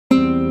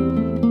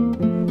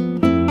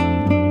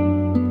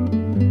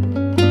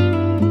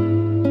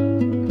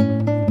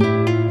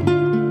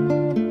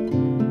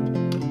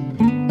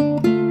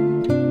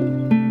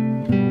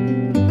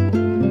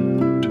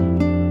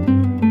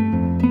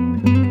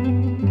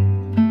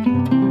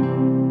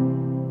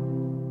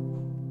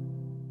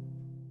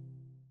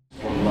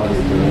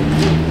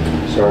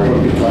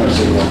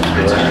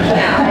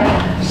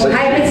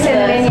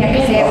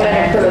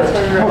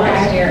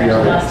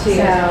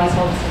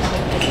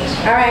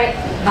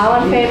All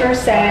in favor,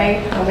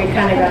 say, oh, we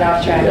kind of got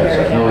off track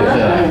here.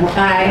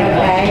 Aye,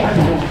 okay.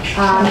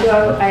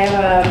 I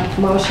have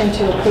a motion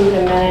to approve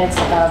the minutes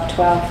of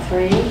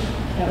 12/3.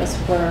 That was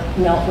where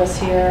Milt was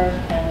here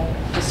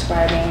and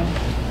describing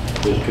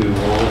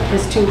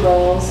his two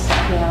roles.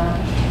 Yeah.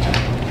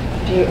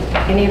 Do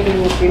any of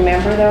you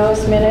remember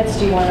those minutes?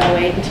 Do you want to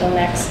wait until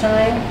next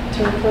time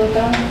to approve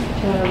them? Do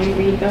you want to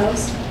reread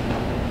those?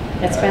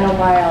 It's been a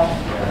while.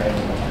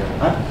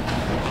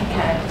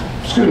 Okay.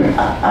 Excuse me,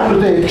 how do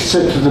they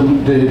accept the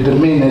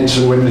minutes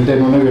when they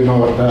don't even know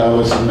what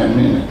was in the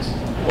minutes?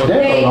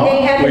 They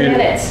had the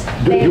minutes.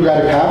 You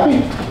got a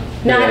copy?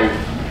 Not,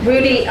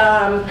 Rudy,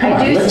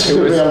 Let's be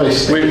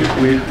realistic.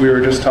 We were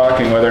just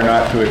talking whether or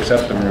not to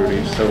accept them,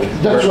 Rudy, so.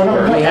 That's what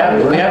I'm. We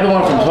have the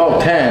one from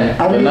 12/10,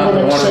 but not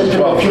the one from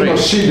 12/3. You don't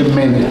see the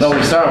minutes. No,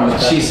 we saw them.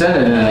 She sent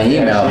it in an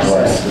email to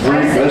us.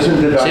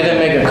 She didn't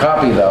make a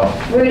copy though.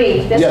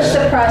 Rudy, this is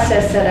the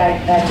process that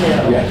I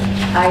do. Yes.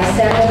 I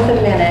send them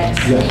the minutes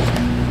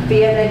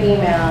via the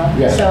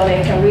email so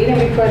they can read them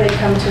before they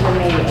come to the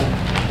meeting,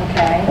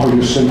 okay? Oh,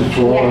 you send it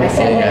to all? Yeah, I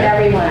send it to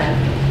everyone.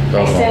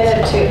 I send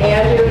it to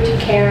Andrew, to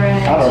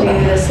Karen,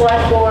 to the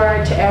select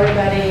board, to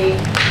everybody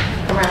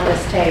around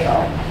this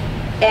table.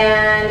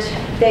 And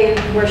they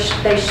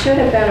should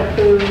have been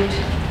approved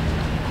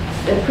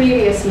the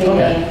previous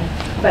meeting,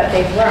 but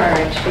they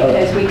weren't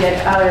because we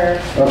did other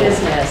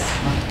business.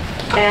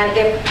 And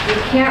if you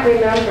can't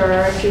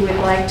remember, if you would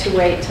like to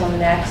wait till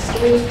next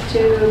week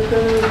to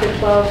approve the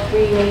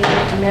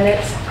 12/3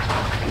 minutes,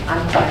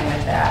 I'm fine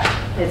with that.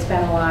 It's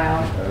been a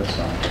while. That's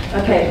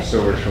fine. Okay.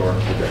 So we're short.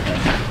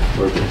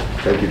 We're good.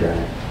 Thank you,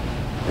 Granite.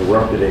 And we're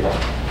up to date.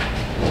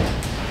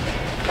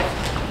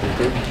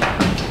 Okay.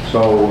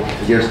 So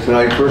I guess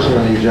tonight, first thing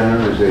on the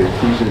agenda is a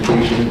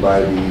presentation by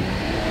the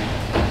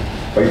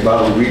White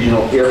Mountain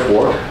Regional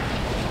Airport.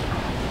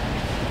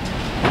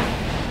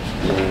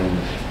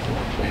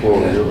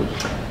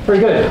 Very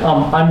good.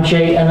 I'm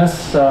Jay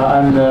Ennis.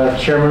 I'm the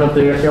chairman of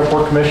the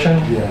Airport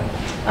Commission. Yeah.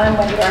 I'm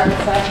Wendy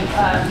Arbus.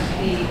 I'm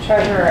the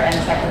treasurer and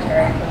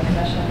secretary for the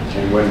commission.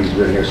 And Wendy's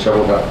been here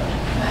several times.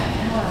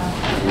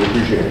 We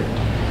appreciate it.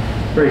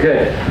 Very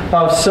good.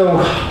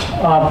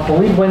 I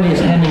believe Wendy is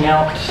handing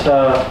out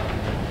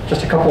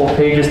just a couple of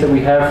pages that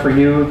we have for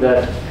you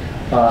that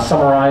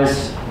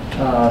summarize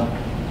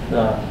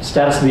the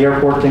status of the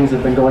airport, things that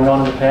have been going on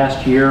in the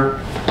past year.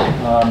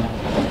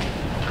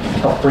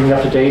 Help bring you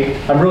up to date.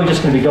 I'm really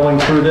just going to be going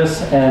through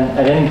this, and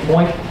at any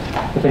point,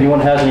 if anyone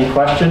has any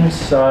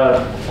questions,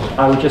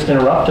 I would just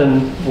interrupt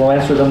and we'll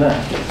answer them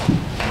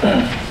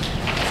then.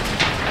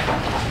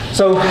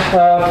 So,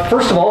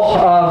 first of all,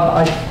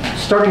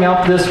 starting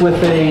out this with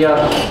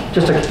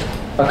just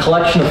a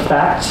collection of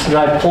facts that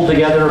I've pulled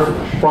together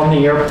from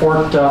the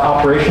airport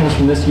operations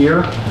from this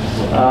year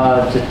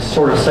to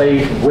sort of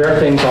say where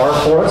things are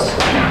for us.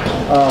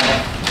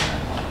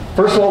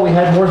 First of all, we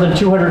had more than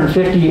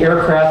 250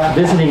 aircraft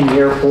visiting the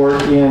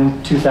airport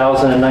in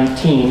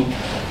 2019,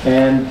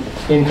 and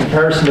in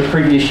comparison to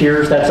previous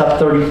years, that's up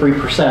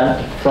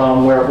 33%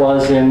 from where it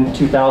was in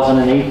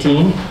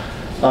 2018,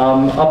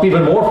 up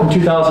even more from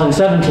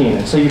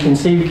 2017. So you can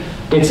see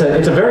it's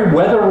a very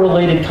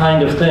weather-related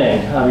kind of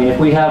thing. I mean, if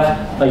we have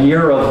a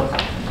year of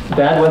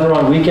bad weather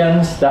on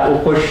weekends, that will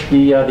push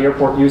the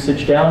airport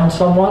usage down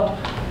somewhat.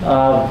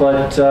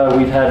 But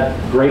we've had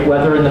great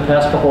weather in the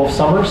past couple of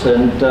summers,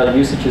 and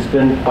usage has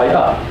been quite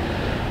up.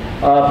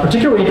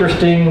 Particularly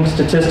interesting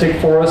statistic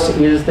for us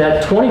is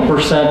that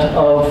 20%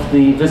 of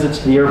the visits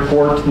to the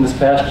airport in this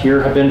past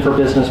year have been for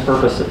business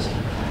purposes.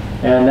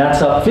 And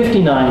that's up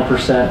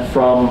 59%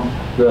 from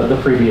the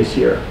previous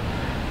year.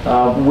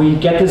 We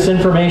get this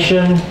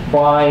information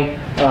by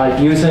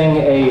using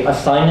a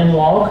sign-in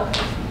log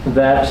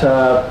that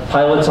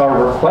pilots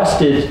are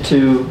requested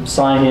to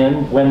sign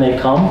in when they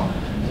come.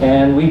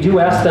 And we do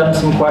ask them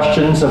some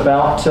questions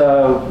about,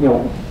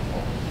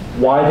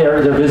 why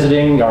they're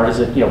visiting, or is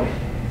it,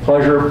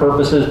 pleasure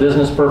purposes,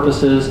 business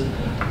purposes,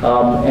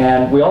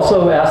 and we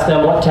also ask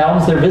them what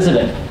towns they're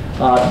visiting.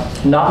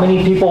 Not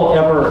many people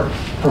ever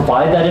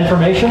provide that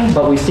information,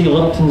 but we see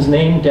Littleton's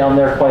name down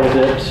there quite a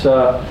bit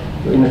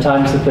in the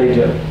times that they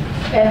do.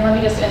 And let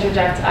me just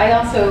interject. I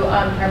also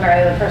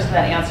primarily the person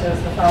that answers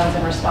the phones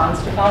and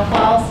responds to phone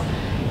calls.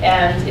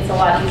 And it's a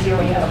lot easier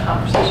when you have a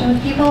conversation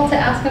with people to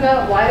ask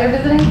about why they're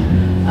visiting.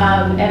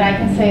 And I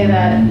can say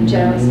that,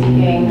 generally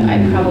speaking,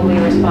 I probably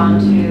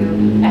respond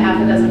to a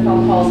half a dozen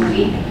phone calls a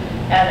week.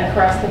 And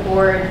across the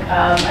board,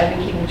 I've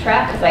been keeping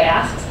track because I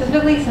ask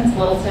specifically since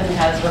Littleton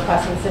has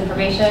requested this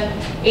information.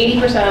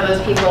 80% of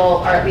those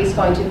people are at least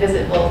going to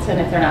visit Littleton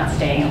if they're not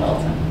staying in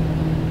Littleton.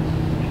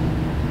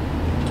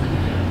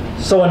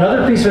 So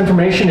another piece of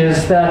information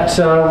is that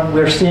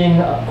we're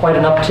seeing quite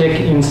an uptick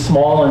in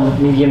small and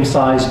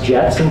medium-sized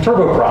jets and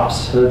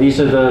turboprops. So these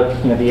are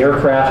the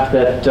aircraft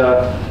that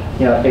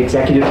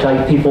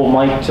executive-type people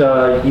might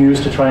use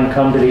to try and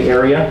come to the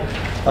area.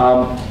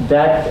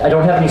 That I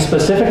don't have any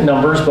specific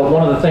numbers, but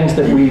one of the things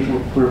that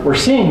we're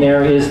seeing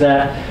there is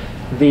that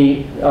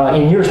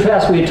in years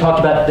past we had talked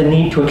about the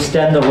need to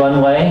extend the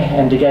runway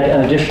and to get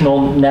an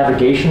additional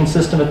navigation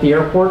system at the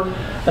airport.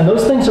 And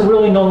those things are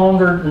really no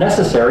longer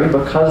necessary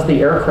because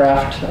the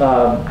aircraft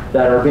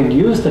that are being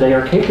used today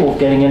are capable of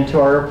getting into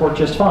our airport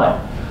just fine.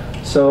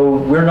 So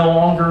we're no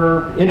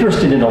longer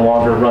interested in a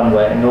longer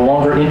runway, and no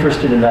longer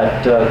interested in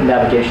that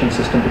navigation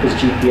system because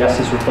GPS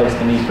has replaced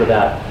the need for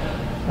that.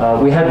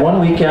 We had one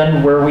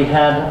weekend where we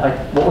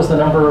had, what was the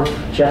number of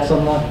jets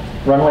on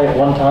the runway at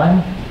one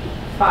time?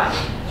 5.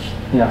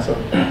 Yeah, so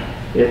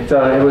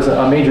it was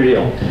a major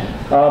deal.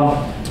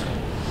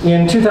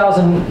 In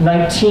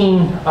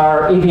 2019,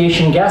 our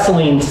aviation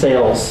gasoline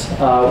sales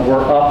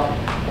were up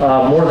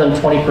more than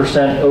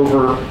 20%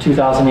 over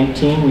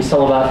 2018. We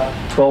sell about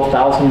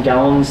 12,000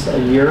 gallons a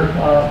year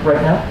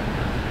right now.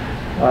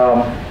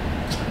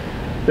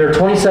 There are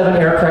 27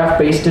 aircraft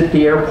based at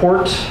the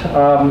airport,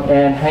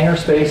 and hangar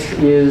space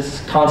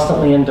is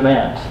constantly in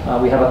demand.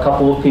 We have a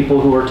couple of people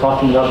who are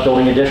talking about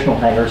building additional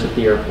hangars at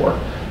the airport,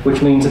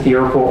 which means that the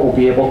airport will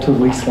be able to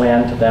lease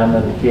land to them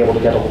and be able to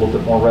get a little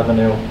bit more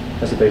revenue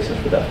as a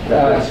basis for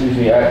that. Excuse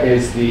me, are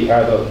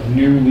the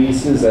new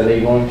leases, are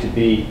they going to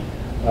be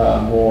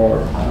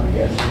more, I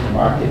guess,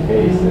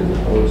 market-based as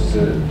opposed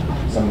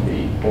to some of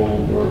the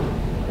older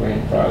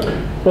grandfather?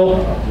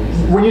 Well,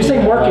 when you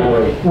say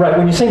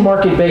when you say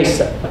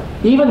market-based,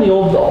 even the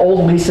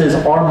old leases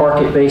are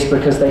market-based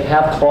because they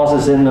have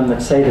clauses in them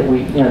that say that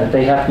that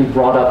they have to be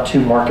brought up to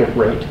market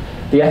rate.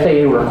 The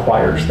FAA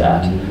requires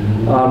that.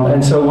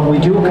 And so when we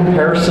do a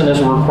comparison, as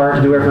we're required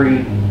to do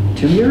every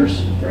 2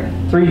 years?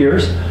 3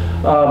 years.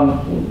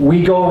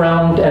 We go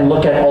around and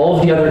look at all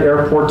of the other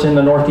airports in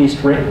the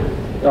Northeast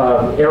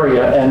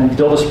area and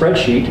build a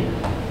spreadsheet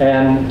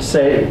and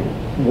say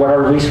what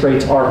our lease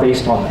rates are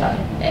based on that.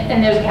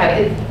 And there's a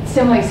caveat, it's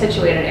similarly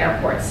situated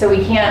airports, so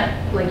we can't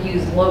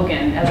use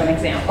Logan as an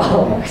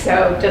example.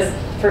 So just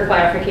for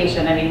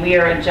clarification, I mean, we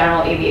are a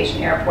general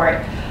aviation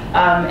airport,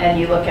 and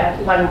you look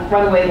at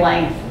runway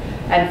length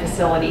and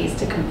facilities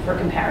for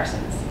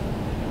comparisons.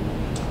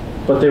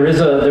 But there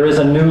is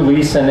a new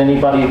lease, and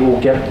anybody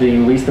will get the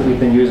lease that we've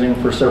been using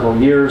for several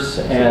years,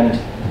 and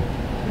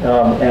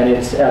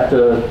it's at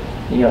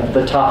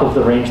the top of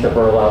the range that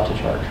we're allowed to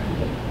charge.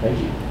 Thank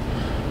you.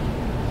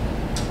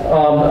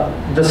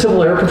 The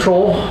Civil Air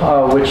Patrol,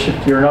 which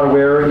if you're not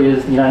aware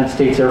is the United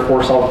States Air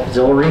Force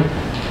Auxiliary,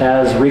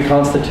 has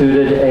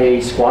reconstituted a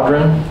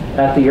squadron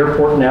at the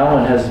airport now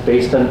and has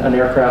based an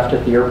aircraft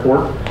at the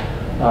airport.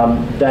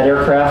 That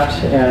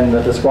aircraft and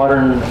the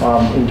squadron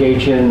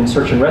engage in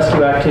search and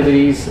rescue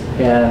activities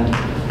and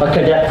a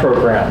cadet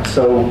program.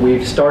 So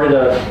we've started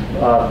a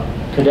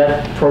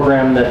cadet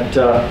program that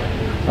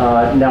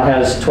now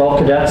has 12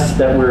 cadets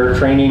that we're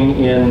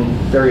training in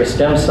various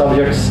STEM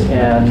subjects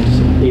and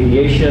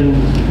aviation,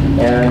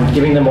 and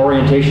giving them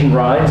orientation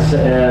rides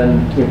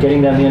and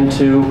getting them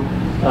into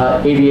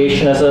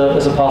aviation as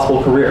a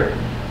possible career.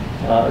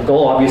 The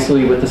goal,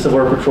 obviously, with the Civil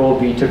Air Patrol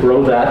would be to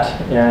grow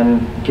that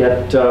and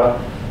get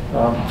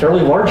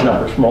fairly large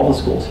numbers from all the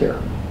schools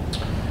here.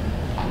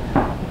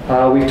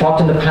 We've talked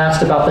in the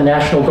past about the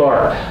National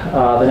Guard.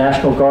 The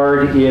National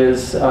Guard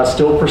is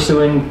still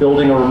pursuing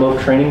building a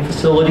remote training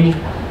facility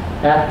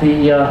at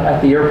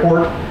the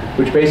airport,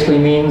 which basically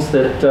means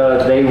that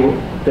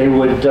they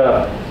would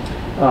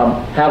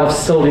have a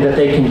facility that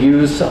they can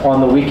use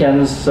on the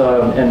weekends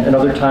and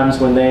other times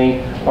when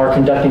they are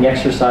conducting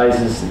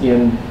exercises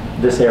in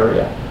this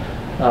area.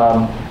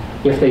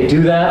 If they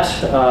do that,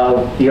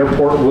 the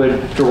airport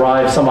would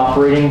derive some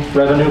operating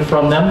revenue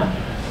from them.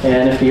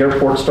 And if the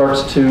airport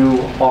starts to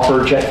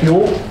offer jet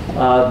fuel,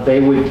 they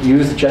would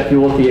use the jet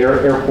fuel at the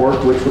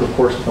airport, which would, of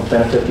course,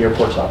 benefit the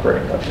airport's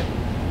operating budget.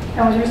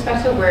 And with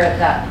respect to where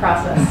that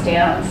process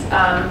stands,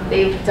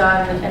 they've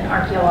done an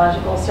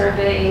archaeological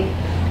survey,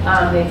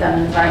 they've done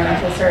an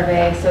environmental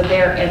survey, so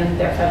they're in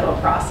their federal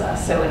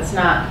process. So it's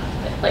not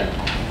like,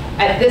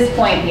 at this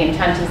point, the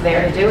intent is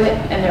there to do it,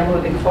 and they're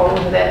moving forward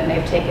with it, and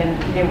they've taken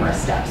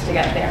numerous steps to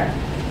get there.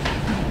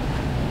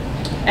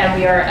 And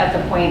we are at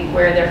the point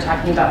where they're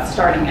talking about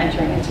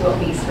entering into a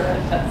lease for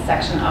a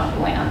section of the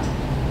land.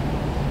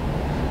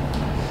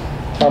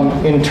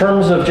 In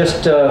terms of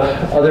just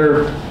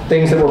other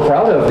things that we're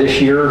proud of this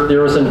year,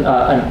 there was an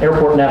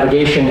airport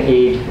navigation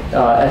aid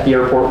at the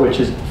airport, which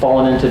has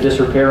fallen into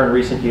disrepair in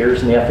recent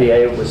years, and the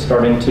FAA was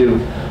starting to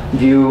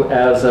view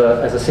as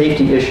a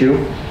safety issue.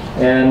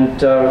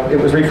 And it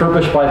was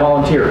refurbished by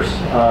volunteers,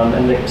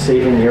 and it's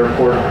saving the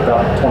airport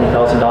about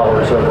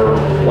 $20,000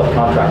 over what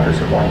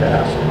contractors are going to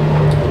ask.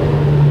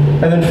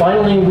 And then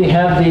finally, we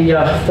have the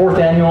 4th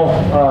annual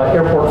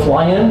airport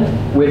fly-in,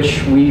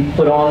 which we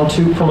put on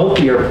to promote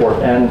the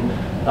airport and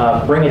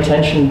bring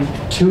attention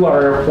to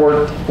our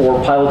airport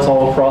for pilots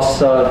all across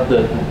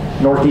the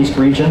Northeast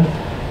region,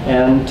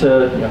 and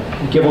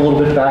to give a little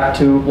bit back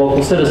to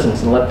local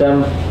citizens and let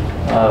them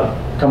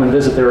come and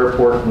visit their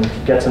airport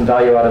and get some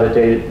value out of it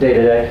day to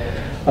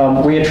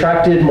day. We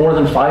attracted more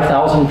than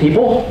 5,000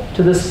 people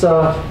to this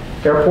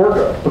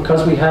airport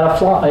because we had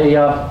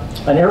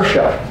an air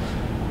show.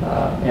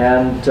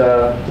 And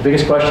the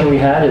biggest question we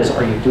had is,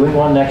 are you doing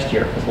one next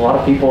year? Because a lot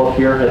of people up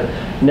here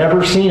had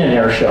never seen an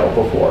air show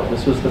before.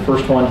 This was the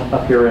first one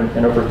up here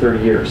in over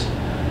 30 years.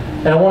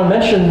 And I want to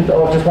mention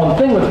just one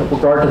thing with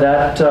regard to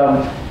that.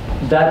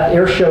 That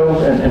air show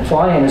and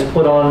fly-in is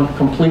put on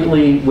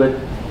completely with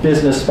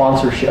business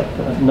sponsorship.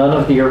 None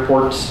of the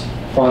airport's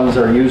funds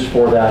are used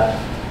for that.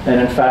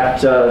 And in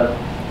fact,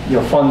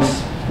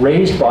 funds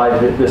raised by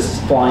this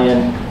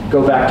fly-in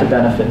go back to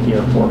benefit the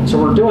airport.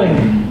 So we're doing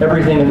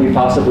everything that we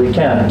possibly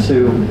can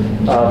to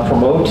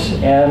promote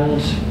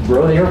and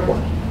grow the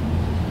airport.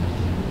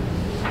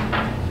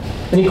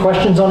 Any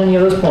questions on any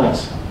of those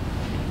points?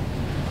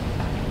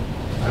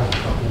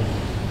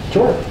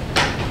 Sure.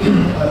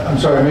 I'm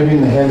sorry, maybe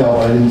in the handout,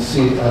 I didn't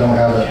see, I don't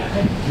have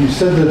it. You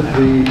said that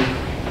the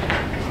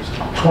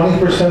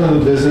 20% of the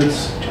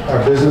visits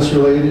are business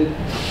related,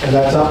 and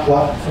that's up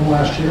what from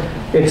last year?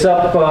 It's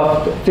up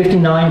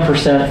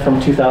 59% from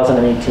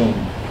 2018.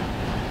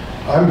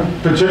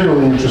 I'm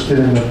particularly interested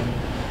in the,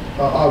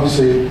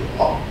 obviously,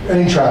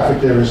 any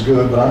traffic there is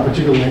good, but I'm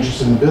particularly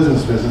interested in the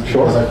business visits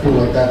because I feel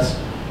like that's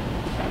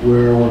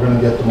where we're going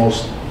to get the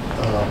most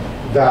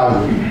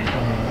value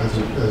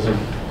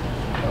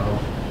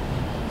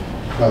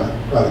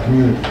by the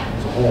community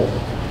as a whole.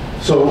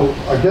 So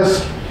I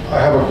guess I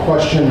have a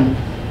question.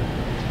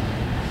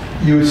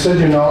 You said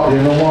you're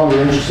no longer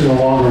interested in a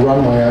longer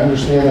runway. I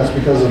understand that's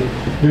because of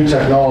new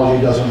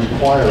technology doesn't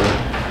require it.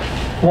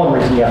 One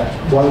reason, yeah.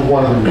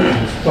 One of the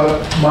reasons.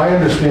 But my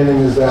understanding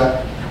is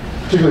that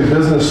particularly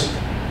business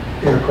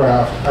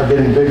aircraft are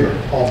getting bigger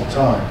all the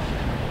time.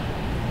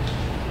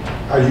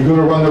 Are you going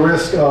to run the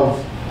risk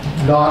of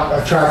not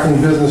attracting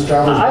business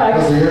travelers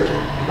because of the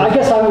aircraft? I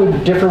guess I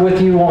would differ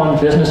with you on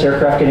business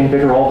aircraft getting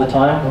bigger all the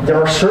time. Okay. There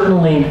are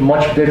certainly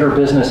much bigger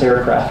business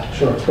aircraft.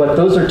 Sure. But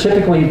those are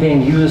typically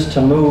being used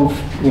to move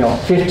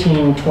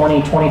 15,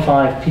 20,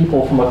 25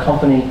 people from a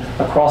company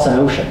across an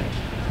ocean.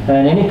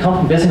 And any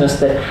business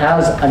that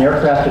has an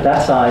aircraft of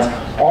that size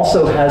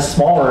also has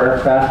smaller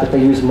aircraft that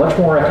they use much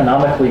more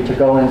economically to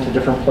go into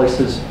different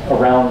places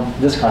around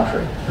this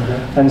country. Okay.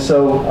 And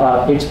so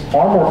it's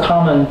far more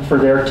common for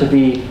there to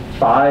be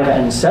 5-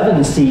 and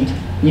 7-seat,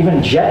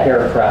 even jet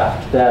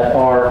aircraft that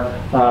are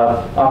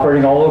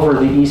operating all over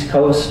the East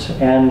Coast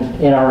and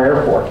in our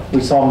airport.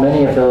 We saw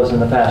many of those in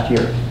the past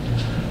year.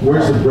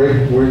 Where's the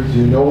break? Do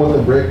you know what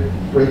the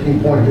breaking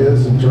point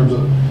is in terms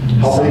of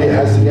how big it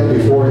has to get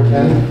before it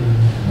can?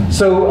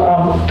 So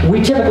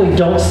we typically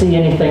don't see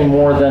anything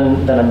more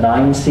than a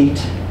 9-seat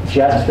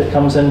jet that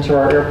comes into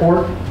our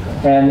airport.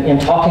 And in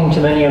talking to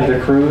many of the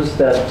crews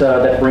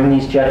that bring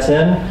these jets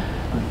in,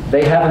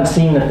 they haven't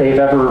seen that they've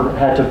ever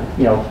had to,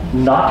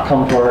 not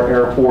come to our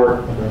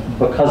airport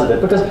because of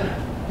it. Because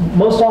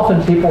most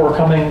often people are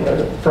coming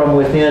from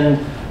within,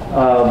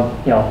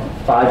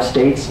 5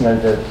 states,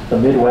 the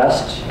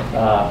Midwest,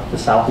 the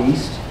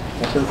Southeast,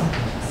 that sort of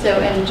thing. So,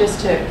 and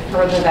just to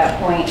further that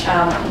point,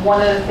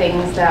 one of the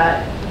things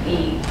that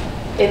the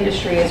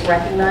industry is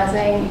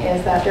recognizing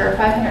is that there are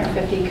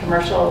 550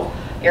 commercial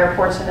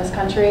airports in this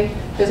country.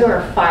 There's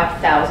over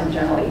 5,000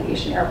 general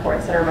aviation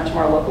airports that are much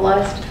more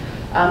localized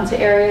to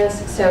areas.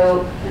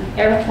 So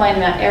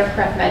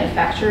aircraft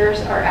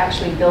manufacturers are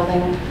actually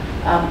building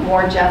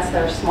more jets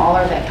that are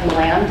smaller that can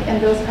land in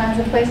those kinds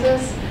of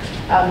places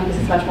because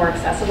it's much more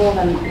accessible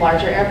than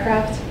larger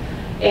aircraft.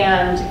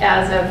 And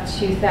as of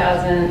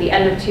the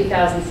end of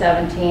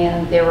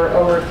 2017, there were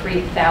over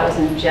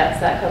 3,000 jets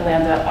that could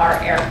land at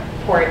our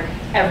airport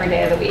every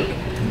day of the week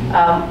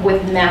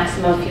with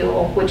maximum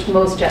fuel, which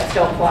most jets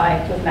don't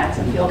fly with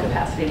maximum fuel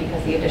capacity because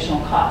of the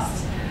additional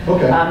costs.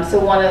 Okay. So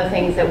one of the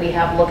things that we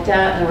have looked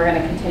at and we're going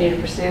to continue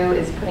to pursue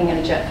is putting in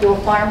a jet fuel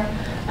farm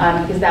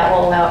because that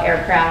will allow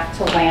aircraft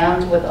to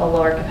land with a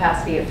lower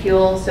capacity of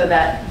fuel so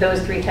that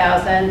those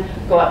 3,000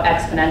 go up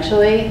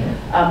exponentially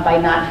by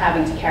not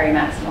having to carry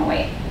maximum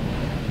weight.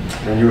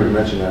 And you had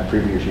mentioned that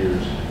previous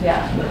years.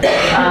 Yeah.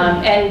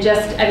 And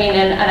just,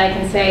 and I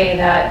can say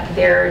that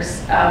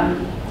there's,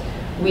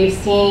 we've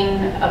seen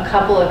a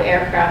couple of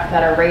aircraft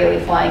that are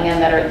regularly flying in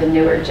that are the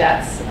newer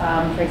jets.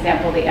 For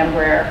example, the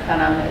Embraer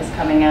Phenom is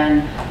coming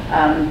in.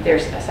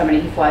 There's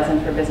somebody who flies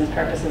in for business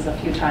purposes a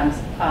few times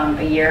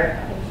a year.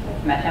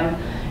 I've met him.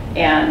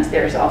 And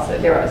there was also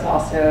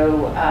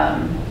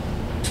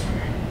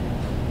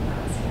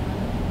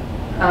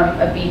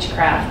a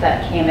Beechcraft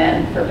that came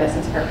in for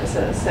business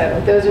purposes.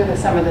 So those are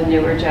some of the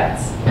newer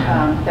jets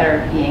that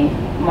are being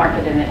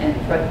marketed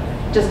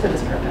just for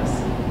this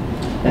purpose.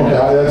 Okay,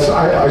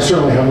 I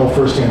certainly have no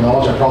first-hand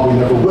knowledge. I probably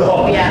never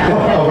will. Yeah.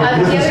 Of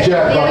a business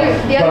jet,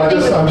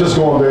 but I'm just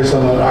going based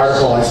on an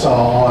article I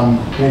saw on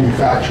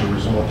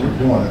manufacturers and what they're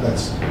doing.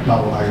 That's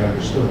not what I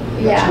understood.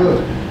 But that's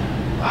good.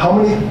 How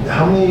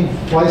many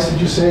flights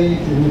did you say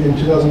in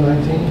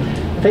 2019?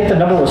 I think the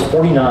number was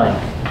 49.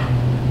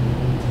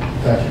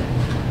 Thank you.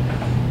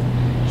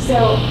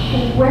 So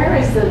where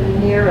is the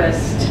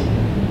nearest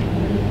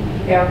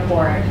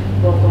airport,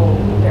 local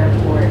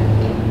airport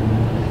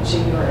to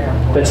your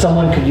airport? That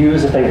someone could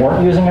use if they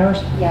weren't using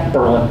ours? Yeah.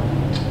 Berlin,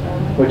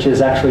 which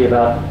is actually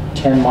about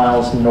 10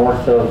 miles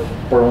north of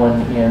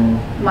Berlin in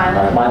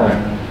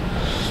Milan.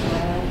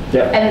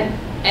 Yeah.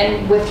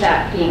 And with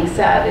that being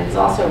said, it's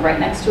also right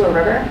next to a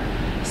river.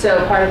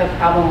 So part of the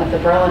problem with the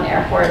Berlin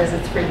airport is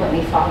it's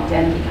frequently fogged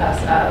in because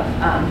of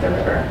the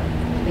river.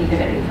 The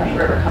humidity from the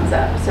river comes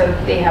up. So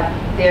they have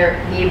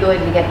the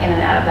ability to get in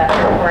and out of that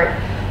airport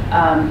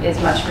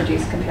is much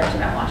reduced compared to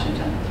Mount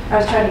Washington. I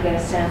was trying to get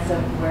a sense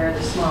of where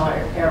the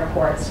smaller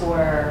airports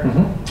were.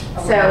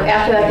 So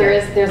after that,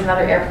 there's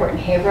another airport in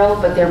Haverhill,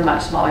 but they're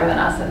much smaller than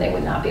us, and they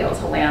would not be able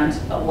to land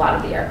a lot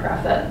of the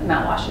aircraft that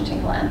Mount Washington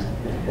can land.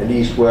 And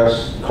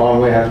east-west,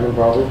 Conway has one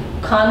probably?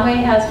 Conway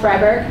has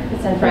Freiburg.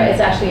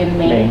 It's actually in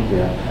Maine.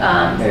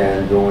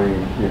 And going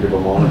into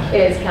Vermont?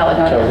 Is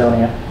Caledonia.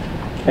 Caledonia.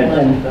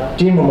 And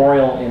Dean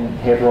Memorial in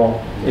Haverhill,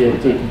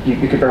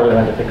 you could barely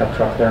rent a pickup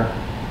truck there.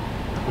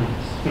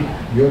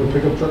 You have a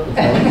pickup truck? It's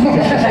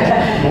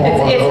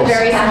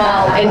very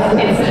small.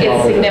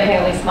 It's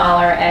significantly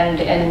smaller and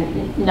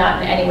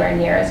not anywhere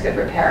near as good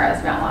repair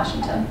as Mount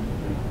Washington.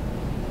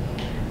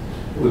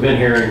 We've been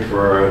hearing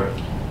for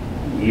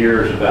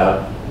years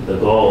about the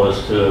goal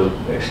is to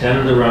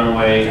extend the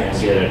runway and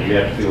get a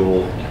jet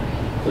fuel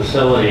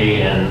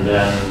facility, and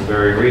then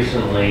very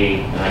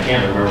recently, and I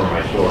can't remember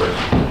my source,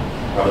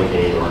 probably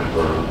Dave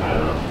Orangeburg, I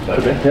don't know,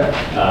 but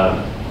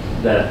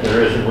that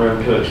there isn't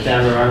room to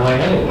extend the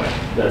runway anyway.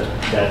 That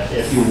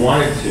if you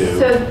wanted to.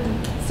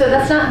 So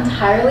that's not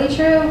entirely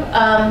true.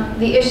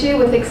 The issue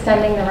with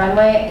extending the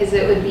runway is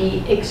it would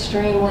be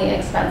extremely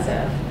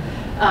expensive.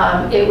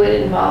 It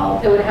would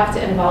have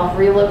to involve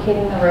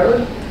relocating the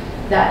road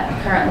that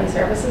currently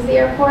services the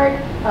airport.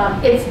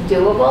 It's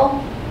doable.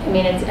 I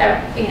mean, it's,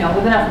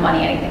 with enough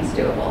money, anything's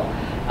doable.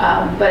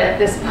 But at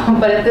this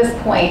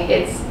point,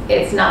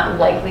 it's not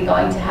likely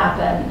going to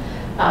happen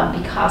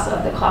because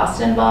of the cost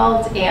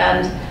involved,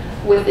 and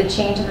with the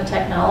change in the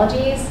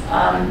technologies.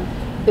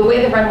 The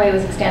way the runway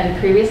was extended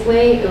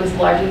previously, it was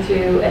largely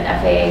through an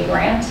FAA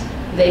grant.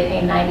 They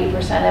pay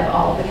 90% of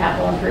all of the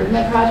capital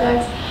improvement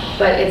projects,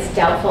 but it's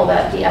doubtful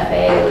that the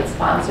FAA would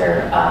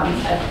sponsor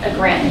a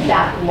grant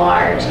that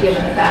large,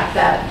 given the fact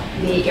that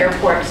the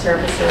airport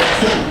services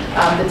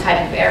the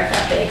type of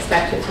aircraft they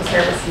expect it to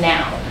service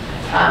now,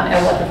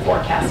 and what the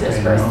forecast is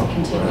for us to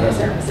continue to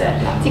service it.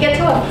 To get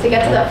to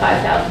that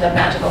 5,000, the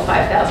magical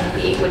 5,000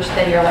 feet, which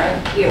then you're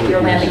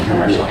landing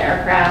commercial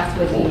aircraft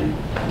would be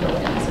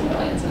millions and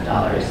millions of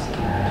dollars.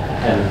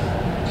 And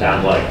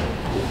sounds like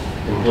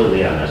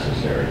completely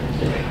unnecessary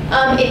to me.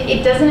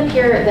 It doesn't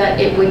appear that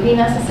it would be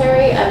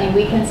necessary. I mean,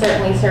 we can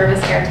certainly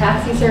service air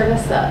taxi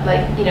service.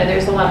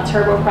 There's a lot of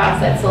turboprops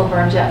that still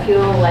burn jet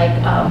fuel, like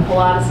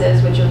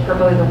Pilatus's, which are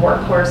probably the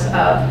workhorse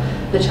of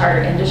the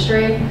charter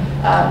industry.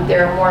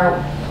 There are more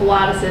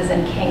Pilatus's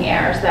and King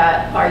Airs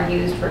that are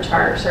used for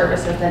charter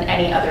services than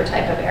any other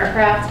type of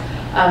aircraft.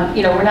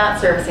 We're not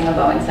servicing a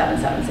Boeing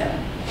 777.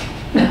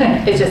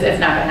 It's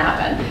not going to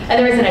happen, and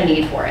there isn't a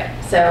need for it.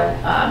 So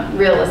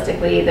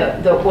realistically,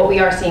 what we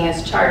are seeing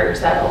is charters,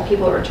 that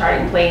people are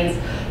chartering planes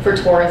for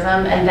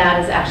tourism, and that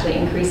is actually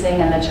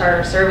increasing. And the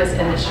charter service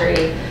industry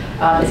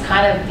is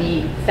kind of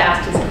the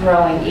fastest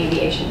growing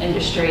aviation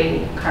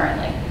industry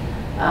currently.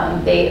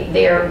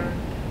 They are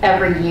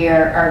every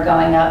year are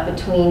going up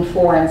between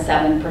 4% and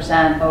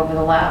 7% over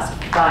the last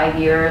 5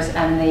 years,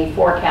 and the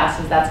forecast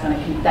is that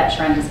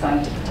trend is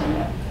going to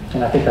continue.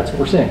 And I think that's what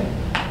we're seeing.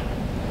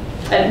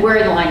 And we're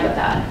in line with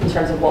that in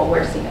terms of what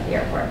we're seeing at the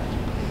airport.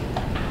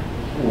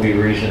 We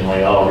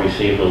recently all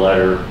received a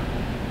letter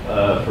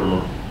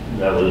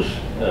that was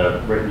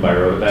written by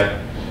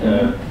Robeck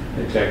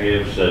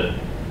executives that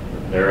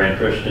their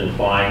interest in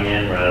flying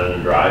in rather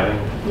than driving.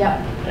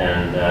 Yep.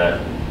 And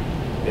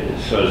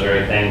so is there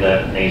anything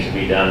that needs to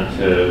be done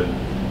to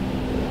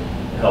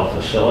help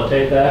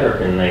facilitate that, or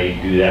can they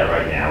do that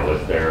right now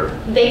with their?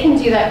 They can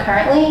do that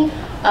currently.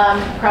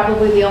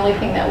 Probably the only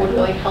thing that would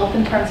really help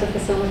in terms of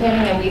facilitating,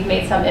 and we've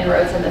made some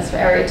inroads in this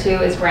area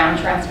too, is ground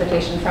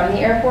transportation from the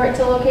airport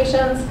to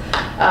locations.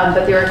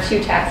 But there are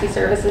 2 taxi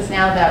services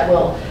now that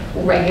will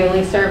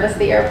regularly service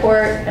the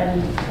airport,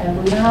 and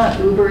believe it or not,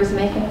 Uber is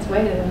making its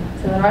way to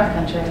the North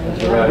Country.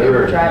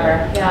 Uber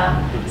driver, yeah.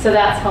 So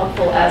that's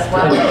helpful as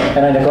well.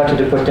 And I neglected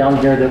to put down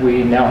here that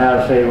we now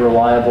have a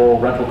reliable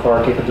rental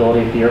car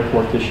capability at the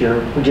airport this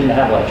year. We didn't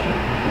have last year.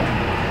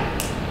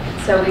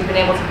 So we've been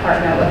able to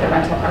partner with a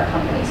rental car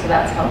company, so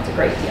that's helped a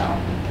great deal.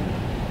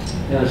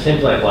 It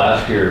seems like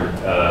last year,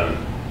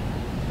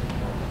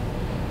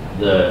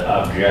 the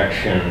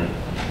objection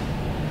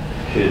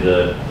to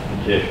the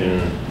petition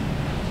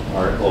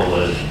article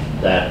was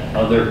that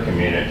other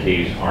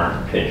communities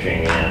aren't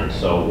pitching in,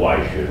 so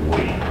why should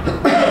we?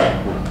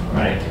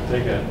 Right? I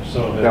think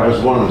that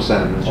was one of the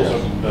sentiments, also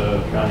yes.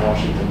 the Mount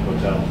Washington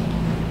Hotel.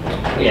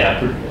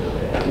 Yeah,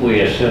 we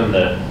assume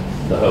that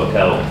the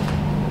hotel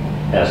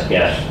has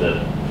guests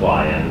that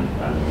fly in.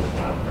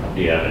 Do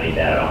you have any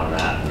data on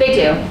that? They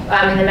do.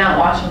 I mean, the Mount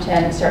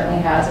Washington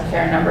certainly has a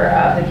fair number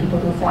of the people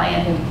who fly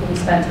in who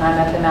spend time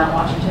at the Mount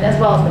Washington, as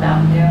well as the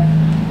Mountain Dew.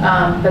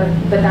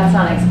 But that's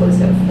not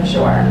exclusive, for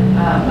sure.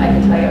 I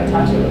can tell you, I've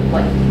talked to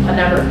a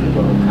number of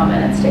people who come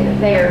in and stay at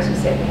theirs, who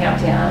stay at the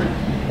Hampton.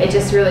 It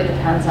just really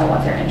depends on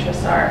what their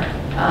interests are.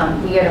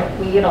 We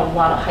get a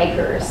lot of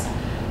hikers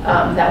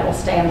that will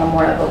stay in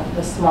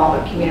the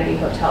smaller community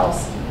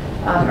hotels.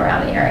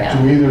 around the area.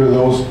 Do either of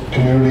those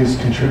communities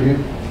contribute?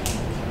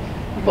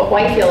 But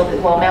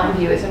Whitefield, well, Mountain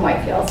View is in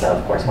Whitefield, so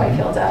of course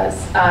Whitefield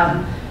does.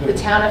 The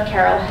town of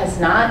Carroll has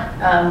not.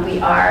 We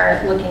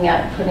are looking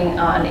at putting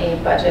on a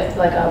budget,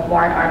 like a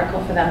warrant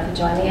article for them to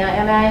join the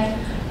IMA.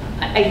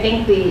 I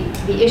think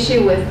the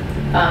issue with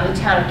the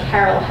town of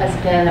Carroll has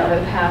been over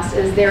the past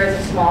is there is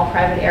a small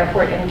private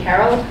airport in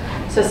Carroll.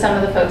 So some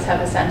of the folks have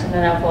a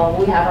sentiment of, well,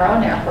 we have our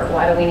own airport.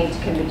 Why do we need to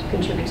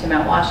contribute to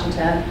Mount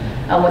Washington?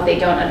 What they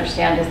don't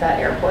understand is that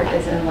airport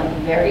is in like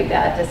very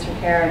bad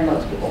disrepair and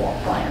most people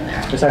won't fly in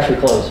there. It's actually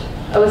closed.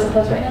 Oh, is it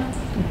closed right now?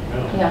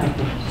 Yeah.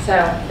 So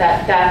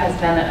that has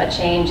been a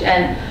change.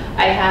 And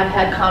I have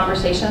had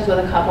conversations with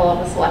a couple of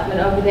the selectmen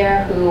over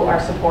there who are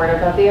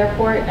supportive of the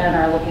airport and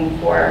are looking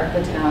for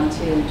the town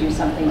to do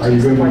something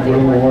to support the airport. Are you going to be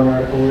putting a warrant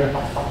article there?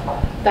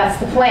 That's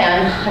the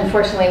plan.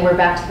 Unfortunately, we're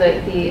back to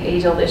the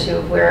age-old issue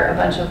of we're a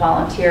bunch of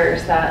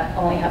volunteers that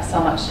only have so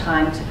much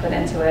time to put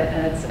into it,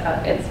 and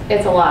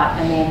it's a lot.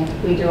 I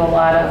mean, we do a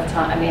lot of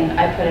time. I mean,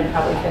 I put in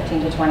probably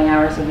 15 to 20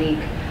 hours a week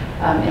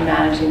in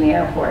managing the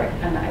airport,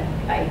 and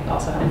I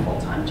also have a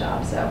full-time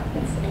job, so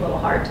it's a little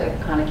hard to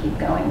kind of keep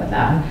going with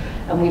that.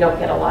 And we don't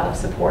get a lot of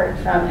support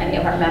from any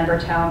of our member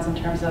towns in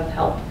terms of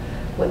help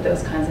with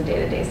those kinds of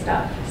day-to-day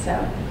stuff.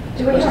 So,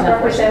 do we have a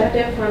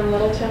representative from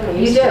Littleton?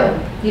 You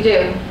do. You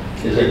do.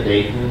 Is it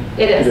Dayton?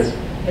 It is.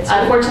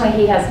 Unfortunately,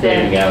 he has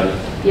been.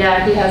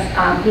 Yeah, he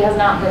has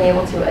not been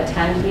able to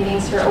attend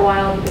meetings for a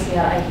while because he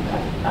had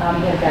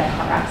a bad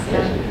car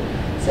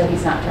accident, so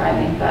he's not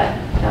driving. But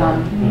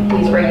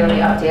he's regularly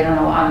updated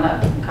on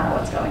the kind of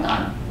what's going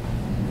on.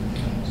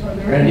 So are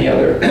there any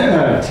other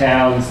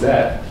towns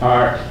that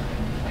aren't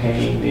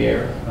paying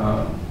their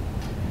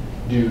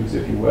dues,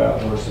 if you will,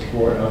 or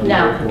support of the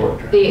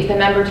airport? The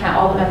member town,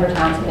 all the member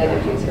towns pay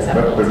their dues except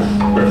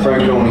Littleton. But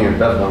Franconia and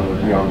Bethlehem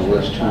would be on the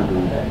list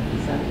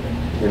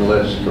too, in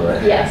list,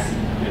 correct? Yes.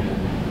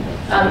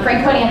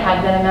 Franconia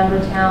had been a member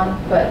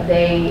town, but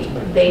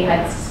they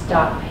had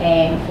stopped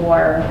paying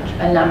for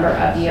a number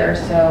of years.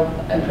 So,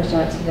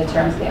 pursuant to the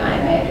terms of the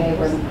IMA,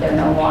 they're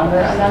no longer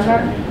a member.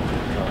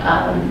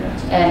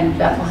 And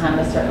Bethlehem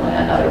is certainly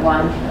another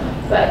one.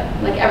 But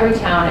like every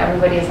town,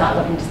 everybody is not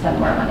looking to spend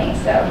more money,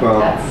 so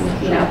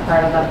that's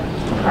part of the.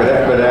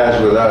 But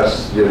as with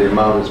us, the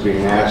amount that's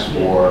being asked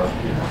for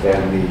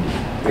and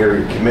the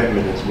area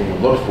commitment that's being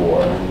looked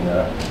for, and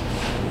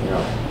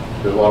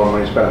there's a lot of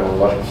money spent on a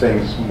lot of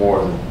things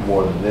more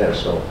than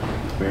this. So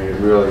I mean,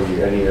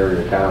 really, any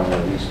area of town,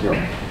 at least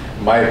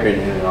in my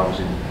opinion, and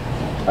obviously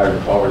I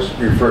would always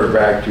refer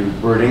back to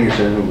Bert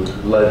Ingerson,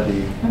 who led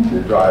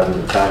the drive at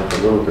the time for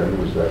Littleton,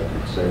 who was that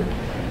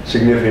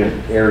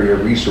significant area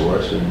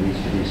resource and needs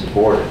to be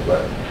supported.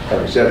 But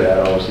having said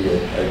that, obviously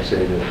I'd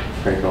say that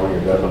Franconia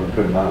and Bethlehem and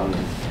Twin Mountain,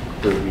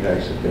 it would be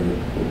nice if they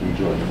would be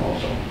joining them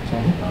also.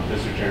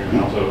 Mr. Chairman,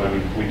 also, I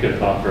mean, we could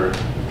offer,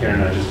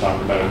 Karen and I just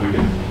talked about it, we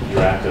could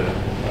draft a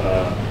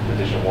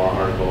additional warrant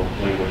article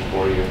language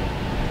for you.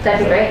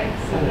 That'd be great.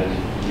 And then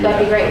you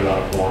That'd be great. put it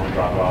on a form and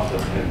drop it off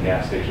in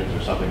gas stations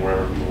or something,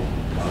 wherever people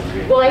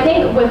congregate. Well, I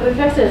think with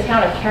respect to the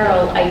town of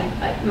Carroll,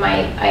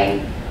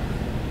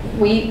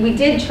 we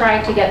did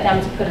try to get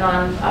them to put it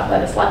on,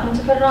 the selectmen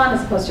to put it on,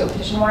 as opposed to a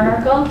petition warrant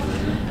article.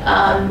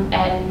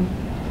 And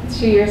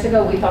 2 years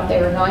ago, we thought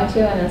they were going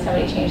to, and then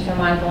somebody changed their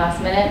mind at the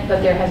last minute.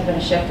 But there has been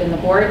a shift in the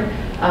board,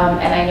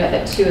 and I know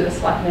that 2 of the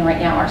selectmen right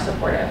now are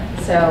supportive.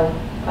 So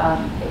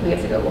we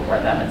have to go before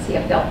them and see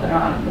if they'll put it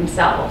on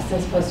themselves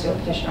as opposed to a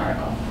petition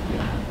article.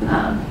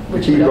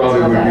 The key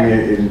probably would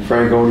be in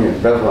Franconia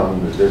and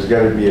Bethlehem, there's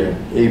got to be an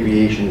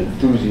aviation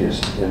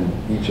enthusiast in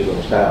each of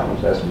those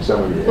towns. There has to be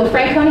somebody. Well,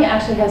 Franconia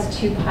actually has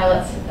 2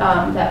 pilots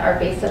that are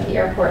based at the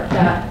airport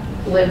that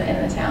live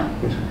in the town.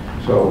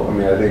 So, I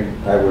mean, I think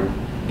I would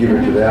give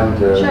it to them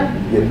to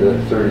get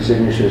the 30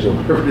 signatures or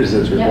whatever it is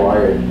that's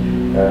required,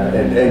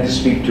 and to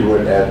speak to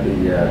it at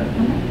the,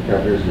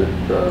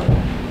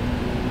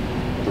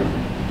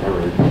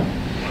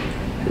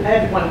 I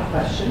had one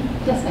question.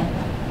 Yes,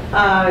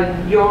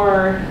 ma'am.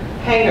 Your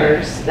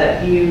hangars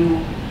that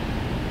you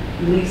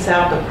lease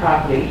out the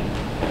property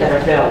that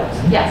are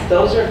built. Yes.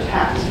 Those are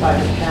taxed by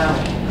the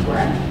town,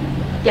 correct?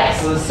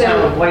 Yes. So the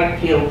town of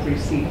Whitefield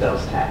received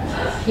those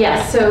taxes.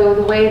 Yes, so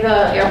the way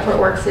the airport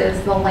works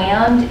is the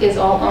land is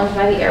all owned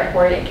by the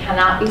airport. It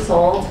cannot be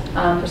sold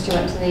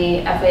pursuant to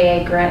the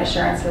FAA grant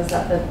assurances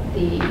that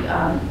the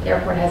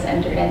airport has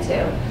entered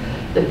into.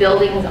 The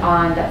buildings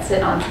that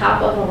sit on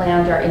top of the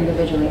land are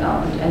individually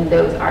owned, and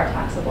those are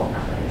taxable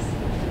properties.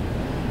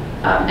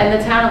 And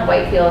the town of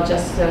Whitefield,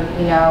 just so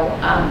you know,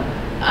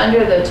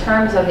 under the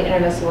terms of the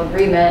intermunicipal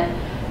agreement,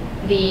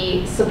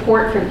 the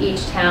support from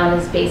each town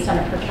is based on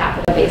a per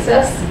capita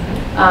basis.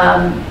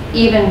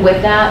 Even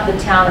with that, the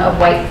town of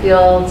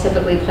Whitefield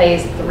typically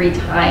pays 3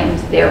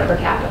 times their per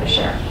capita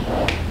share.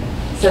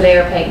 So they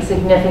are paying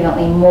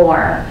significantly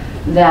more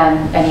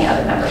than any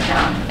other member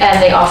town.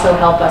 And they also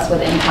help us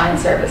with in-kind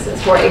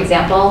services. For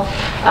example,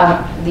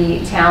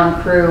 the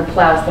town crew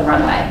plows the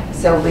runway.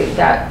 So we've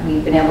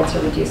been able to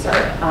reduce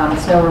our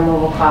snow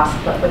removal costs,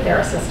 but with their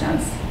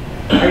assistance.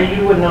 Are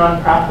you a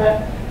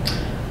nonprofit?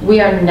 We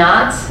are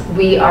not,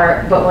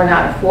 but we're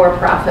not a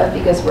for-profit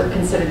because we're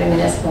considered a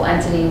municipal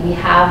entity. We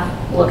have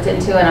looked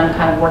into, and I'm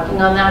kind of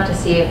working on that to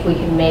see if we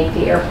can make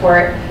the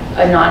airport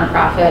a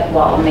nonprofit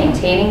while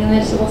maintaining the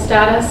municipal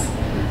status.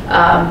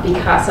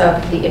 Because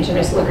of the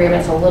intermunicipal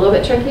agreement's a little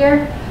bit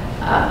trickier,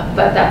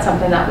 but that's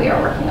something that we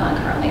are working on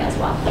currently as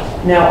well.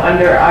 Now,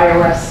 under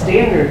IRS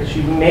standards,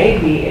 you may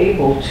be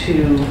able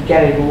to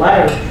get a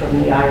letter from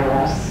the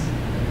IRS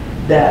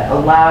that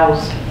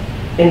allows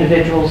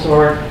individuals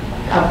or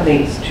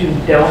companies to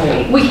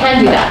donate. We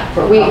can do that.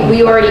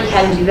 We already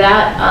can do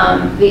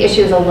that. The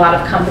issue is a lot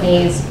of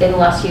companies,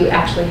 unless you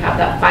actually have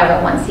that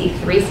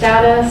 501c3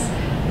 status,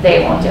 they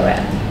won't do it.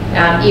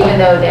 Even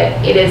though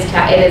that it is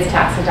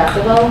tax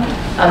deductible.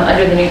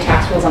 Under the new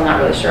tax rules, I'm not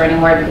really sure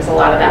anymore because a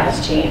lot of that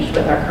has changed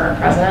with our current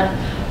president.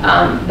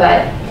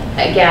 But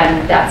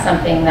again, that's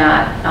something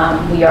that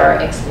we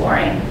are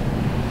exploring.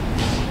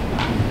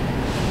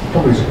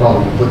 Companies are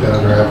probably going to put that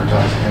under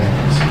advertising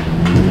anyways.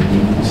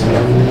 So,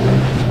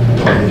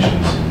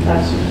 donations.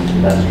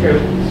 That's true.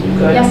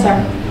 Good. Yes,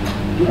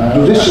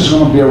 sir. This is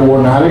going to be a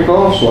warrant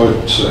article, so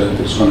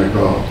it's going to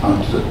go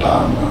onto the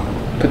town.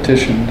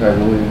 Petitioned, I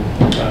believe.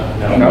 No.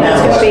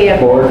 That's going to be a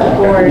board.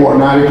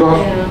 Warrant article?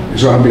 Yeah.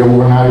 It's going to be a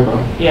warrant article?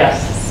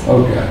 Yes.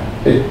 Okay.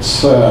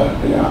 It's,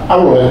 yeah, I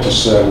would like to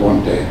say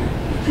one day,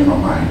 if you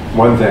don't mind.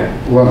 One thing.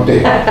 One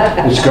day.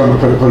 It's going to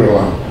put it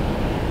on.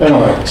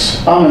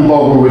 Anyways, I'm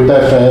involved with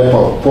FAA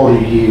for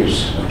 40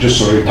 years. I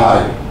just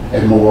retired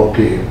and moved up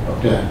here,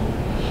 okay?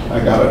 I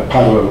got a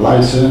pilot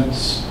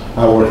license.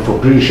 I worked for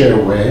British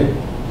Airways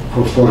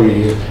for 40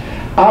 years.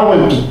 I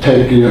went to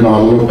take, a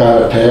look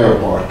at the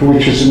airport,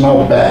 which is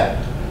not bad.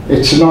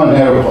 It's not an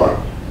airport.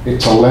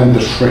 It's a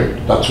land strip.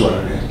 That's what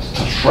it is.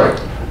 It's a strip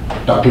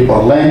that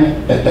people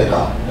land and take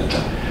off.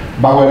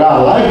 But what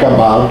I like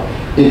about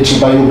it's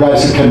that you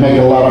guys can make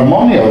a lot of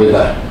money over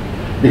there.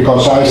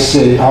 Because I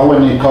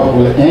went in a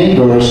couple of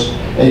hangars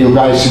and you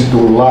guys do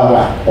a lot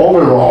of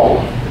overhaul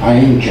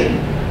an engine.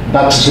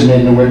 That's the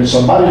mean when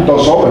somebody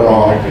does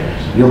overhaul,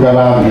 you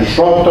gotta have an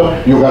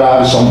instructor, you gotta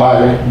have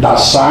somebody that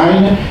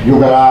sign, you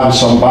gotta have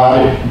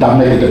somebody that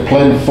make the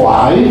plane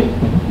fly,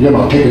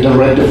 take the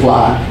ready to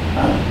fly.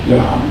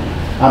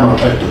 I'm not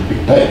trying to be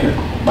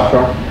technical, but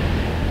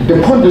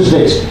the point is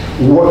this,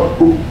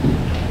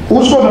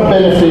 who's gonna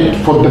benefit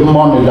for the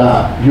money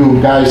that you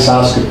guys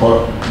ask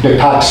for the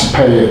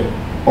taxpayer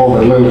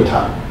over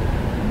Littleton?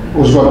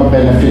 Who's gonna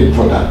benefit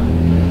for that?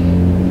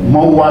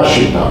 Mount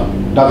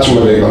Washington, that's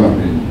where they're gonna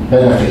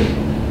benefit.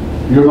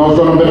 You're not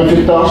going to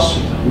benefit us?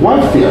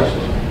 Whitefield.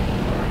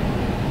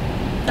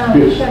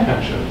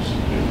 Sure.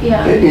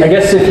 Yeah. I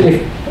guess if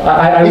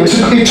I would...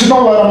 It's not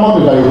a lot of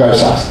money that you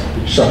guys ask.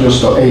 It's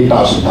just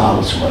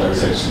 $8,000, whatever it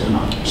is,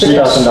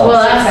 $6,000.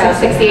 Well,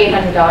 that's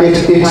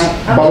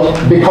 $6,800.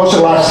 But because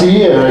of last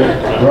year,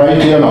 right,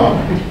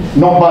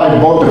 nobody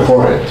voted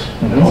for it,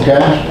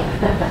 okay?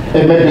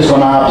 And maybe it's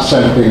going to have the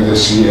same thing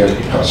this year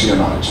because,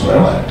 it's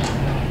really...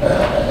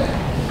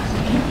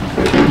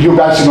 you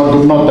guys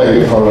do not take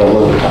it for a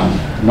little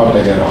time, not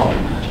take it all.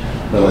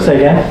 Really. Say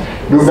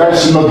again? You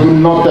guys do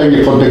not take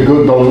it for the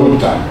good or little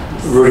time.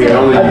 Rudy, I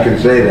don't think you can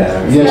say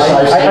that. Yes,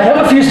 I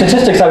have a few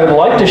statistics I would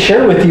like to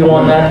share with you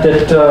on that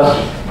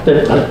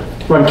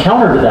run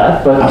counter to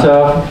that, but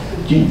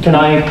can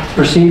I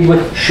proceed with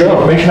the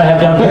information I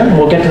have down here? And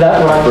we'll get to that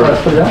when I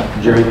put it out.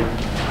 Jimmy?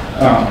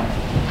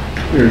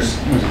 There's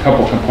a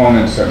couple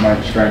components that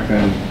might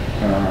strengthen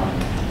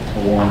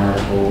a warrant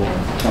article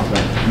or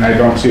something, and I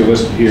don't see it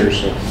listed here,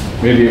 so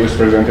maybe it was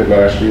presented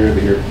last year or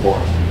the year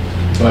before.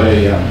 But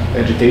a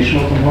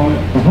educational component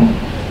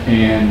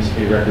and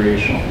a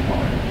recreational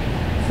component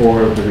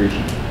for the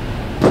region.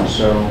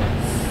 So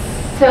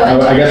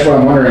I guess what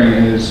I'm wondering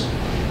is,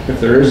 if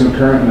there isn't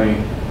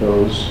currently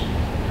those,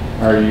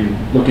 are you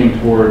looking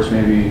towards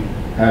maybe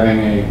having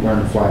a learn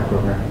to fly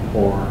program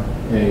or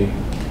a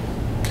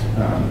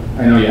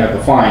I know you have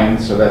the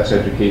fines, so that's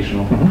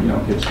educational.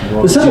 Kids can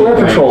go. The Civil Air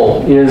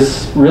Patrol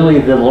is really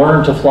the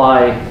learn to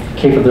fly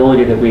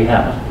capability that we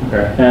have.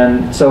 Okay.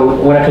 And so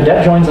when a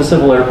cadet joins the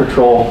Civil Air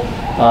Patrol,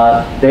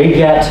 they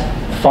get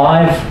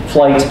 5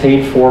 flights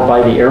paid for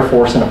by the Air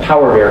Force in a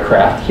powered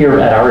aircraft here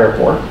at our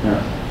airport.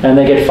 Yeah. And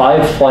they get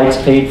 5 flights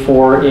paid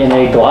for in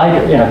a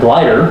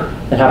glider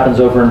that happens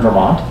over in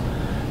Vermont.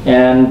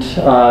 And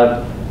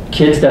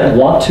kids that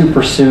want to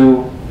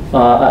pursue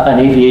an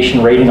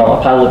aviation rating on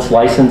a pilot's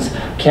license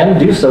can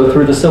do so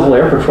through the Civil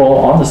Air Patrol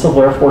on the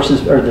Civil Air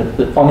Force's, or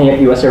on the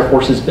U.S. Air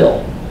Force's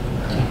bill.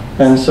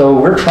 And so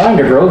we're trying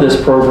to grow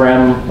this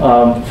program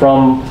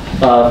from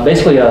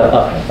basically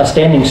a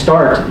standing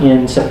start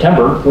in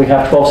September. We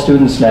have 12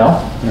 students now,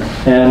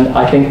 and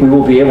I think we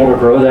will be able to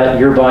grow that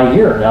year by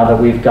year now that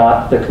we've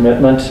got the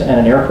commitment and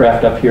an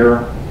aircraft up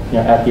here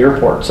at the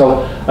airport.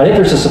 So I think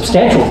there's a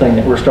substantial thing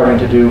that we're starting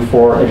to do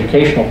for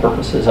educational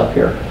purposes up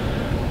here.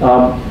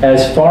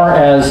 As far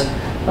as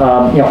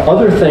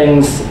other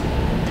things,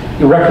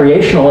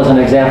 recreational as an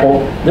example,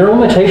 there are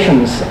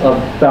limitations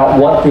about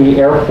what the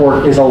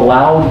airport is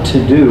allowed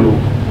to do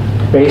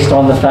based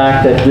on the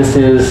fact that this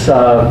is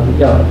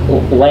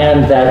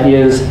land that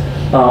is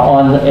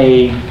on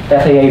a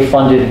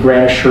FAA-funded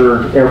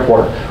grant-assured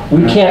airport.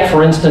 We can't,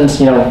 for instance,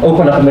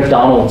 open up a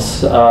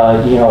McDonald's,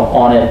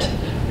 on it,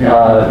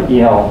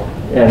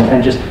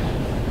 and just.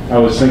 I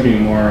was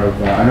thinking more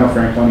of, I know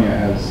Franconia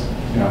has,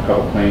 a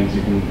couple planes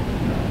you can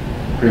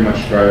pretty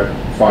much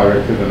fly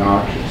right through the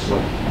notch. It's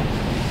like,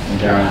 and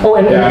down. Oh,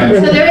 and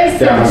so there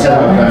is,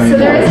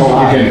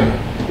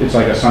 it's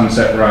like a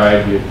sunset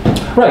ride.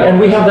 Right, and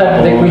we have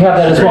that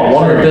as well.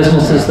 One of the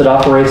businesses that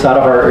operates out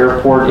of our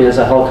airport is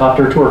a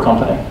helicopter tour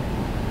company.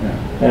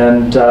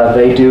 And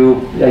they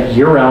do a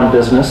year-round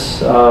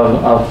business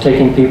of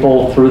taking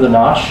people through the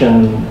notch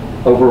and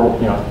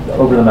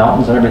over the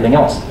mountains and everything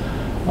else.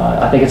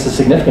 I think it's a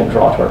significant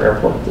draw to our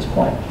airport at this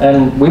point,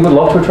 and we would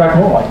love to attract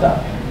more like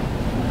that.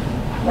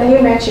 When you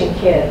mention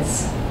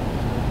kids,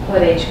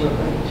 what age group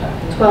are you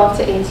talking? 12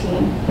 to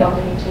 18. 12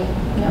 to 18.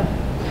 Yeah.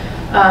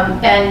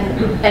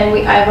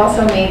 I've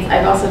also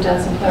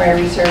done some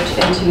preliminary research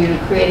into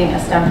creating a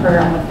STEM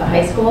program with the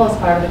high school as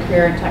part of the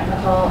career and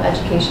technical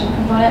education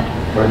component.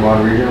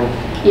 Vermont Regional?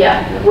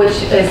 Yeah,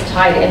 which is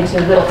tied into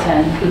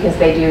Littleton because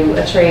they do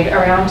a trade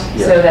around,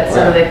 so that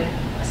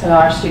some of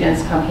our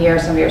students come here,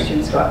 some of your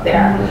students go up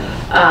there.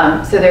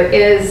 So there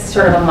is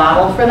sort of a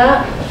model for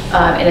that,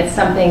 and it's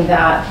something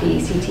that the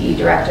CTE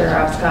director,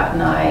 Rob Scott,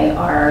 and I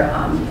are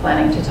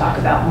planning to talk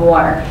about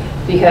more.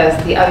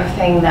 Because the other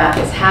thing that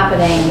is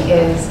happening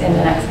is in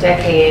the next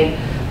decade,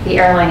 the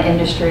airline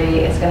industry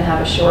is going to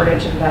have a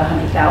shortage of about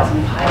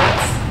 100,000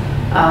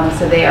 pilots.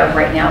 So they are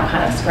right now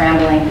kind of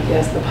scrambling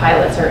because the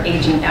pilots are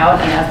aging out,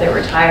 and as they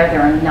retire,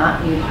 there are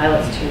not new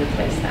pilots to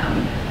replace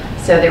them.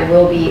 So there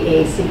will be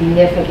a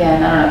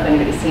significant, I don't know if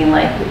anybody's seen,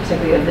 like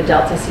particularly the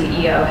Delta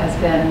CEO has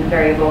been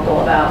very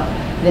vocal about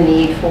the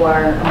need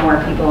for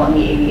more people in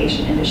the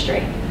aviation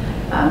industry.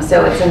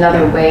 So it's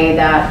another way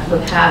that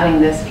with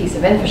having this piece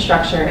of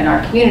infrastructure in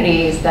our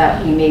communities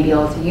that we may be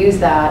able to use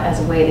that as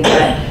a way to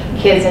get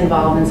kids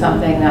involved in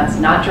something that's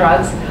not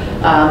drugs,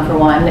 for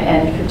one,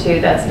 and for two,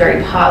 that's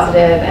very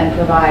positive and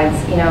provides,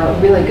 a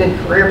really good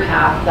career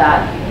path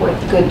that with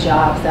good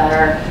jobs that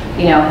are,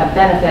 have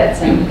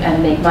benefits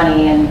and make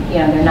money, and,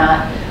 they're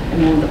not, I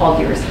mean, with all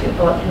due respect,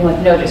 with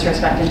no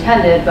disrespect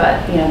intended,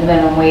 but, the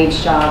minimum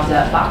wage jobs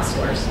at box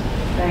stores.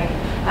 Right.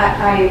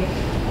 I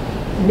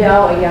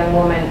know a young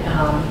woman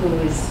who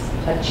is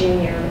a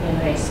junior in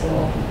high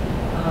school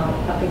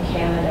up in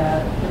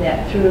Canada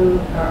that through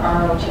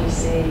her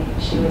ROTC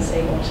she was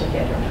able to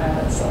get her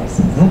pilot's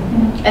license.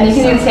 And you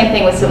can do the same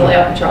thing with civil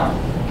air patrol.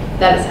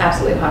 That is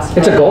absolutely possible.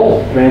 It's a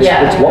goal. I mean,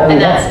 it's what we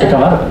want to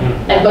come out of it.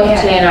 And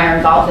both Jay and I are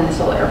involved in the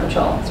civil air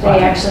patrol. They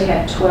actually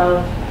had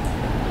 12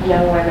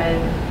 young women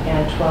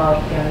and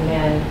 12 young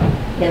men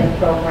in the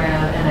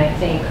program, and I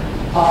think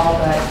all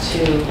but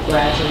 2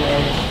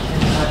 graduated.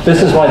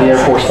 This is why the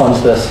Air Force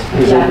funds this.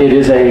 It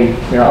is a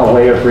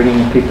way of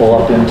bringing people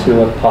up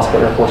into a possible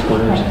Air Force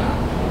careers.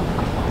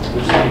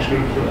 What's the age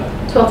group for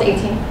that? 12 to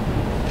 18.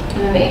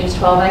 And then the age is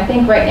 12. And I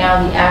think right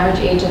now the average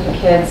age of the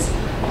kids,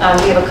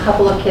 we have a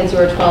couple of kids who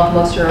are 12,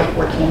 most are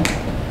 14.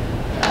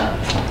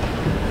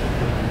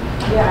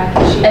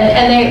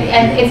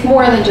 And it's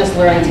more than just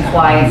learning to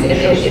fly.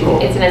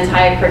 It's an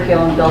entire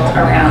curriculum built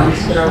around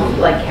sort of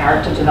like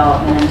character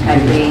development,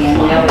 integrity,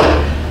 and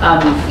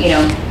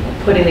really,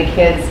 putting the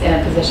kids in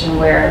a position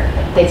where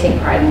they take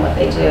pride in what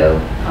they do,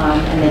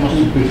 and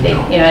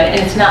and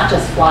it's not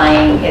just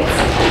flying. It's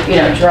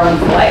drone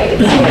flight.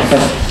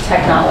 It's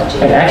technology.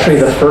 And actually,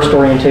 the first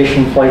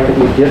orientation flight that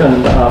we've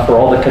given for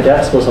all the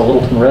cadets was a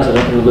Littleton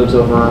resident who lives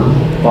over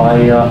by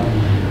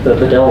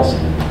the Dells.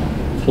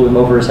 Flew him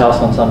over his house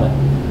on Sunday.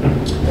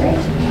 Right.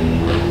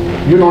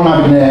 You don't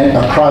have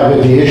a private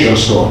aviation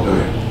store, do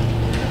you?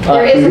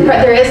 There is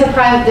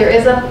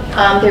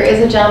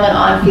a gentleman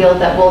on field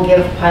that will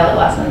give pilot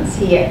lessons.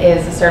 He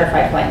is a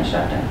certified flight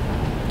instructor.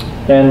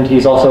 And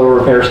he's also a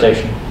repair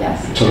station.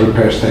 Yes. It's a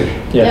repair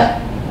station. Yes.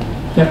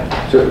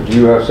 Yep. So do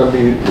you have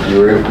somebody, if you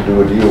were able to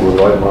do a deal with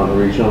White Mountain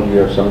Regional, do you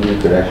have somebody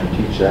who could actually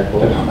teach that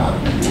course? They don't have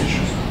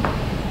aviation.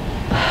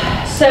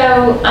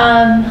 So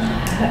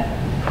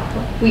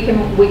we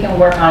can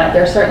work on it.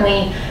 There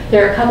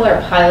are a couple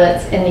of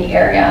pilots in the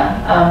area.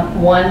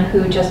 One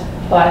who just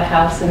bought a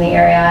house in the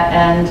area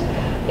and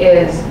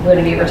is going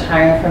to be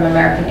retiring from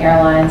American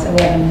Airlines, and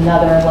we have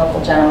another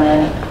local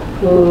gentleman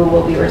who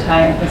will be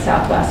retiring from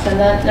Southwest in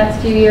the next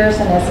few years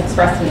and has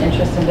expressed an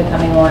interest in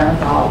becoming more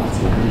involved.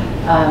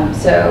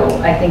 So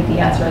I think the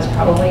answer is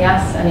probably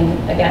yes. I mean,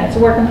 again, it's a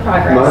work in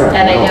progress,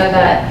 and I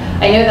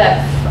know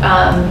that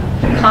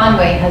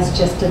Conway has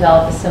just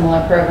developed a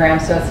similar program,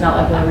 so it's not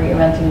like we're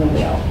reinventing the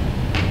wheel.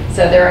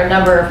 So there are a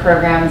number of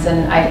programs,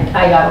 and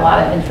I got a lot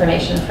of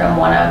information from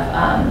one of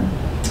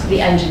the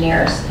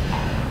engineers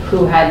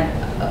who had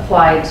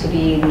applied to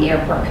be the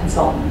airport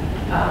consultant,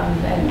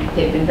 and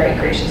they've been very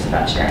gracious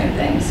about sharing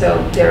things.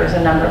 So there's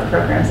a number of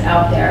programs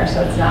out there,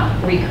 so it's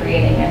not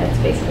recreating it, it's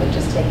basically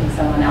just taking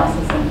someone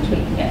else's and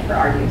tweaking it for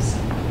our use.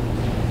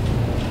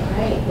 All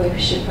right, we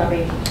should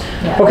probably...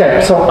 Yeah.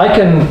 Okay, so I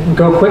can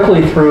go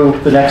quickly through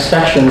the next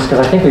sections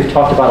because I think we've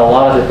talked about a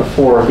lot of it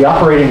before. The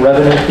operating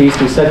revenue piece,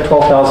 we said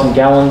 12,000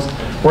 gallons.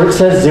 where it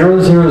says 000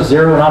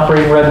 in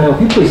operating revenue,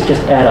 can you please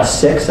just add a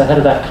 6 ahead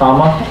of that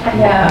comma?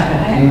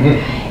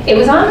 Yeah. It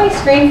was on my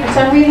screen, for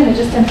some reason, it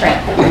just didn't print.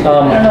 I don't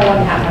know what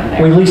happened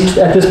there. We leased,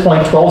 at this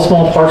point, 12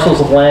 small parcels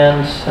of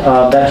land.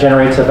 That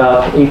generates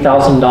about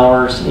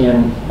 $8,000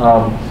 in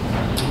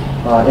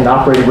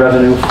operating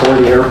revenue for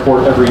the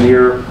airport every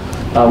year.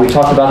 We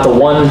talked about the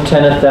one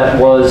tenant that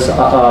was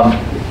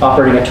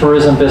operating a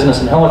tourism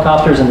business and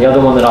helicopters, and the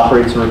other one that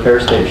operates a repair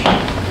station.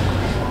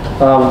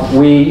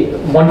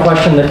 One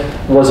question that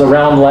was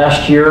around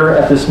last year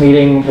at this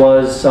meeting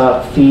was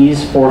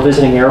fees for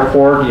visiting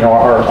airport.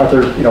 Are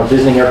other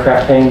visiting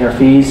aircraft paying their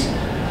fees?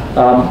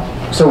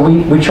 So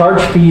we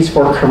charge fees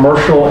for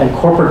commercial and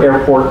corporate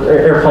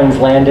airplanes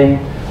landing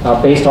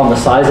based on the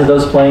size of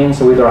those planes.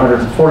 So either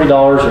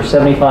 $140 or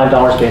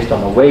 $75 based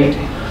on the weight.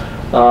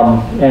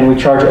 And we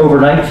charge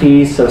overnight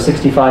fees, so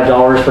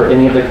 $65 for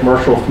any of the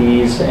commercial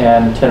fees,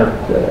 and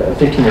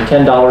 $15 or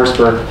 $10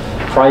 for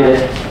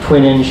private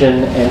twin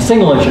engine and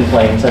single engine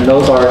planes, and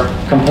those are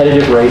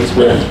competitive rates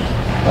with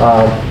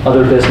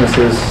other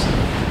businesses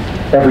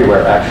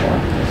everywhere, actually.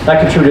 That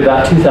contributed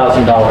about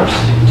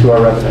 $2,000 to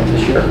our revenue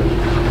this year.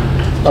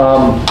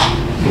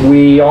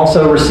 We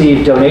also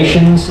receive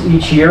donations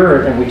each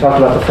year, and we talked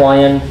about the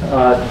fly-in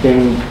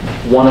being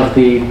one of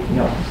the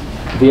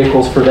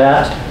vehicles for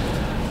that.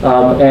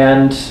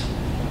 And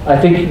I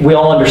think we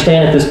all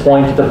understand at this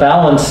point that the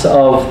balance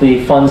of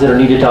the funds that are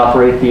needed to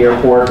operate the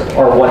airport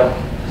are what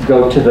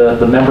go to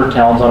the member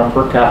towns on a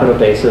per capita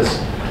basis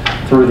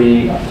through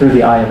the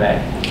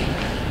IMA.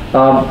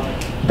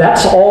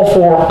 That's all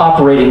for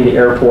operating the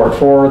airport.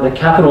 For the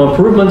capital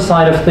improvement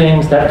side of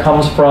things, that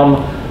comes from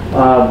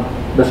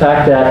the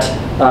fact that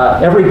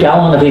every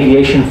gallon of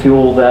aviation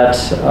fuel that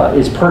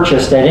is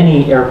purchased at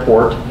any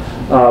airport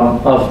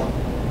of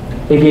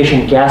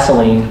aviation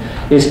gasoline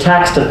is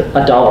taxed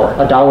a dollar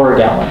a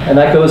gallon. And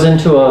that goes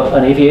into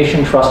an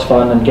aviation trust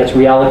fund and gets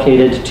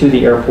reallocated to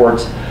the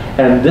airports.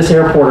 And this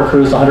airport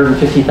accrues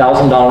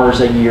 $150,000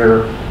 a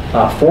year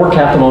for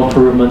capital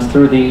improvements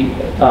through the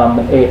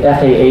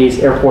FAA's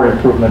Airport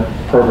Improvement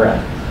Program.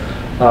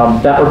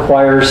 That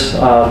requires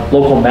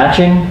local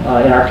matching,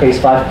 in our case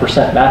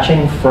 5%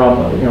 matching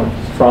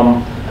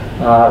from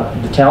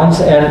the towns,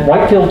 and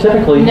Whitefield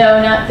typically...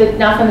 No, not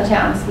from the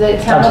towns.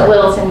 The town of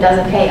Littleton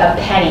doesn't pay a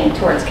penny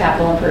towards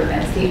capital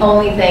improvements. The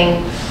only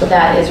thing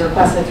that is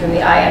requested from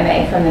the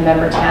IMA from the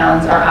member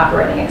towns are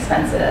operating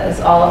expenses.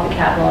 All of the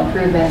capital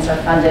improvements are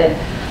funded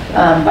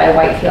by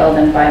Whitefield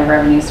and by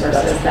revenue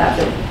sources that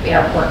the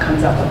airport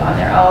comes up with on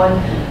their own.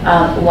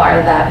 A lot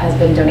of that has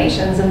been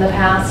donations in the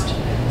past.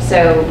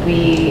 So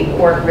we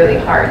work really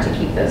hard to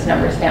keep those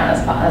numbers down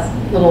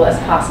as little as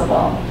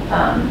possible.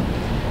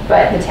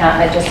 But the town,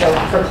 just so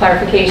for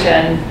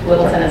clarification,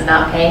 Littleton is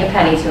not paying a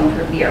penny to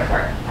improve the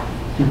airport.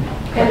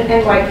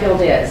 And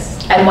Whitefield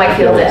is. And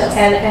Whitefield is.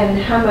 And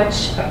how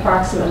much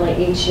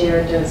approximately each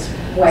year does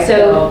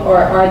Whitefield, or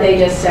are they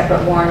just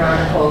separate warrant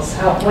articles?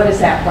 What is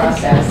that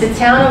process? The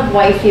town of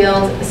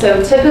Whitefield,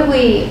 so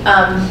typically,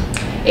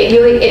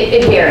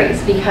 it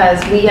varies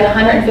because we get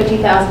 $150,000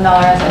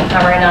 in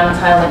primary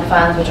non-entitlement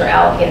funds, which are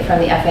allocated from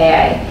the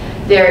FAA.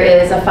 There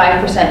is a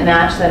 5%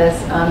 match that is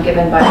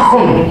given by the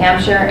state of New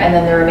Hampshire, and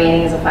then the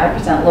remaining is a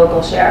 5%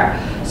 local share.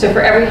 So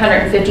for every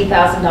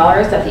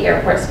 $150,000 that the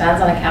airport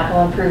spends on a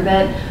capital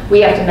improvement,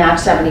 we have to match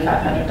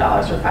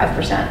 $7,500 or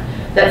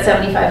 5%. That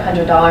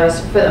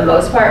 $7,500 for the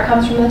most part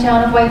comes from the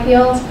town of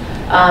Whitefield.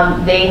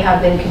 They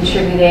have been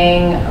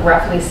contributing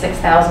roughly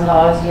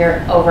 $6,000 a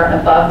year over and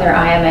above their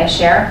IMA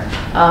share,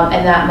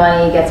 and that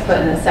money gets put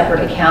in a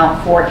separate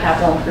account for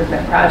capital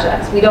improvement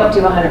projects. We don't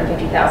do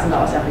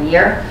 $150,000 every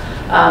year.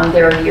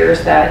 There are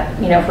years that,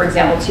 for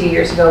example, 2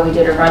 years ago we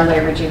did a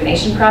runway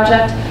rejuvenation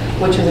project,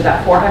 which was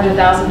about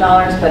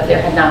 $400,000, but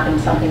there had not been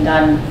something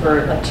done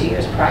for like 2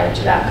 years prior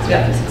to that because we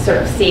have to sort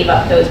of save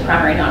up those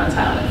primary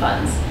non-entitlement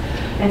funds.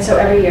 And so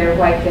every year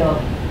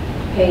Whitefield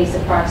pays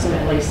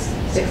approximately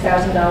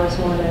 $6,000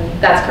 more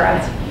than... That's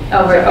correct.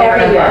 Over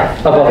every year.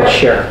 Above its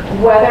share.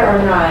 Whether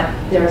or not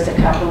there is a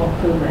capital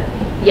improvement.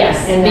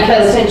 Yes, and that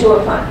goes into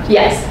a fund.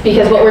 Yes,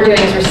 because what we're doing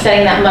is we're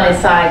setting that money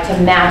aside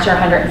to match our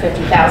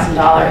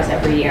 $150,000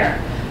 every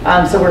year.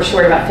 So we're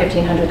short about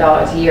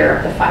 $1,500 a year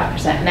of the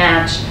 5%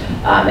 match,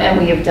 and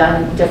we have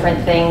done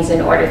different things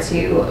in order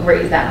to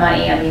raise that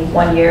money. I mean,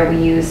 one year we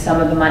used some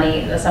of the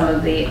money, a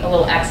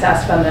little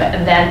excess from the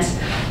event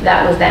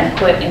that was then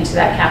put into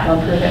that capital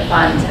improvement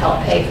fund to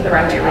help pay for the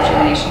runway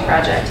rejuvenation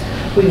project.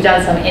 We've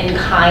done some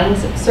in-kind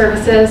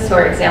services. So,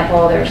 for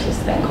example, there's this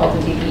thing called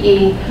the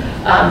DPE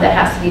that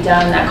has to be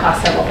done. That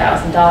costs several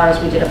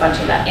 $1,000s. We did a bunch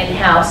of that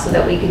in-house so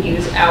that we could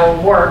use our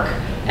work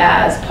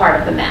as part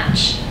of the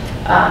match.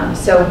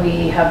 So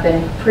we have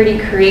been pretty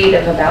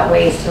creative about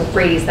ways to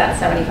raise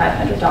that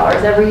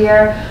 $7,500 every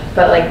year.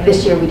 But like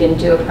this year we didn't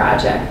do a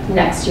project.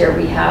 Next year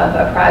we have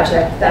a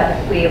project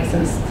that we have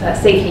some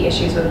safety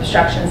issues with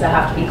obstructions that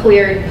have to be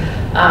cleared.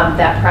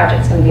 That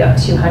project's going to be up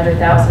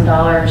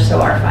 $200,000, so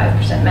our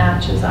 5%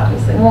 match is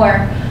obviously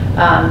more.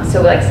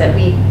 So like I said,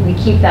 we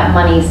keep that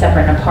money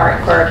separate and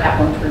apart for our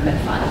capital improvement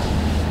fund.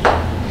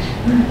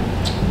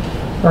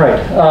 All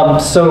right,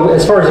 so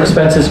as far as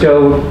expenses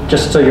go,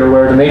 just so you're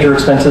aware, the major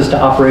expenses to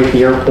operate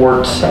the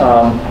airport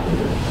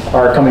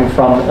are coming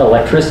from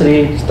electricity,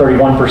 it's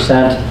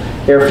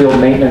 31%, airfield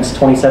maintenance,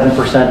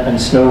 27%, and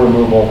snow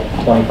removal,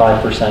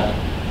 25%.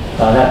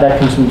 That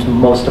consumes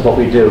most of what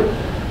we do.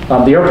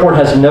 The airport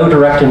has no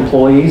direct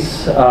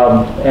employees,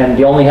 and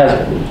we only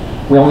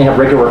have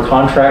regular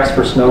contracts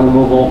for snow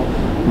removal,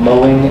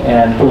 mowing,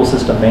 and pool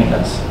system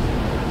maintenance.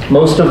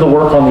 Most of the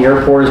work on the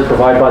airport is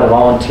provided by the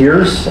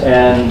volunteers,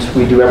 and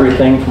we do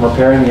everything from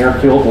repairing the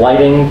airfield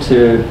lighting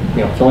to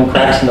filling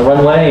cracks in the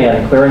runway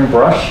and clearing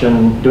brush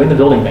and doing the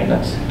building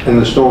maintenance. And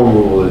the snow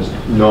removal is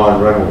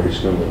non-runway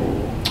snow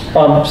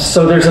removal?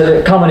 So there's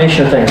a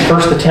combination of things.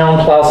 First, the town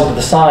plows it to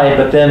the side,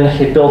 but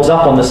then it builds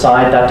up on the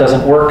side. That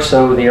doesn't work,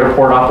 so the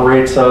airport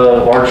operates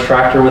a large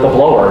tractor with a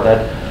blower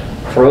that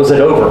throws it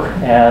over,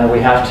 and we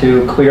have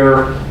to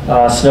clear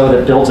snow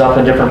that builds up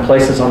in different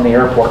places on the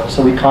airport.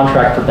 So we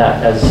contract for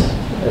that as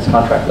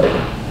contract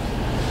labor.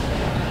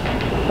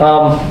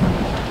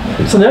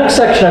 So the next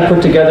section I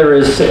put together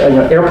is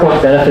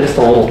airport benefits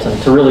to Littleton,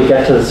 to really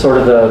get to sort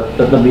of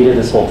the meat of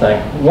this whole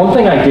thing. One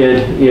thing I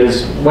did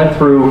is went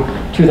through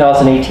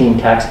 2018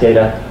 tax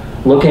data,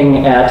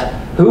 looking at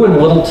who in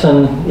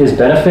Littleton is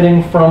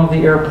benefiting from the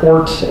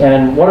airport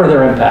and what are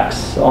their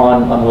impacts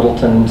on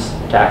Littleton's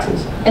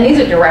taxes. And these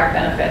are direct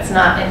benefits,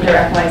 not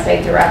indirect. When I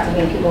say direct, I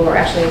mean people who are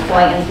actually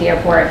flying into the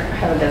airport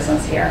have a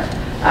business here,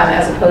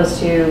 as opposed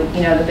to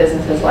the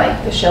businesses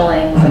like the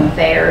Shillings and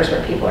Thayers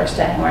where people are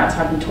staying. We're not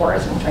talking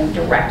tourism, we're talking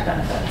direct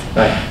benefits.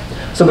 Right.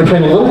 So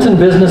between Littleton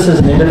businesses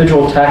and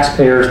individual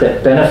taxpayers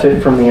that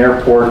benefit from the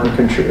airport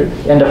and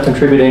end up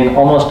contributing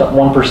almost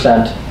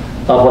 1%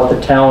 of what the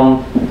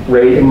town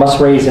must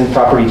raise in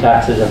property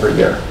taxes every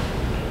year.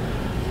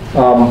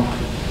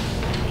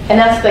 And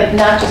that's like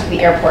not just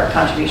the airport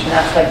contribution,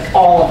 that's like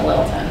all of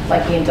Littleton,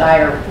 like the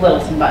entire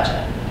Littleton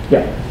budget.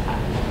 Yeah.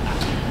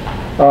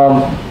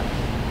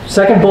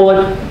 Second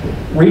bullet,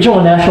 regional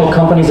and national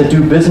companies that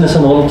do business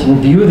in Littleton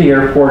view the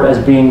airport as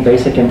being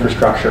basic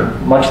infrastructure,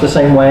 much the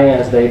same way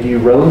as they view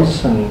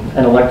roads and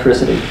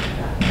electricity.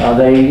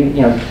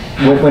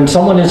 When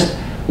someone is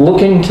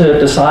looking to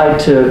decide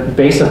to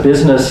base a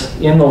business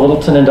in the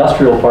Littleton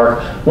Industrial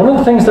Park, one of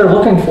the things they're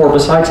looking for,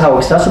 besides how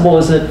accessible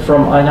is it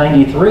from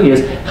I-93,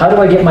 is how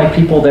do I get my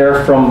people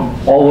there from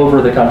all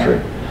over the country?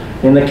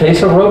 In the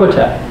case of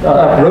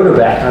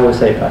Rotobac, I would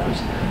say,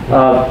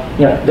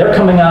 they're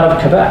coming out of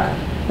Quebec,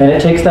 and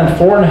it takes them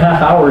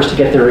 4.5 hours to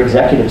get their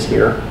executives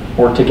here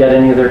or to get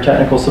any of their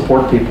technical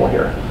support people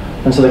here.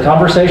 And so the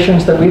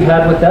conversations that we've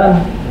had with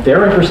them,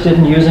 they're interested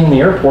in using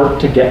the airport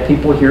to get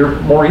people here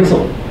more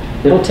easily.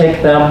 It'll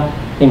take them,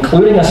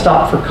 including a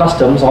stop for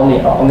customs, on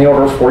the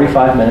order of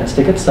 45 minutes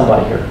to get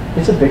somebody here.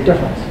 It's a big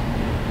difference.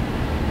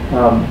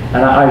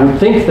 And I would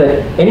think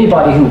that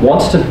anybody who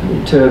wants to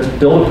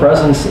build a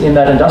presence in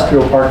that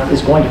industrial park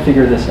is going to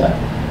figure this out.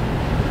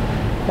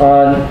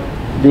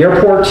 The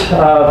airport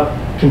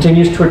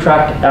continues to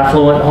attract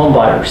affluent home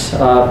buyers.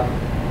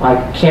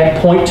 I can't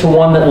point to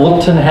one that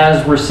Littleton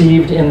has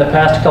received in the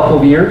past couple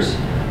of years,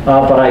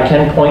 but I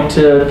can point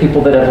to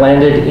people that have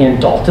landed in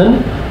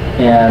Dalton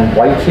and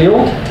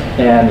Whitefield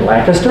and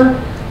Lancaster,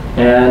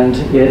 and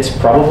it's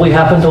probably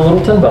happened to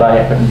Littleton,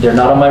 but they're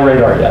not on my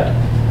radar yet.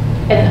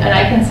 And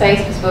I can say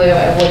specifically,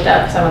 I've looked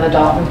up some of the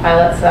Dalton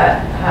pilots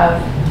that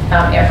have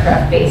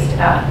aircraft based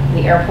at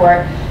the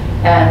airport,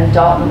 and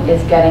Dalton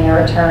is getting a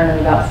return of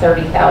about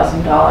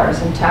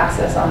 $30,000 in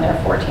taxes on their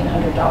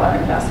 $1,400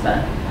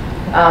 investment.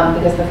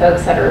 Because the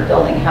folks that are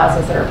building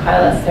houses that are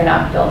pilots, they're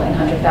not building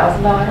 $100,000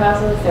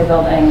 houses, they're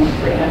building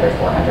 $300,000,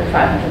 $400,000,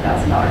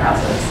 $500,000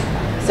 houses.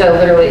 So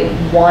literally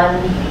one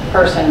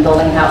person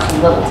building a house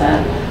in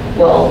Littleton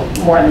will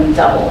more than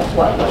double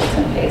what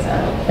Littleton pays in.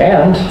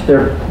 And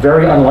they're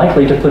very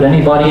unlikely to put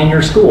anybody in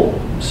your school.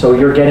 So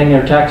you're getting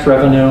your tax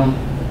revenue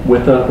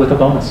with a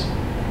bonus,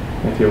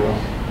 if you will.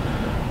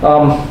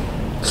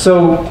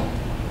 So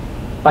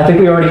I think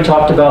we already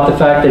talked about the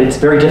fact that it's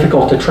very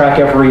difficult to track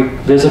every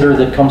visitor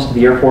that comes to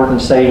the airport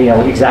and say,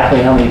 exactly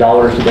how many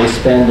dollars do they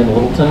spend in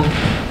Littleton.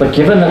 But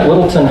given that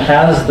Littleton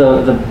has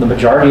the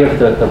majority of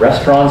the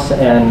restaurants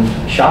and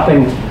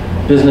shopping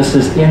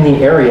businesses in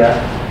the area,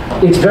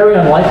 it's very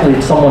unlikely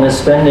that someone is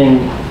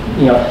spending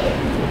a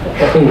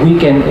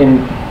week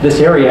in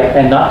this area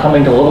and not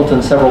coming to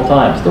Littleton several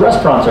times. The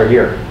restaurants are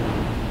here.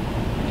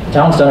 The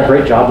town's done a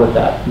great job with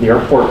that. The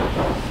airport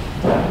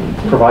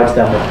provides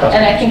them with customers.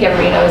 And I think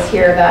everybody knows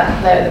here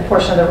that the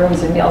portion of the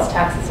rooms and meals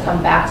taxes come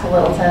back to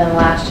Littleton, and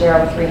last year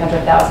over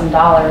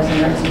 $300,000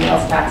 in rooms and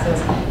meals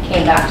taxes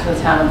came back to the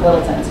town of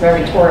Littleton. So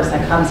every tourist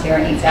that comes here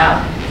and eats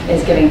out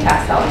is giving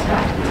tax dollars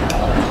back to the town of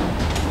Littleton.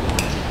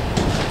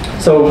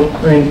 So,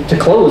 to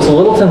close,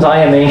 Littleton's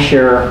IMA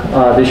share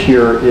this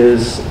year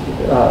is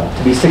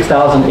to be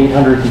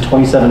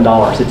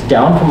 $6,827. It's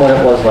down from what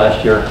it was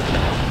last year,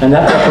 and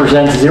that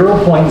represents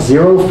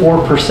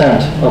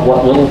 0.04% of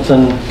what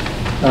Littleton,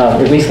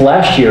 at least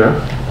last year,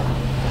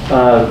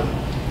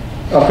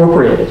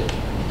 appropriated.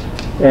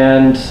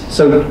 And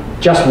so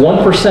just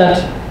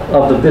 1%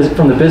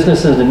 from the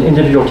businesses and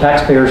individual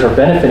taxpayers are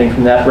benefiting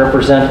from that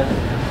represent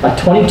a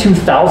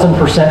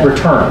 22,000%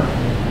 return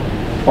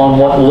on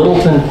what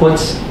Littleton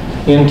puts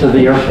into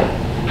the airport,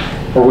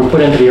 or we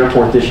put into the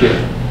airport this year.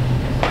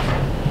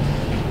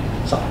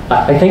 So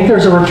I think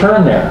there's a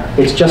return there.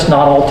 It's just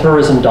not all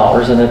tourism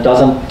dollars, and it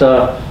doesn't,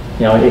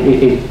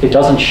 it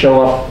doesn't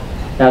show up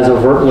as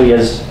overtly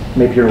as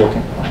maybe you're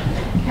looking for.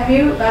 Have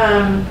you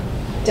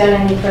done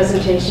any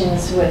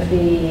presentations with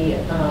the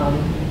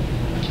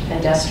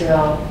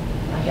industrial,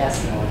 I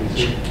guess?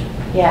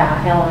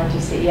 Yeah,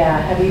 LNTC, yeah.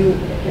 Have you,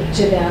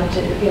 to them,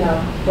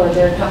 for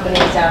their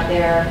companies out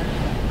there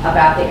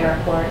about the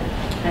airport?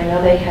 I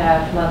know they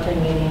have monthly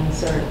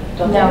meetings, or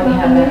don't they have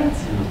monthly meetings?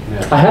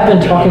 I have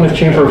been talking with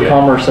Chamber of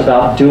Commerce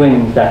about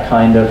doing that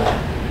kind of,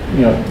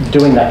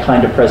 doing that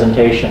kind of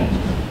presentation.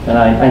 And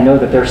I know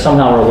that they're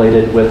somehow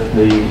related with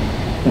the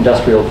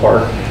industrial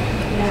park.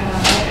 Yeah,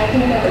 I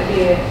think that would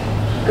be a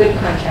good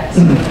context.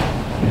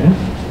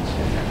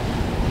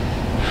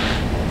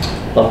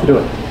 Love to do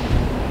it.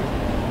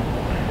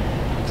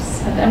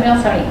 Does anybody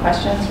else have any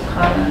questions or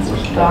comments or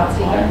thoughts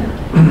even?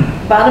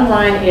 Bottom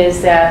line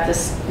is that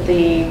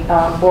the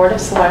Board of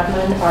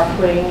Selectmen are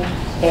putting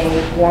a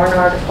warrant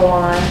article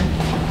on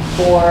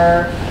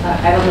for,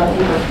 I don't know if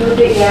you've approved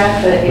it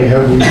yet, but We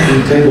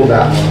tabled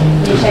that one.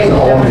 You Just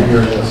tabled I that want to one?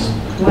 hear this.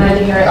 wanted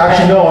to hear it.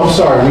 Actually, no, I'm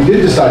sorry, we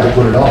did decide to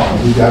put it on.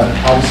 We got,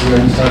 obviously, we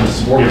decided to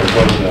support it.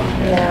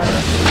 Yeah.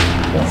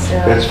 So,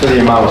 That's for the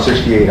amount of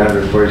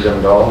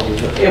 $6,847,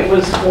 is it? It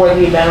was for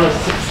the amount of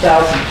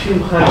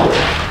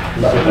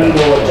 6,200. We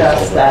will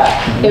adjust that.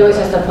 It was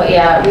just a,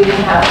 yeah, we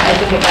didn't have, I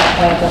think at that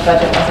point, the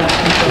budget wasn't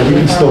We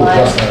completely can still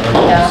adjust formalized. that,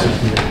 right?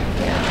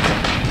 Yeah.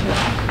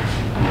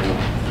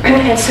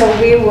 And so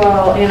we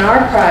will, in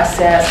our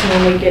process,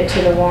 when we get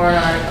to the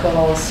warrant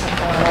articles,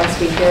 once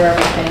we hear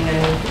everything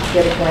and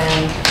get a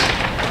grand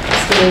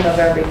scheme of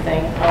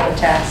everything, all the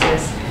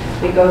taxes,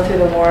 we go through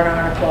the warrant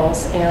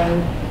articles,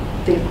 and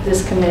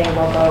this committee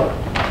will vote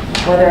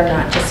whether or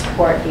not to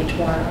support each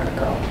warrant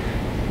article.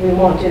 We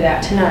won't do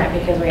that tonight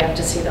because we have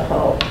to see the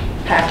whole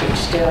package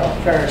still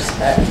first,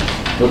 but.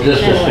 Well,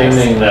 just anyways.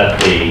 assuming that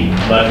the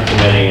budget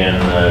committee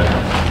and the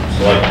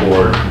select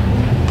board,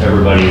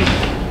 everybody's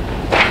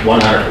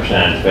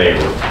 100% in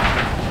favor,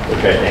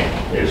 which I think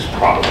is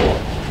probable.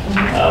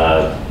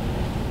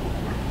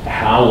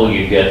 How will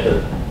you get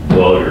the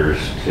voters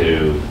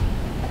to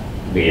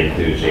be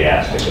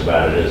enthusiastic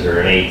about it? Is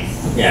there any,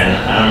 and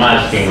I'm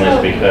asking this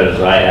because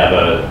I have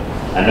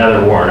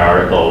another warrant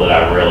article that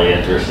I'm really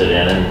interested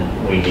in, and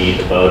we need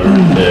the voters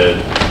to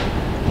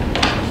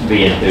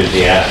be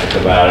enthusiastic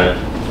about it,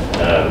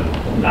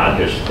 not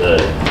just the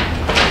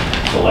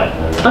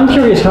selectmen. I'm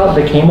curious how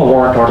it became a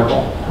warrant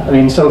article. I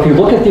mean, so if you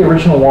look at the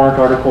original warrant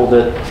article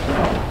that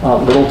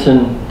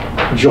Littleton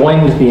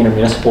joined the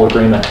intermunicipal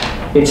agreement,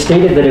 it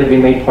stated that it would be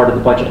made part of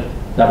the budget.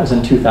 That was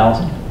in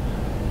 2000.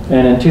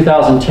 And in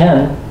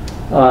 2010,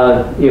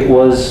 it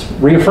was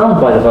reaffirmed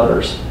by the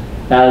voters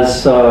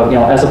as,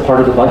 as a part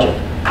of the budget.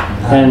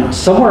 And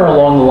somewhere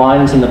along the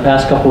lines in the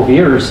past couple of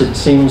years, it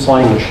seems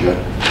like,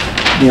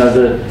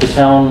 the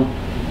town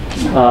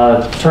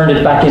turned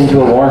it back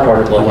into a warrant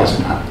article. It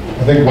wasn't that.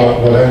 I think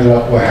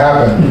what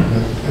happened,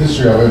 the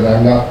history of it, and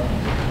I'm not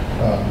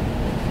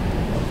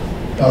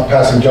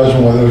passing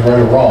judgment whether it was right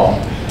or wrong.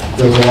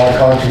 There was a lot of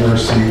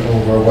controversy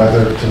over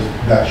whether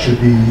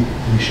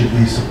we should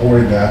be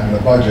supporting that in the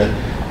budget.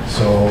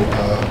 So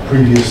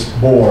previous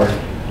board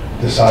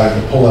decided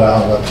to pull it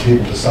out and let the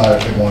people decide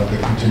if they wanted to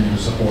continue to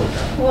support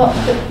that. Well,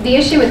 the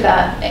issue with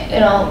that,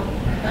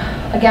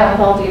 again, with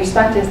all due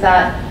respect, is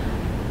that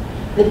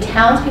the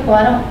townspeople,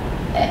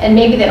 and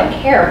maybe they don't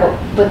care,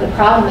 but the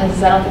problem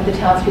is I don't think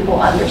the townspeople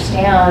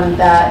understand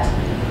that,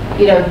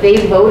 they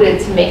voted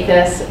to make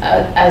this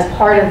as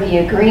part of the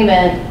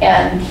agreement,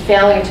 and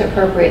failure to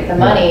appropriate the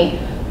money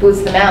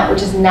boots them out,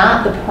 which is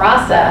not the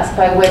process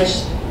by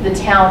which the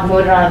town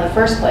voted on in the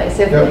first place.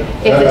 If the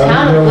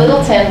town of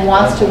Littleton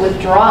wants to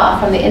withdraw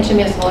from the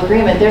intermunicipal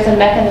agreement, there's a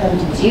mechanism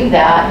to do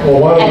that. Well,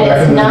 one of the and it's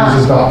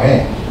mechanisms is not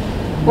paying.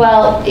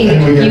 Well, you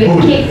And we get would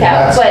booted, keep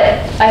that, and but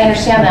I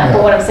understand that, but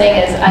Yeah. what I'm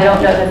saying is, I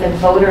don't know that the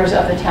voters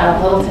of the town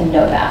of Littleton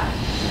know that.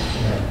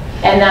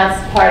 And that's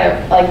part of,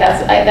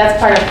 that's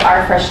part of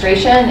our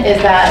frustration,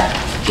 is that,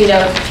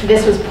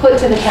 this was put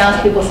to the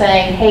townspeople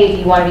saying, hey, do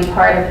you want to be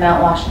part of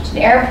Mount Washington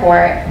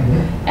Airport?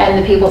 And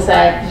the people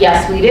said,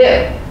 yes, we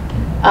do.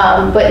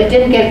 But it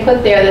didn't get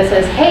put there that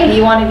says, hey, do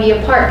you want to be a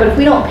part? But if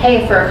we don't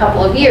pay for a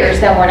couple of years,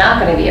 then we're not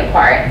going to be a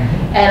part.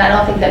 And I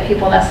don't think that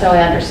people necessarily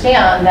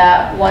understand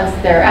that once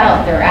they're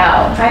out, they're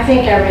out. I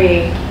think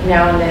every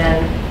now and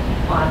then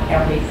on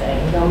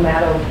everything, no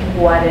matter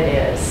what it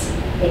is,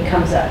 it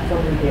comes up for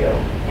review.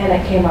 And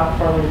it came up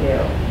for review.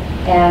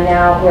 And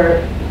now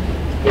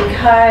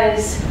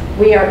because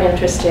we are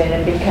interested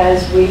and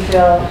because we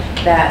feel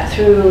that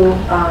through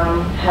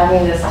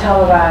having this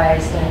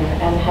televised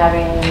and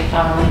having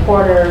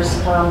reporters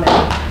come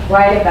and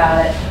write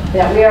about it,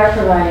 that we are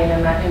providing a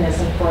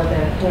mechanism for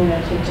the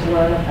community to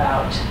learn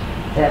about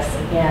this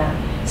again.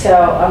 So,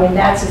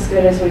 that's as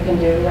good as we can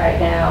do right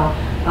now.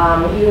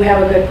 You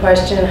have a good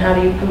question, how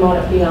do you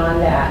promote it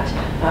beyond that?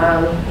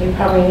 You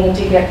probably need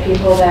to get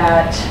people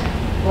that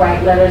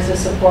write letters of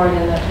support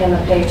in the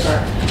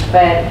paper,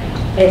 but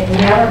it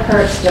never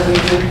hurts to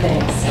review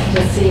things,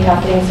 to see how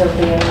things are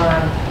being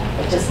run.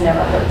 It just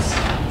never hurts.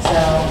 So,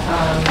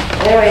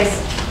 anyways,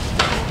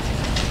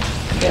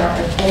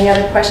 any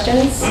other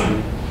questions?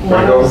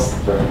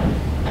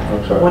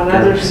 One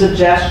other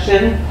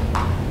suggestion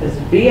is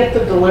be at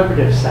the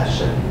deliberative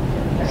session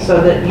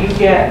so that you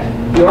get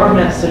your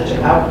message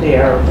out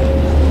there,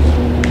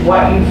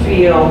 what you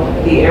feel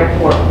the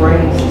airport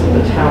brings to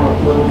the town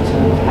of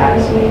Littleton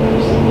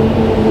taxpayers.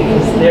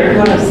 Because they're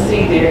going to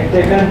see,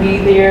 they're going to be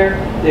there,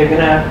 they're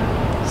going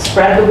to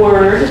spread the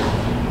word,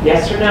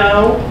 yes or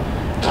no.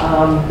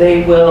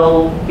 They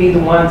will be the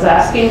ones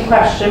asking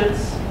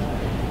questions.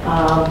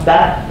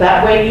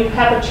 That way you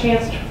have a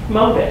chance to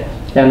promote it.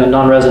 And a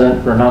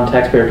non-resident or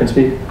non-taxpayer can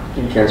speak?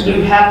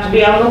 You have to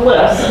be on the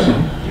list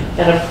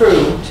and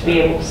approved to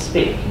be able to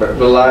speak. But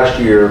the last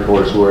year, of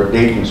course, where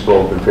Dayton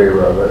spoke in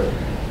favor of it,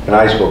 and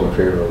I spoke in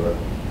favor of it,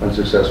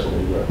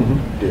 unsuccessfully, but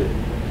did.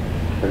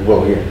 And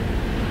will here.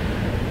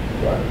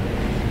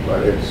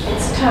 But it's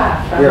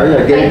tough.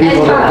 Yeah, getting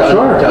people to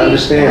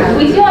understand.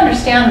 We do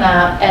understand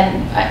that,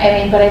 and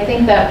I mean, but I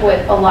think that what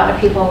a lot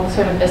of people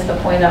sort of miss the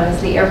point of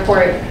is the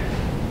airport.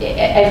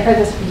 I've heard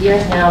this for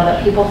years now,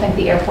 that people think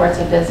the airport's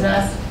a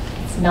business.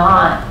 It's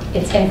not.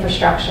 It's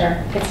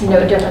infrastructure. It's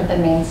no different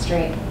than Main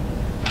Street.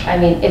 I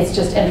mean, it's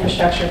just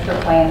infrastructure for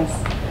planes.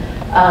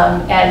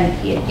 And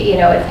you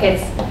know,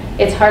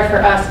 it's hard for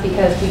us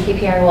because we keep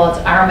hearing, well,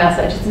 it's our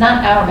message. It's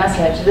not our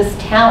message. This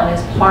town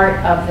is part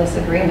of this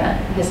agreement.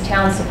 This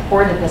town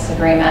supported this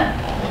agreement.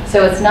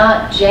 So it's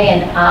not Jay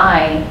and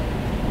I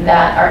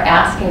that are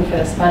asking for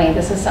this money.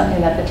 This is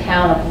something that the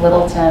town of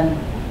Littleton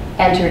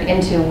entered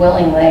into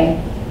willingly.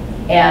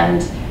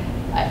 And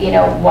you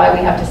know, why we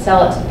have to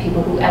sell it to the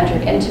people who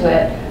entered into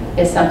it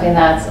is something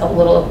that's a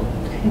little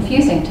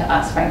confusing to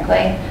us,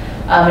 frankly.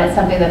 And it's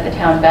something that the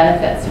town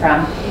benefits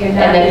from. And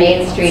then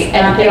Main Street.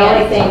 And the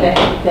only thing that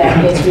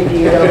gets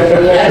reviewed over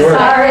the years. Sure.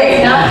 Sorry.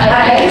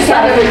 It's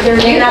not,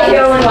 You're not the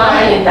only one.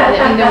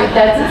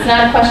 It's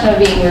not a question of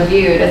being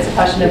reviewed. It's a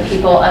question of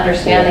people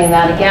understanding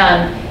that,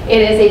 again, it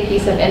is a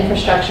piece of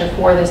infrastructure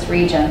for this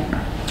region.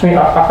 I mean,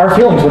 our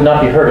feelings would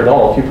not be hurt at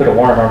all if you put a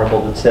warrant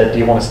article that said, do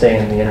you want to stay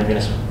in the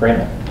intermunicipal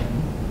agreement?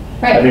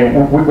 Right. I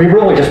mean, we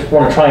really just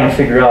want to try and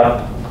figure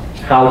out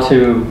how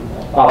to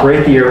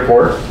operate the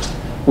airport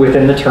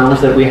within the terms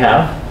that we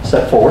have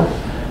set forward.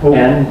 Well,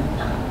 and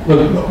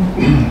look,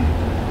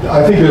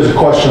 I think there's a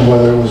question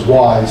whether it was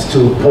wise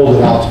to have pulled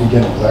it out to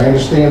begin with. I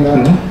understand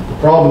that. The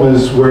problem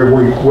is where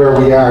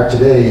we are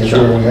today is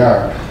where we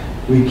are.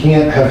 We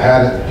can't have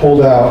had it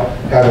pulled out,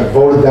 have it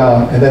voted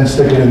down, and then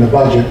stick it in the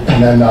budget,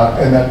 and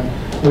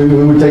then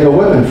we would take a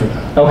whipping for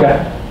that.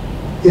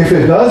 Okay. If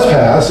it does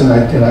pass, and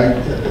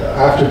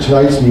after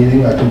tonight's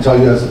meeting, I can tell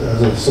you as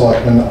a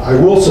selectman, I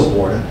will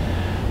support it.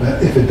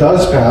 But if it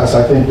does pass,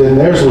 I think then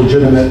there's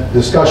legitimate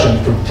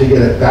discussion to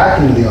get it back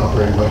into the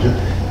operating budget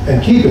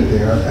and keep it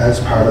there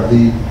as part of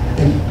the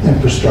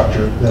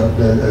infrastructure,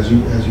 as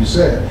you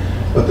said.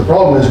 But the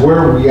problem is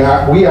where we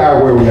are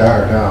where we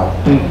are now,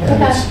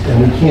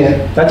 and we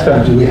can't. That's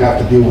fair. Do we have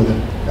to deal with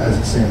it as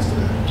it stands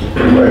today?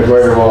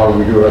 Right or wrong,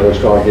 we do have a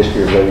strong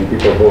history of letting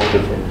people vote for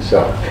things,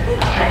 so.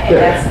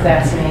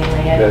 That's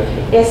mainly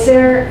it. Is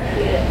there,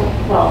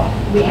 well,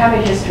 we have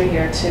a history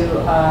here too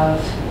of,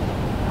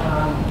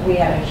 we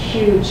had a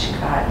huge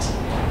cut.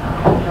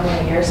 How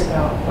many years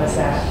ago was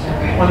that?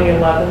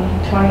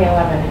 2011.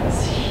 2011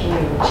 was huge.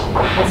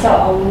 And so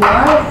a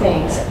lot of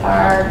things,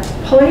 our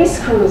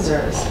police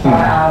cruisers are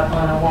out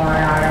on a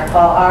warrant article,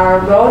 our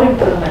road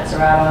improvements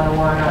are out on a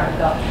warrant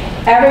article.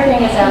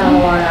 Everything is out on a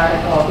warrant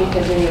article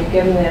because we've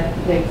given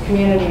the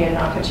community an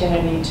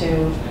opportunity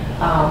to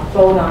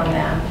vote on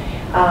them.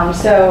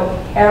 So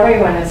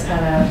everyone is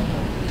kind of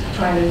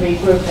trying to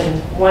regroup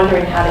and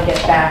wondering how to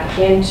get back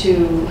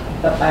into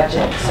the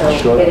budget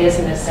so it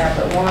isn't a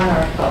separate warrant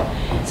article.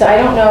 So I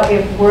don't know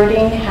if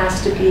wording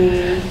has to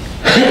be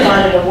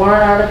on the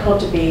warrant article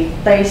to be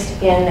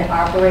placed in the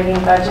operating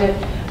budget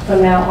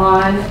from now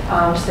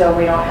on, so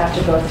we don't have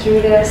to go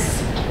through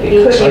this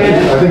each year.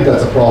 I think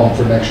that's a problem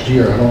for next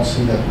year. I don't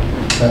see that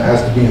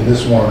has to be in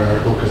this warrant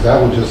article because that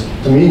would just,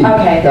 to me,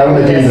 that'll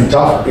make it even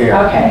tougher.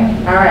 Yeah. Okay,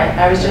 all right.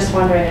 I was just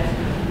wondering if,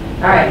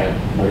 all right.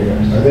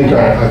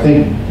 I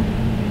think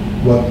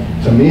what,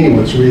 to me,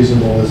 what's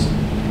reasonable is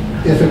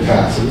if it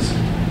passes,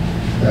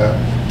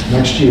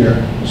 next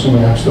year,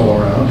 assuming I'm still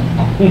around,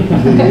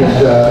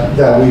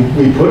 that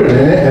we put it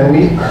in it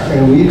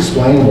and we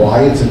explain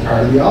why it's in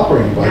part of the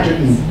operating budget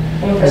and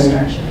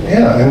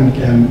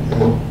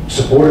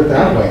support it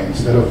that way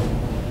instead of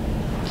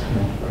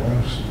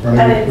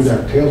running with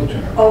our tails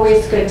between our legs.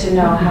 Always good to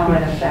know how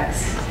it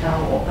affects,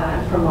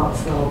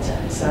 promotes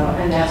Littleton. So,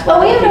 and that's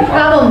what we have no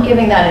problem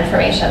giving that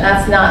information.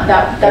 That's not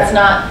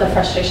the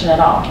frustration at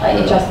all.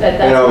 It just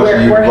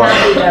we're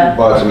happy to.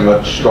 Bought some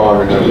much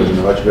stronger numbers and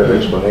a much better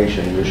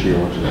explanation this year,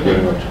 which is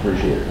very much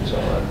appreciated. So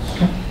that's.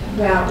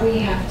 Well, we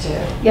have to.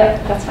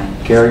 Yep, that's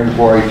fine. Gary,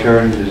 before I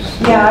turn,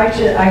 is... Yeah,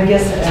 I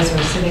guess as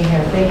we're sitting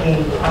here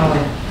thinking,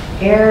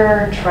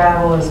 air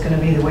travel is going to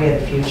be the way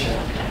of the future.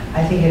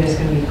 I think it is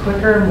going to be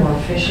quicker, more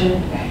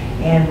efficient,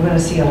 and we're going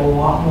to see a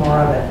lot more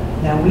of it.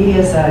 Now, we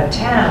as a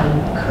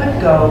town could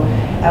go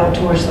out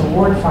towards the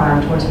Ward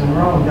Farm, towards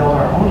Monroe, and build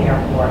our own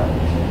airport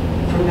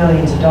for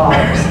millions of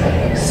dollars.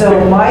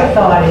 So my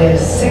thought is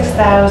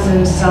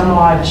 6,000 some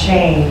odd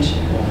change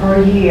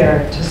per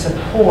year to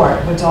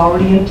support what's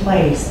already in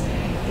place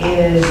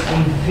is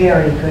a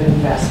very good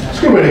investment. It's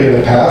a good way to get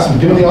it passed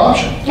and give them the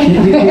option.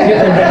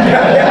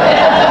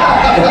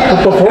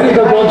 Before you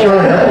go build your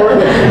own airport,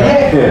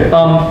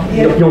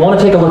 you'll want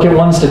to take a look at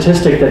one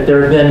statistic that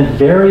there have been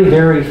very,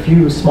 very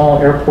few small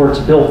airports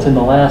built in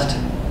the last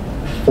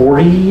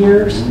 40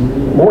 years.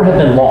 More have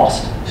been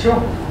lost.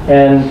 Sure.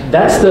 And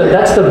that's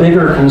the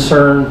bigger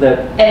concern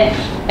that...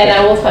 And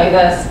I will tell you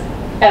this,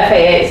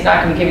 FAA is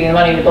not going to give you the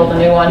money to build a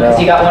new one because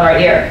you got one right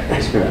here.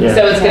 Yeah.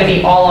 So it's going to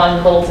be all on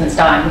Littleton's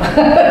time.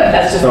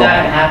 That's just not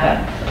going to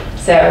happen.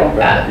 So,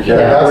 That's the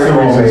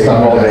reason it's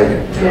not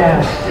vacant.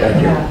 Yeah.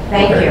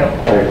 Thank you.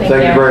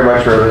 Thank you very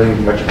much for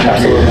everything, much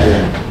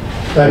appreciated.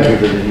 Thank you.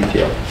 For the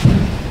detail.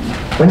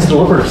 When's the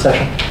deliberative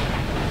session?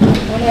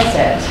 when is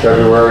it?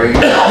 February? No,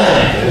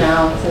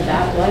 is it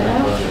that, what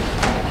now?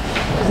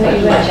 Isn't it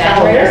usually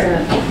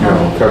January? No,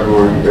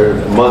 February,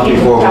 a month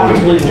before we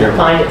Probably adjourn.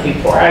 find it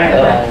before I go.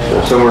 So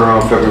somewhere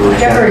around February 10th.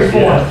 February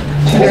 4th.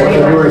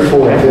 February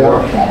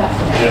 4th,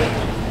 yeah.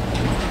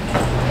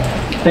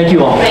 Thank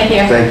you all. Thank you.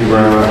 Thank you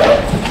very much.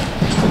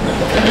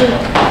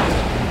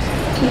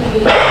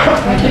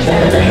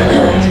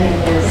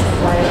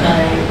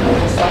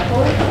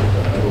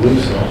 I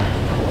believe so.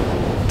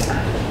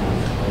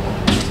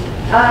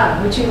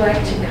 Would you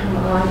like to come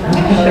on?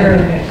 Sure.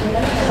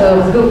 So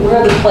where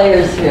are the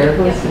players here?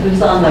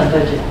 Who's on the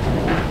budget?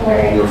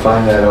 You'll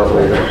find that out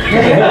later.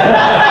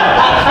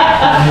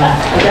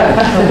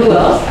 Who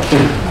else?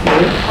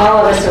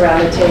 All of us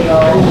around the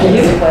table,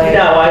 basically.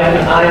 No, I'm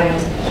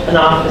an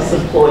office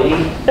employee.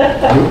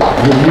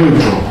 You're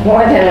neutral.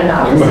 More than an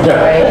office,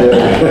 right?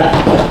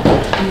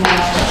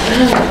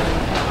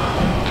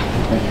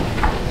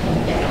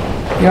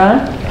 You're on?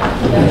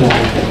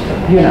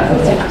 You're not,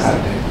 okay.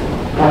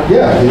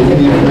 Yeah, the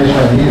information I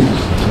use.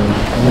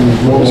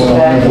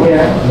 Back where?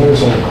 I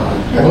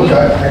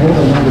know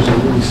the numbers are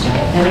really small.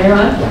 And you're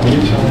on?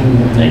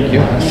 Thank you.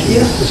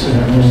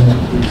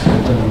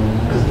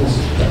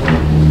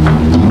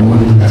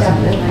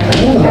 Definitely.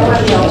 I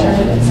want the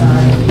alternatives on.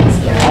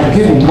 I'm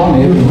giving money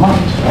every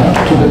month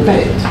to the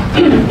pet.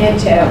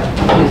 Into.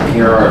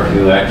 Here are a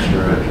few extra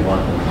if you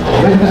want them.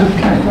 When is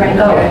it coming? Right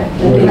Oh, here.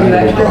 they give you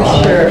extra?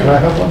 Sure. Can I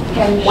have one?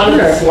 And One of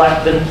the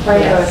selectmen.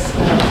 right goes,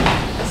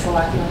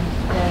 selectmen.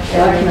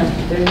 Selectmen,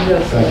 there you go.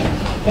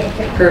 Thank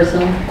you.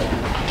 Personal.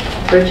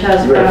 Rich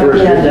House You got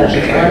first propaganda,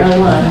 reading.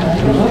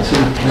 101.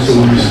 So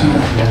when you see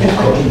that,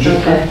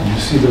 Okay. you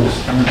see those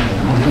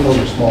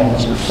small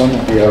numbers.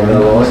 Yeah,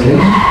 another one.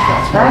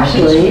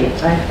 Actually,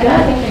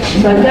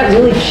 I've got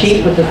really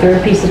cheap with the third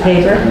piece of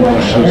paper, and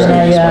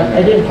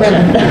I didn't print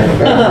it.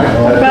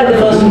 Probably the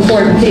most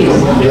important piece.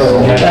 But,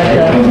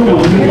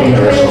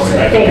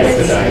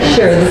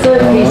 sure, the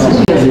third piece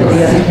is just what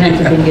the other towns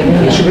have been giving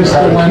me. The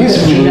ones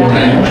that we got.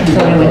 So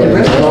I went to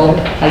Bristol,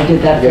 I did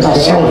that for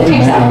myself.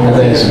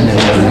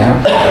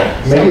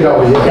 Maybe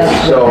that'll be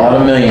it. So, About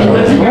 $1 million. So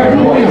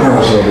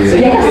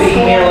you could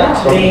email it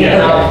to me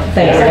and I'll.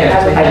 Thanks. so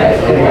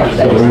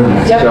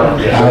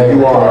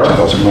you are,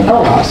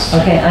 Oh,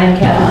 okay, I'm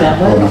Kathy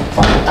Bentwood.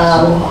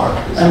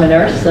 I'm a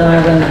nurse, and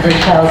I run the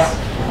Bridge House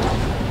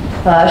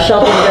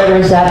Shelter and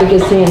Veterans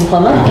Advocacy in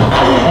Plymouth.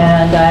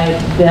 And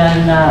I've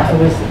been, I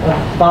was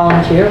a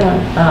volunteer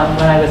when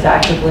I was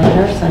actively a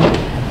nurse.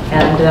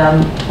 And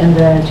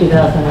then in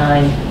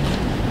 2009,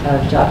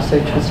 a job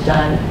search was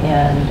done.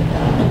 And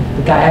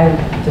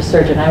the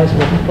surgeon I was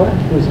working for,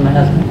 who was my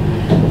husband,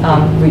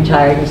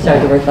 retired and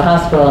started to work at the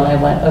hospital. And I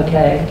went,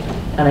 okay.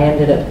 And I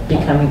ended up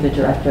becoming the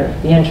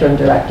interim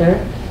director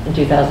in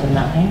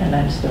 2009, and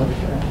I'm still the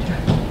director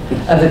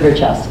of the Bridge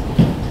House.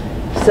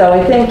 So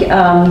I think,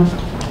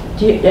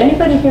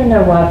 anybody here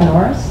know Rob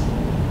Norris?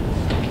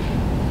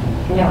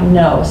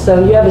 No.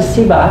 So you have a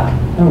CBOC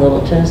in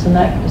Littleton, is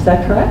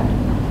that correct?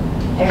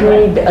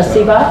 A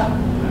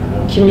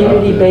CBOC?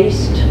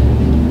 Community-based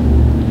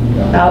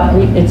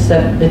outreach, it's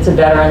a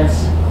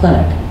veterans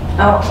clinic.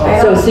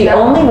 So it's the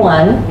only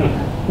one.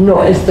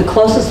 No, it's the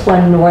closest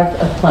one north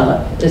of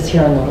Plymouth, is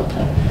here in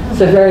Littleton.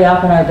 So very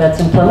often our vets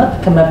in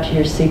Plymouth come up to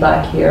your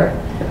CBOC here,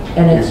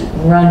 and it's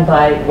run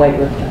by White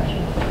River Junction.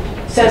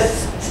 So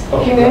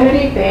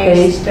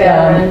community-based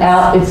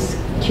veterans.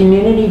 It's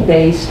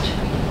community-based,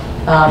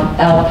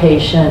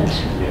 outpatient.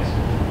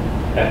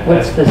 Yes.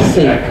 What's the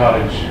C? At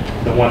Cottage,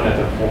 the one at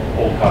the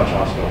old Cottage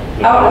Hospital.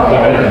 Oh,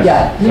 okay.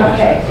 Yeah.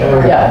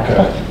 Okay.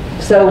 Yeah.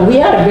 So we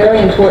had a very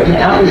important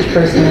outreach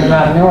person in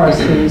Rob Norris,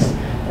 who's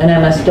an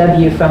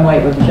MSW from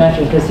White River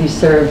Junction, because he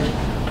served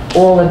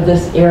all of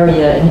this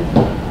area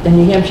in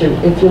New Hampshire.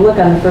 If you look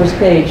on the first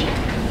page,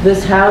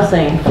 this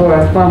housing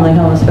for formerly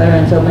homeless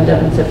veterans opened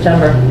up in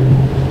September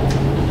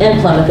in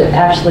Plymouth. It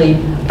actually,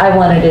 I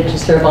wanted it to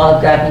serve all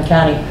of Grafton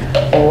County.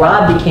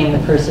 Rob became the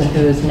person who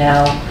is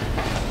now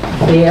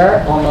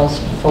there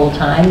almost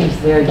full-time.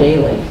 He's there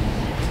daily.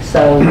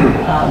 So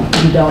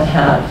we don't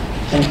have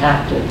an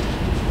active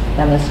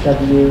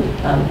MSW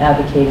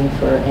advocating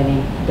for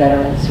any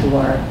veterans who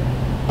are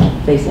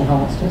facing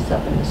homelessness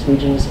up in this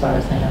region, as far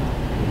as I know.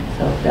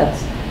 So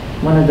that's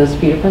one of those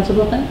Peter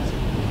Principle things,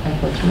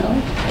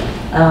 unfortunately.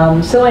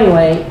 So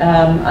anyway,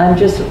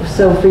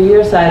 so for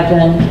years I've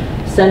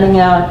been sending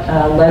out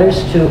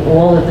letters to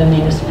all of the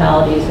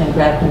municipalities in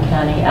Grafton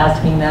County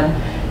asking them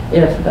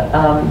if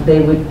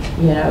they would,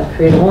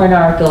 create a warrant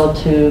article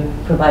to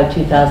provide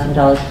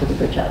 $2,000 for the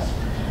Bridge House.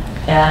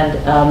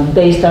 And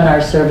based on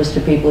our service to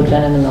people who've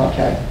been in the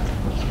military.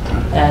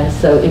 And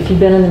so if you've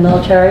been in the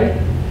military,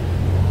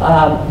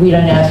 we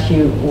don't ask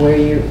you where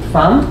you're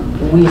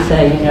from. We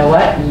say, you know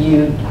what,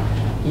 you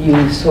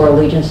swore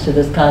allegiance to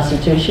this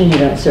Constitution, you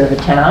don't serve a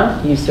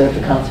town, you serve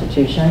the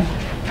Constitution.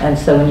 And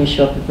so when you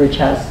show up at Bridge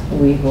House,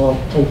 we will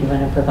take you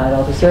in and provide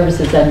all the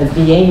services. And the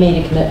VA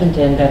made a commitment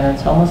to end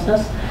veterans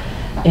homelessness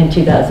in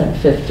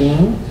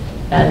 2015.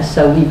 And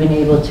so we've been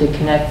able to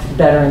connect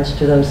veterans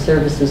to those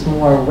services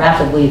more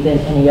rapidly than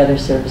any other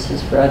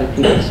services for other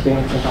people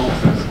experiencing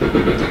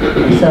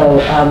homelessness. So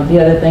the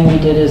other thing we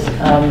did is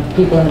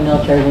people in the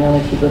military are the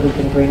only people who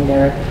can bring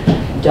their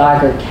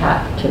dog or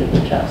cat to the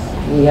Bridge House.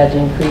 We had to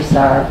increase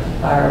our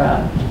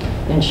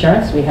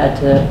insurance. We had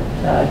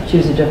to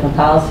choose a different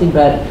policy,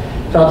 but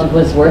felt it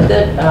was worth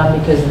it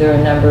because there are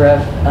a number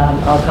of,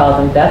 I'll call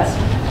them vets,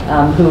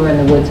 who are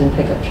in the woods in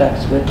pickup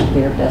trucks with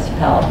their best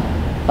pal,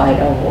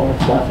 Fido or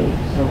Fluffy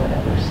or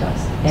whatever. So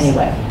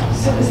anyway.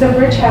 So is the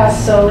Bridge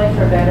House solely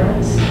for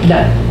veterans?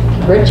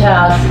 No. Bridge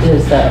House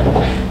is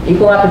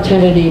equal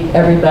opportunity,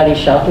 everybody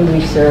shelter.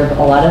 We serve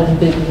a lot of the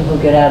big people who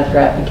get out of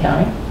Grafton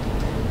County,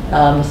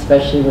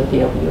 especially with the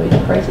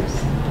opioid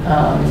crisis.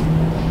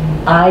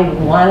 I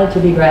wanted to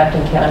be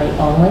Grafton County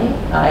only.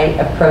 I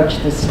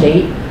approached the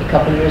state a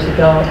couple years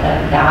ago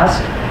and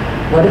asked,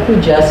 what if we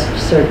just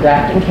serve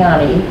Grafton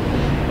County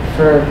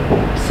for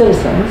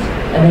citizens,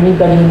 and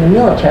anybody in the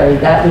military,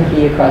 that would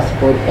be across the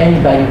board.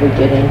 Anybody would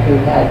get in who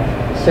had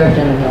served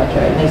in the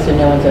military. And they said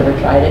no one's ever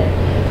tried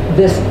it.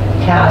 This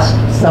past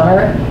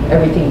summer,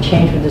 everything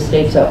changed with the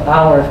state, so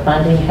our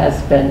funding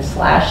has been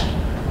slashed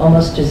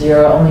almost to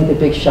zero. Only the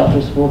big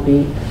shelters will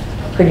be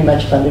pretty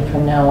much funded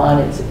from now on.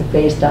 It's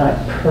based on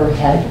a per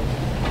head,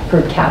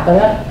 per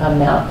capita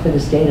amount for the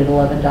state at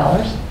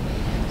 $11.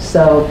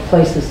 So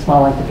places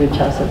small like the Bridge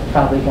House are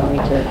probably going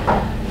to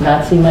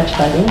not see much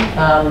funding.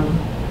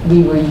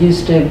 We were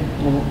used to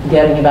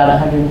getting about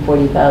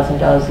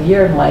 $140,000 a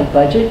year. My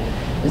budget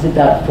is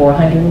about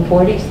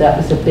 $440,000, so that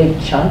was a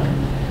big chunk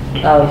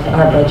of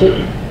our budget.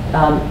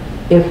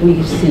 If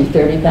we see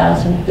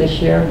 $30,000 this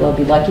year, we'll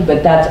be lucky,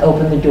 but that's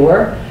opened the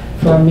door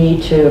for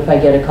me to, if I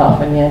get a call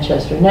from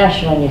Manchester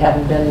National and you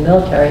haven't been in the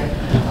military,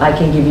 I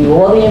can give you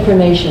all the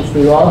information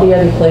through all the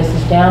other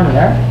places down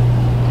there,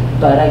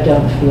 but I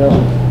don't feel,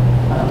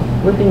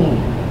 we're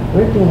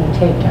being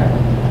taped, aren't we?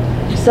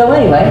 So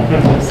anyway,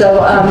 so,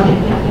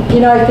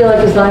 I feel like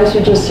as long as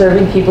we're just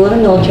serving people in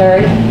the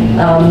military,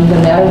 no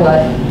matter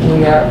what,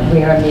 we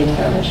are meeting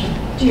our mission.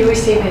 Do you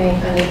receive any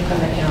funding from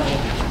the county?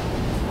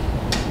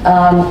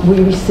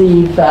 We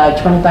receive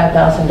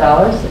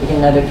 $25,000,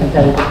 another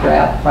competitive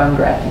grant from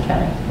Grafton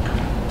County.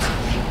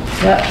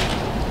 Yep.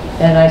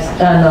 And I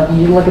don't know,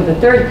 if you look at the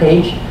third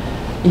page,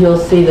 you'll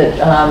see that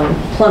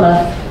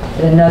Plymouth,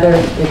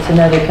 it's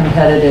another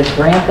competitive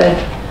grant that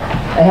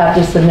I have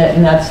to submit,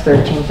 and that's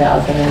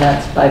 $13,000, and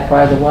that's by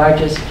far the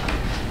largest.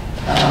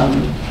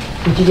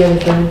 Did you get a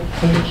third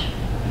page?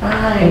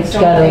 It's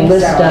got a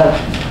list of.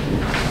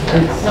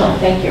 No,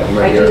 thank you.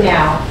 I do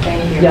now.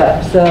 Thank you.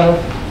 Yeah. So.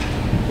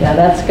 Yeah,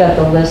 that's got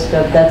the list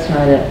of, that's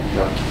not it.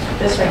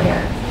 This right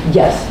here.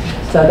 Yes,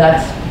 so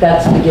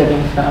that's the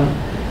giving from,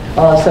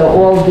 so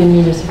all of the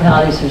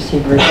municipalities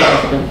receive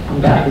reimbursement,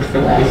 and that was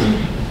the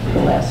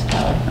last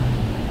tally.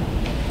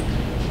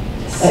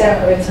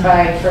 So it's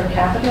by per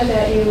capita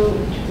that you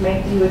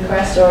make the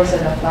request, or is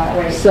it a flat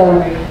rate?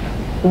 So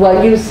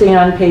what you see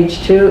on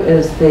page 2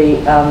 is the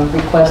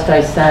request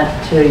I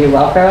sent to your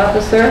welfare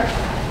officer,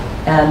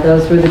 and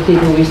those were the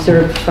people we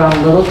served from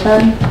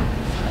Littleton.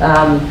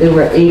 There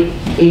were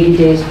 80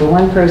 days for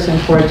one person,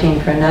 14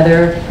 for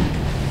another.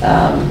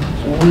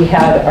 We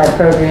had our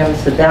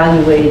programs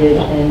evaluated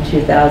in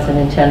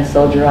 2010,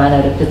 Soldier On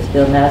out of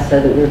Pittsfield, Mass,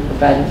 so that we were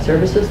providing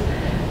services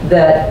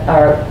that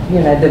are,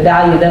 the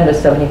value then was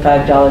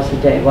 $75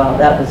 a day. Well,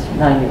 that was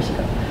 9 years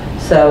ago.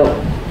 So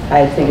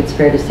I think it's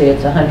fair to say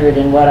it's 100,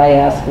 and what I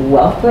ask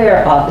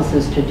welfare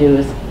offices to do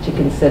is to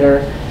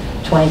consider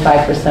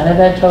 25% of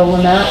that total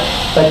amount,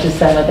 but to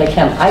send what they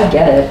can. I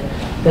get it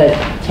that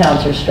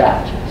towns are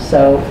strapped.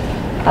 So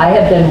I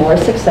have been more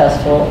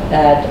successful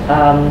at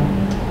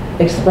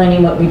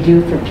explaining what we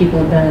do for people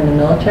who've been in the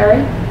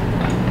military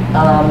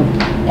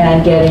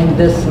and getting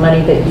this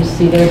money that you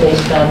see there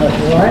based on the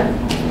warrant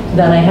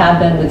than I have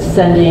been with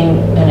sending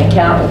an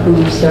account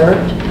who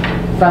served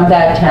from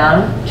that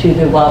town to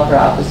the welfare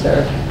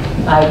officer,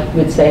 I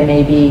would say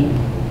maybe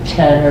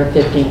 10 or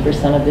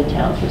 15% of the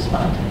towns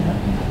respond to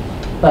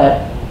that.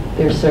 But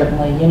there's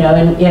certainly, you know,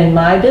 in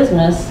my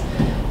business,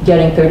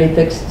 getting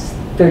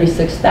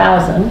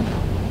 36,000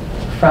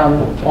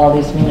 from all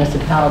these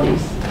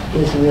municipalities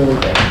is really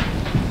good.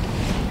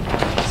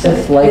 So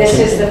this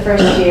is the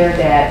first year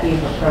that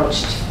you've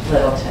approached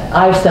Littleton?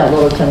 I've sent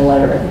Littleton a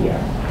letter every year.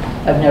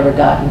 I've never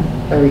gotten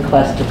a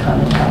request to come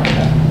and talk to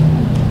them.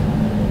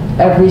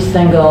 Every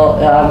single,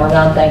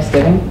 around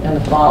Thanksgiving in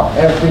the fall,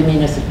 every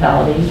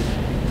municipality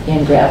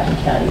in Grafton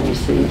County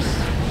receives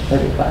a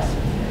request.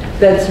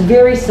 That's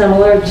very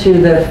similar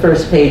to the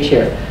first page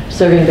here,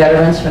 serving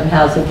veterans from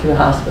housing through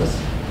hospice.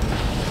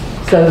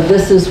 So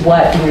this is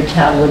what your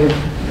town would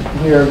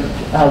have, your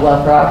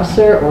welfare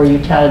officer or your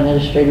town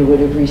administrator would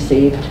have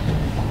received,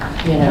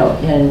 you know,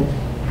 in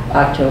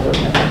October,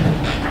 November.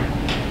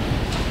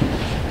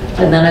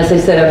 And then, as I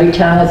said, every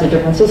town has a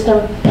different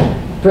system.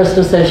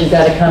 Bristol says you've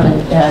got to come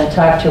and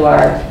talk to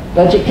our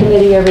budget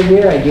committee every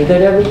year. I do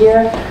that every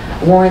year.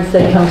 Warren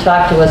said, come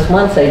talk to us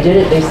once. I did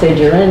it. They said,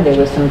 you're in. There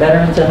were some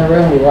veterans in the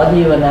room. We love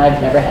you. And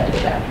I've never had to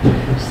go back.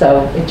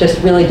 So it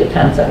just really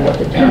depends on what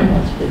the town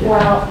wants to do.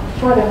 Well,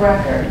 for the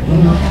record,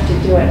 you don't have to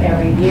do it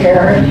every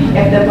year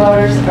if the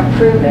voters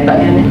approve it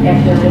and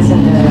if there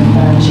isn't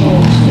a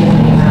change in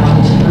the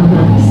amount.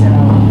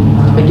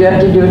 But you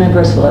have to do it in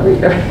Bristol every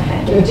year.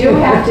 You do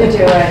have to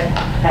do it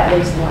at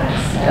least once.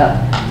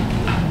 Yeah.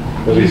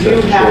 You do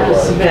have to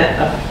submit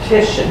a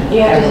petition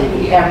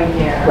every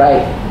year.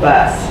 Right.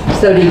 But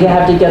so do you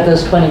have to get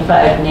those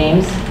 25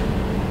 names?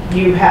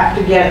 You have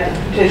to get the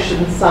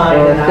petition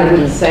signed, and I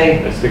would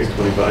say I think it's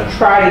 25.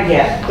 Try to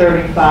get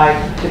 35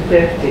 to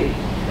 50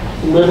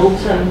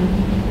 Littleton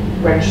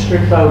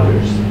registered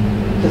voters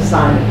to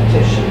sign the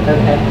petition.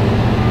 Okay.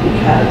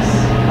 Because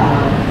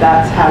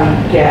that's how you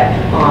get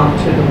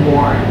onto the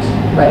warrant.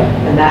 Right.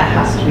 And that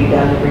has to be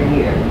done every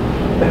year.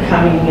 But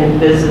coming and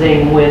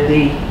visiting with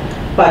the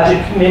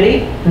budget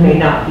committee may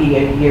not be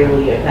a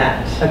yearly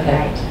event.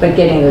 Okay. But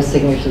getting those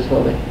signatures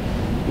will be?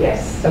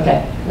 Yes.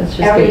 Okay. That's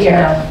just Every good year. to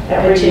know.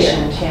 Every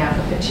petition, yeah,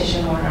 for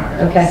petition warrant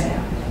articles. Okay.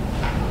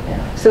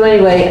 Yeah. So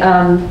anyway,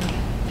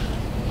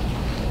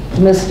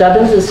 Ms.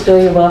 Stubbins is still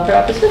your welfare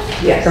officer?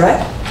 Yes.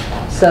 Correct?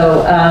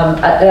 So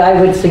I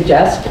would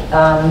suggest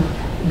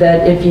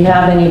that if you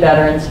have any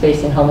veterans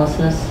facing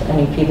homelessness,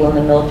 any people in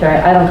the military,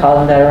 I don't call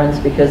them veterans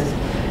because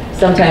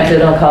sometimes they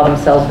don't call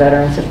themselves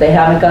veterans. If they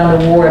haven't gone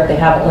to war, if they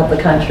haven't left the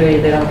country,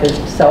 they don't,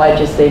 so I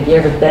just say, have you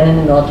ever been in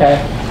the military?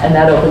 And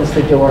that opens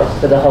the door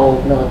for the whole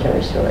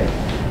military story.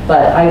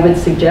 But I would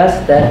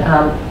suggest that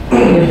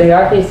if they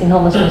are facing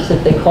homelessness,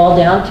 if they call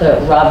down to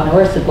Rob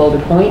Norris at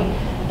Boulder Point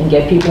and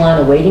get people on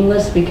a waiting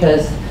list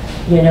because,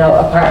 you know,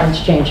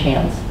 apartments change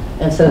hands.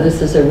 And so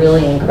this is a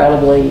really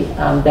incredibly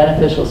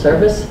beneficial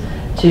service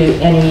to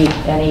any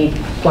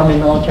former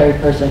military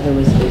person who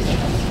is facing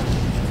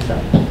homelessness. So.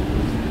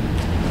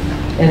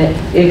 And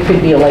it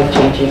could be a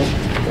life-changing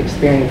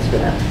experience for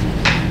them.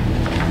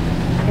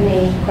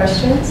 Any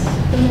questions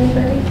from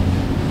anybody?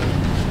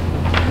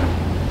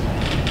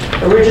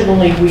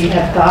 Originally, we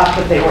had thought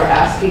that they were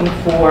asking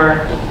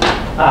for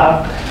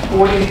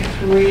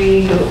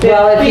 43 to 50.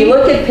 Well, if you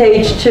look at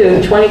page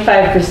 2,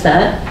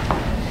 25%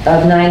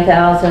 of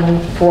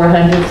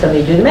 9,400,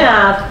 somebody do the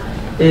math,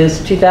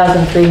 is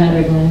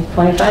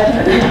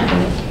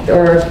 2,325,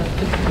 or,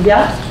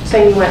 yeah? So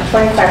you went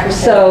 25%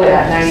 of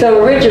that.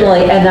 So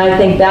originally, and I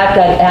think that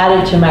got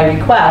added to my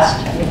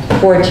request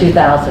for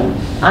 2,000.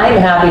 I'm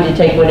happy to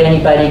take what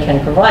anybody can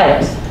provide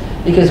us,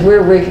 because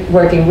we're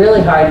working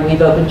really hard.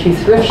 We've opened 2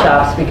 thrift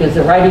shops because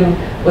the writing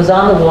was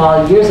on the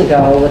wall years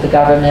ago with the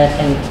government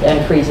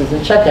and freezes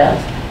and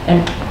shutdowns.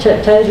 And to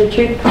tell you the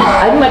truth,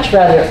 I'd much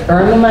rather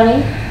earn the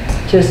money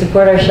to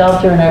support our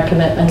shelter and our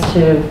commitment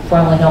to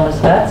formerly homeless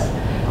vets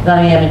than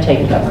I am in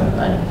taking government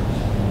money,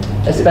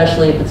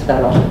 especially if it's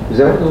federal. Is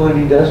that what the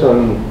lady does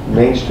on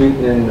Main Street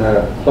in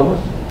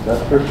Plymouth? Is that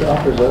her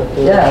shop, or is that?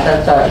 Yeah,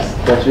 that's ours.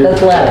 That's yours?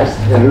 That's Ladders.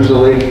 And who's the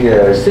lady?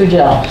 Sue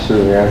Gell.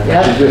 Sue, yeah.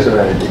 Yep. She's just an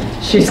energy.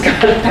 She's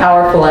got a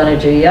powerful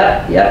energy,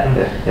 yep. Yeah.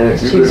 And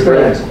it's She's good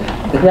great.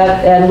 friends.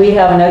 Yep, and we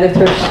have another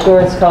thrift store,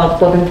 it's called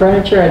Flippin'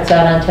 Furniture, it's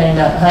out on Tenny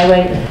Mountain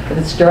Highway.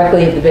 It's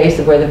directly at the base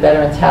of where the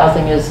veterans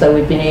housing is, so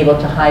we've been able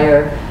to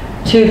hire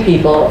 2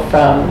 people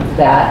from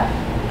that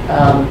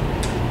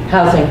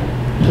housing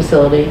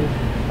facility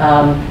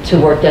to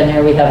work down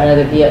there. We have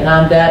another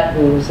Vietnam vet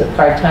who's a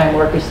part-time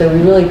worker, so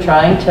we're really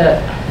trying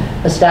to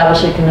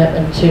establish a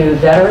commitment to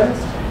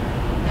veterans.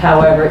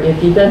 However,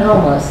 if you've been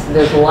homeless,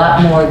 there's a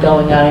lot more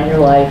going on in your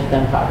life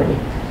than poverty.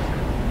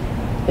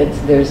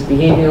 There's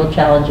behavioral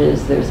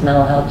challenges, there's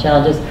mental health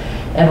challenges,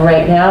 and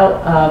right now,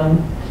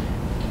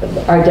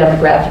 our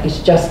demographic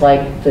is just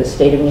like the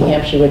state of New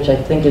Hampshire, which I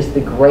think is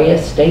the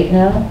grayest state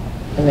now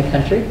in the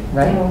country,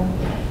 right?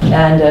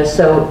 And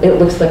so it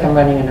looks like I'm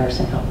running a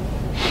nursing home.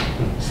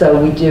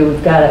 So we've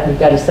got a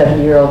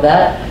 70-year-old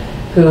vet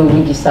who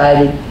we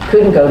decided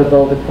couldn't go to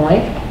Boulder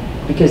Point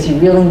because he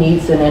really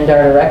needs an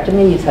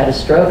endarterectomy. He's had a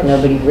stroke,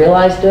 nobody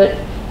realized it.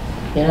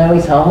 You know,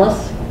 he's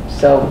homeless.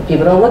 So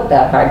people don't look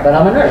that hard, but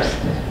I'm a nurse.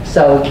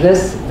 So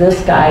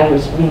this guy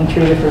was being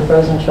treated for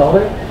frozen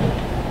shoulder,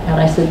 and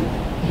I said,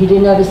 he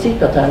didn't have his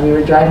seatbelt on. We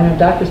were driving to a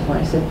doctor's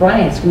appointment. I said,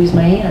 Brian, squeeze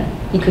my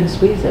hand. He couldn't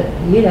squeeze it.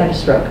 He'd had a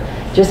stroke.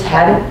 Just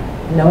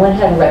no one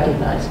had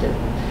recognized it.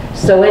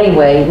 So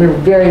anyway, we're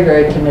very,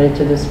 very committed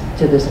to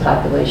this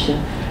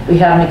population. We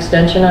have an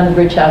extension on the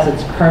Bridge House.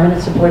 It's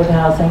permanent supportive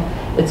housing.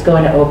 It's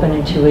going to open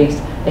in 2 weeks,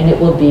 and it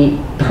will be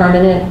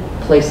permanent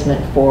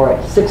placement for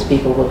 6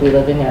 people will be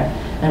living there,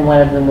 and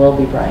one of them will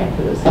be Brian,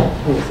 who is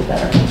a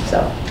veteran. So.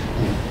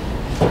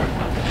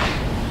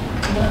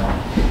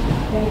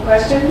 Any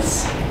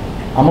questions?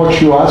 How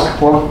much you ask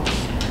for?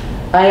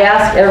 I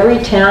asked every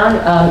town,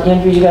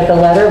 Andrew, you got the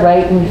letter,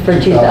 right, for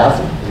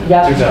 2,000.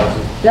 Yep.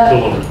 2,000.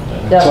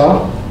 Yep. Yep.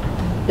 So?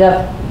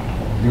 Yep.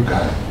 You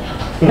got it.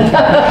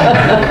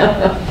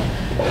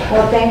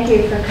 Well, thank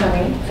you for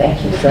coming.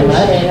 Thank you so much.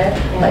 Appreciate it.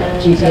 My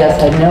And, GPS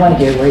had no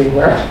idea where you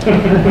were.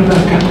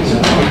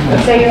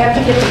 So you have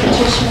to get the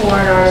petition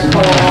warrant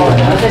article,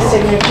 the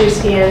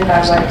signatures in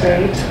by what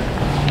date?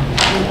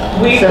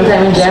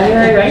 Sometime in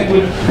January, right?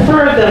 We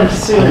prefer them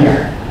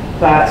sooner,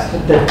 but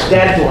the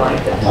deadline,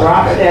 the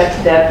drop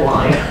dead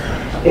deadline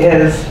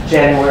is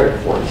January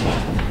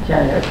 14th.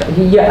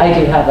 January, yeah, I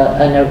do have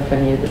a note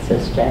from you that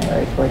says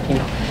January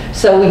 14th.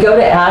 So we go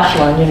to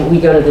Ashland and we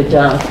go to the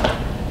dump.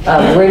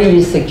 Where do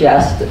you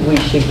suggest we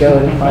should go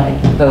to find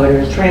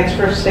voters?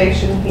 Transfer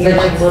station here in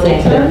Same thing.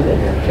 Littleton,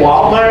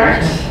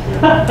 Walmart.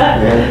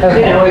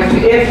 You know,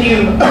 if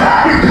you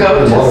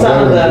go to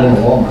some of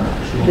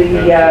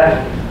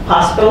the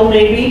hospital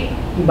maybe,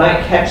 you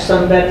might catch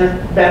some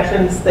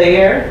veterans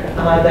there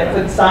that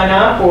could sign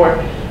up,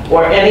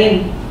 or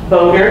any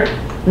voter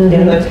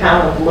in the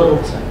town of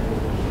Littleton.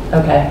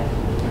 Okay.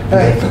 All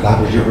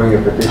right. Would you bring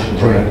a petition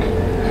to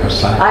it?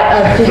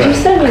 Did you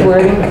send me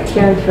wording,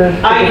 Karen, for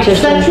I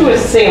petition? sent you a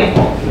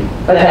sample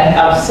Okay.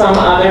 of some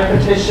other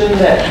petition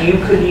that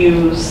you could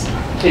use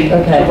to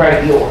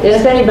write yours.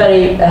 If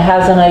anybody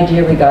has an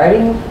idea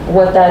regarding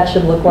what that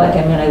should look like,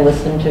 I mean, I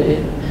listened to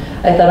it.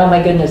 I thought, oh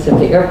my goodness, if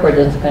the airport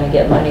isn't going to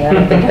get money, I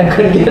don't think I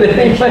could get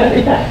any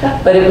money.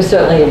 But it was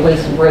certainly, it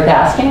was worth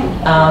asking.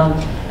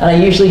 And I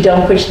usually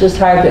don't push this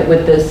hard, but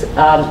with this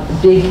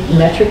big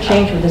metric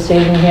change with the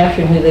state of New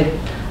Hampshire and who they've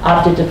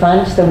opted to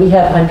fund, so we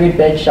have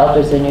 100-bed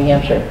shelters in New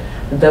Hampshire.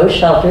 Those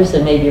shelters,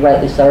 and maybe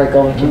rightly so, are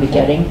going to be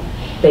getting,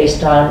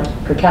 based on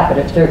per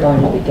capita, they're going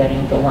to be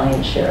getting the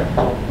lion's share.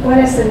 What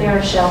is the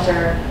nearest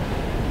shelter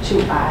to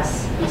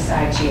us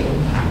besides you?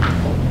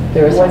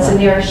 What's the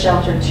nearest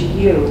shelter to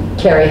you?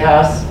 Carey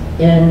House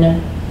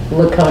in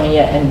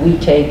Laconia, and we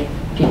take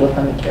people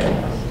from the Carey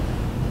House.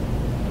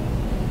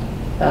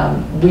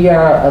 We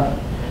are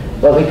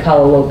what we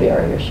call a low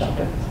barrier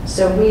shelter.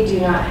 So we do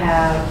not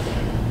have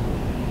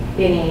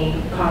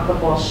any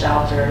comparable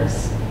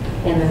shelters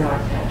in the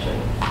North Country.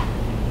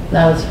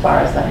 Not as far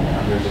as I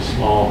know. There's a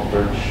small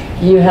birch.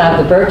 You have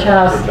the Birch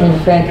House in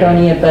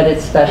Franconia, but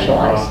it's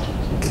specialized.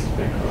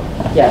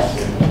 Yes.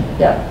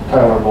 Yep.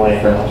 Tyler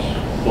Blaine.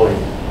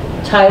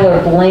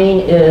 Tyler Blaine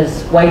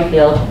is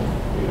Whitefield,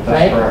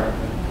 right? That's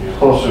correct.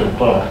 Closer to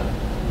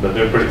Plymouth. But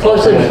they're pretty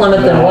Closer to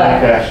Plymouth than what?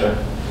 Lancaster.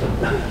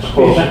 It's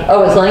closer.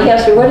 Oh, it's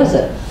Lancaster? What is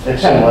it?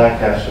 It's in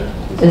Lancaster.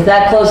 Is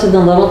that closer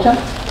than Littleton?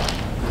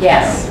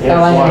 Yes. It's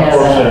Oh, I a lot know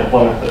closer that. than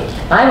Plymouth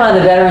is. I'm on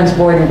the Veterans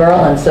Board in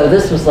Berlin, so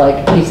this was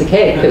like a piece of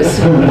cake, because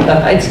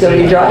I'd still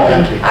be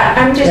driving.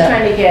 I'm just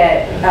trying to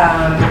get,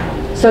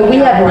 So we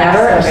have never,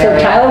 Rest of so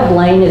area. Tyler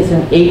Blaine is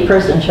an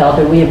 8-person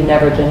shelter. We have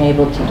never been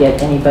able to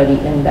get anybody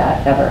in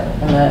that ever.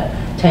 In the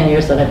 10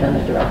 years that I've been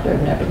the director,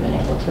 I've never been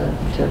able to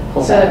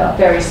pull that so off.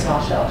 very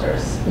small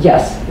shelters.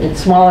 Yes,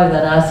 it's smaller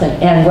than us,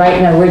 and right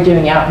now we're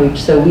doing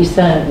outreach, so we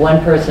send one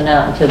person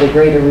out into the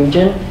greater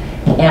region,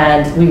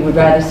 and we would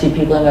rather see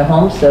people in their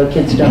homes so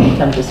kids don't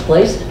become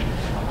displaced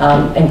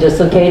and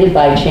dislocated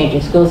by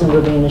changing schools and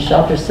moving into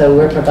shelters, so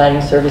we're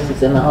providing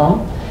services in the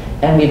home.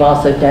 And we've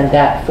also done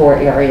that for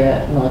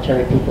area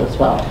military people as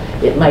well.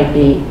 It might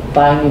be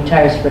buying new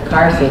tires for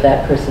cars so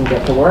that person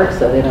gets to work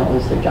so they don't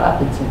lose their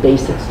job. It's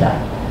basic stuff.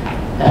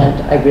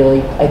 And I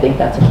think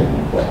that's a pretty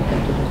important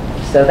thing to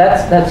do. So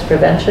that's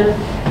prevention.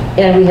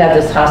 And we have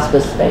this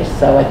hospice space,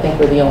 so I think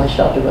we're the only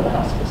shelter with a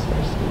hospice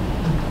space.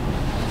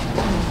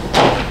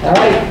 All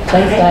right,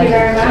 thanks guys. Thank you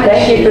very much.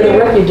 Thank you for the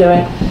work you're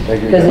doing.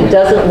 Because it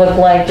doesn't look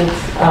like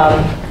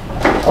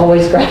it's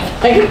always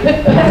gratifying.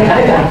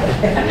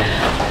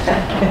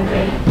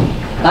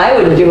 I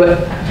wouldn't do it.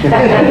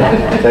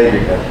 Thank you,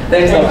 Ken.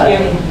 Thanks a lot. Thank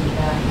you.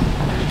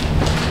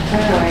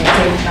 All right.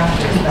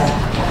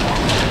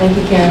 Thank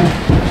you, Karen.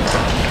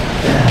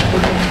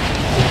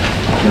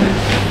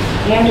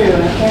 Andrew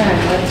and Karen,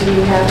 what do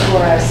you have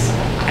for us?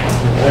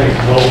 All right,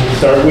 well, we'll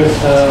start with,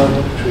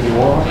 should we do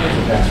warrant or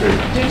tax rate?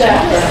 Do that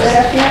first.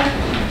 Up here?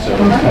 So,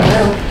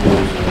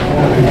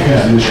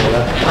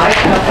 I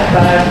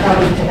have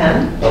probably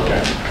 10.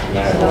 okay. And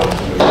I So will-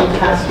 you can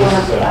pass one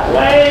up that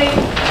way.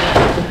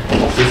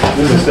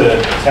 This is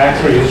the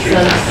tax rate history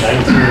since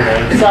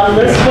 1990. Some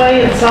this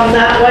way and some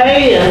that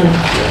way, and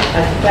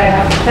I think I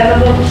have 10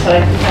 of them, so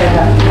I think I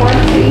have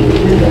 20.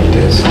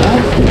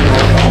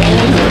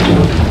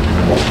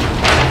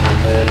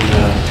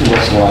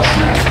 What's the last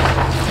name?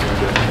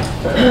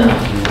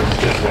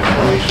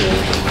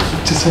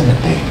 Just in the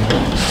thing.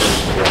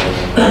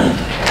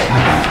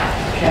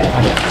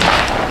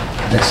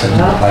 That's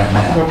another by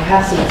now. We're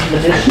passing some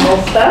additional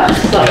stuff,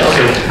 so. Yeah,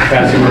 so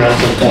passing around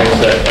some points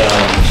that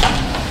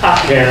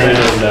Karen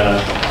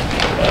and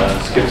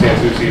Skip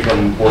Santucci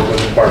from Portland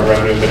Department of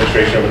Revenue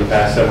Administration over the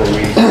past several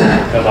weeks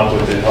come up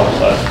with to help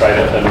us try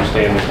to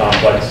understand the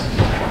complex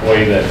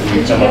way that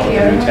we come up with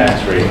a new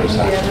tax rate.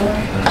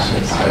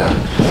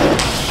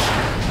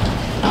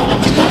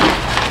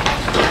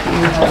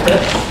 You have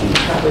this, you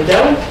probably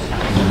don't.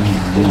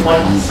 Give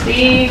one to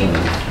Steve.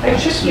 I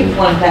should give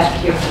one back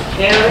here for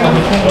Karen.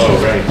 Oh,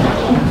 right.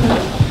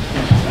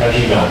 I've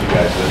emailed you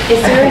guys this.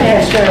 Is there an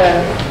extra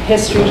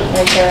history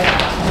right there?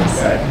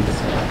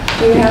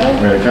 Do you have it?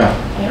 Where'd it go?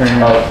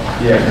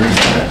 Yeah.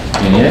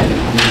 You need it?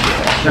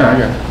 No, I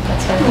got it.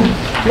 That's fine.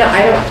 No,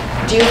 I don't.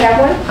 Do you have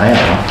one? I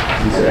have one.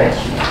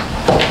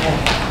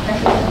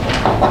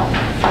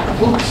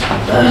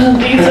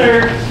 These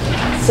are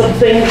some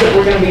things that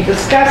we're going to be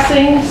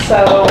discussing,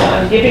 so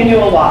I'm giving you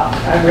a lot.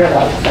 I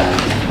realize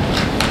that.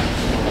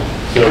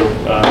 So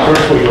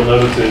first what you'll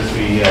notice is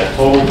the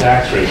total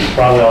tax rate. You've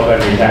probably all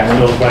got your tax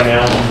bills by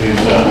now. Is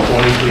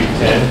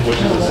 2310, which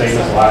is the same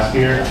as last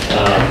year.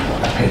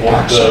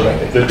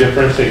 The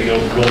difference that you'll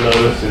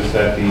notice is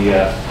that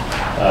the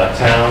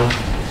town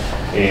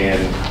and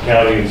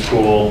county and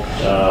school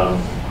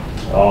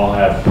all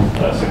have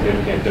a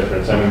significant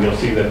difference. I mean, you'll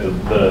see that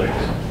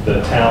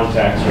the town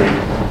tax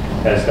rate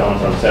has gone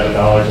from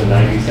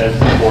 $7.90 to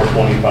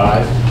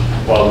 $4.25,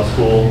 while the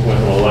school went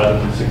from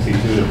 $11.62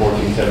 to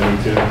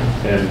 $14.72,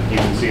 and you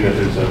can see that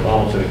there's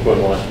almost an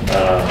equivalent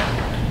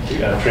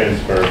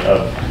transfer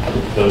of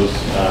those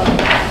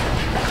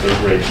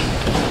rates.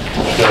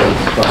 So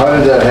how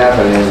did that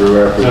happen, Andrew?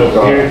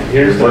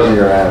 Here's wasn't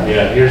your ad.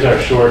 Yeah, here's our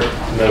short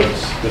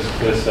notes.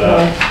 This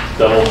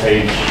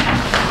double-page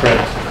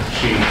print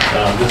sheet.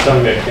 This is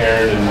something that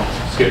Karen and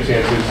Skip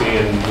Santucci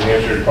and New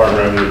Hampshire Department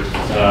of Revenue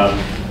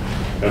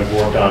have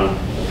worked on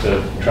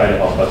to try to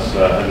help us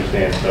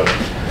understand. So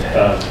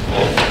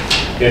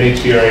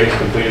NHDRA has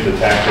completed the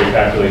tax rate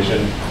calculation,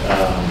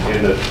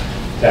 and the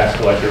tax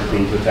collector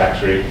approved the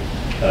tax rate.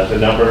 The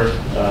number,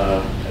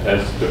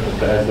 as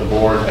the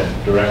board had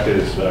directed,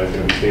 is going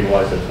to be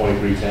stabilized at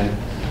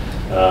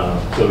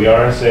 2310. So the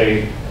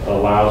RSA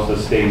allows the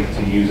state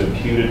to use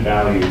imputed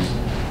values.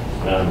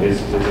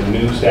 Is a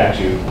new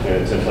statute,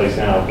 and it's in place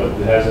now, but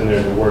it has in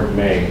there the word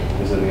may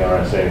is in the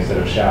RSA instead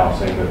of shall,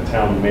 saying that the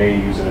town may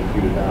use an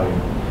imputed value.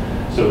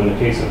 So in the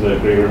case of the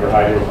Great River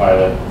Hydro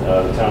pilot,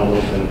 the town of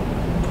Littleton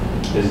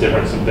is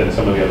different than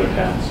some of the other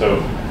towns.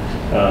 So,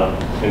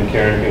 and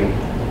Karen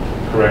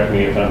can correct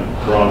me if I'm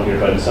wrong here,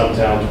 but in some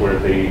towns where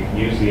they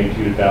use the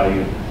imputed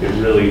value, it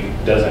really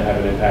doesn't have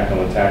an impact on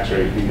the tax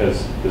rate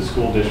because the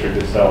school district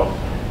itself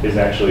is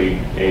actually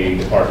a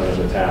department of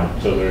the town.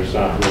 So there's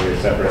not really a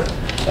separate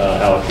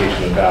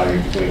allocation of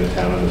value between the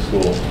town and the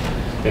school.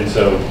 And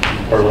so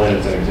Berlin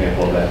is an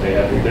example of that. They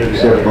have,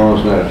 except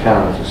Berlin's not a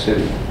town, it's a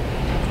city.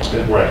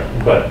 Right,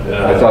 but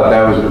I thought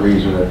that was the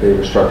reason that they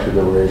were structured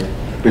the way.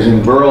 Because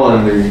in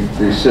Berlin,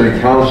 the city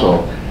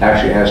council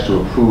actually has to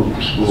approve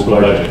the school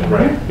budget.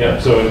 Right, yeah,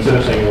 so instead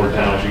of saying we're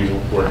town, she's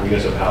word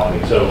municipality.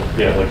 So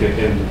yeah, like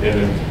in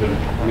the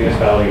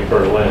municipality of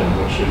Berlin,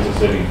 which is a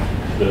city,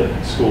 the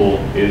school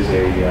is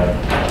a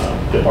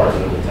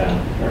department of the town.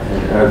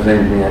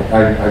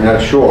 I'm not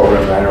sure,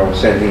 but I don't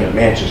say anything in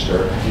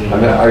Manchester.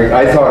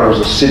 I thought it was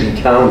a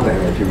city-town thing,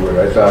 if you would.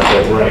 I thought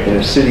that in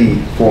a city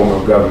form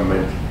of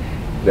government,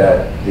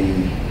 that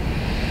the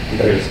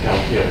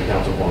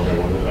council forms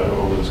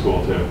over the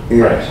school too.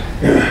 Yes.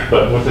 Right.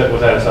 But with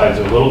that aside,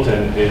 so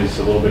Littleton is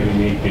a little bit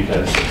unique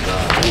because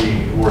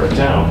we're a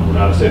town, we're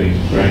not a city,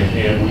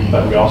 right?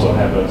 But we also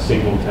have a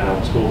single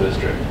town school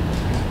district.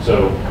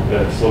 So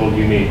it's a little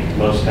unique.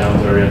 Most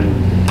towns are in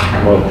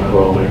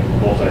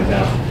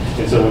multi-town.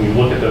 And so when you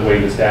look at the way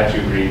the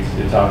statute reads,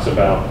 it talks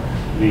about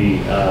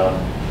the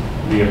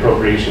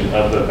appropriation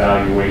of the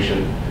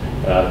valuation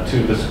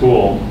to the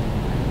school.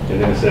 And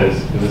then it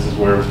says, and this is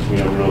where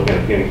we're looking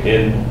at getting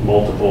in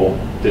multiple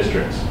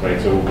districts, right?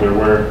 So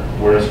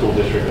we're a school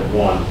district of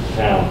one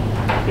town.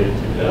 They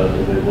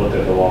looked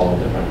at the law a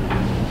little different.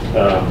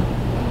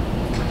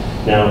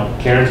 Now,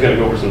 Karen's going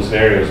to go over some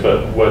scenarios,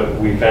 but what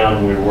we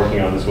found when we were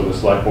working on this with the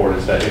select board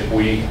is that if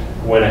we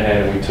went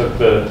ahead and we took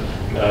the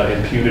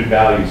imputed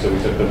value, so we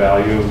took the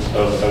value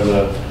of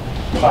the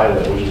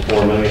pilot, which is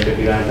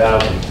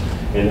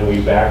 $4,059,000, and then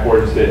we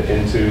backwards it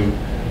into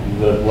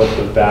what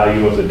the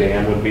value of the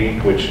dam would be,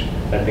 which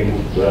I think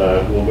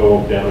we'll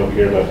go down over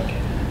here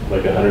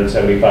like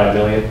 175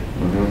 million.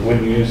 Mm-hmm.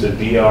 When you use the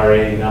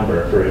DRA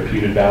number for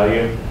imputed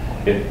value,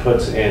 it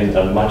puts in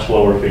a much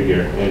lower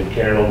figure, and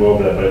Karen will go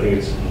over that, but I think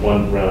it's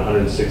around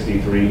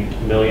 163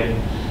 million.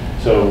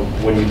 So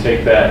when you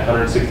take that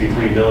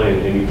 163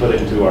 million and you put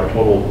it into our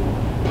total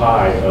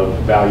pie of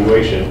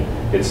valuation,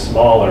 it's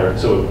smaller,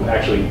 so it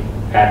actually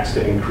acts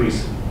to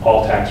increase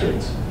all tax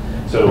rates.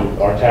 So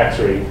our tax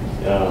rate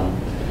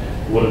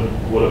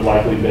would have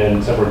likely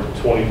been somewhere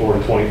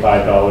 $24 to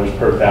 $25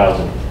 per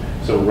thousand.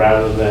 So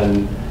rather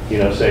than, you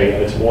know, say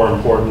it's more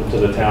important to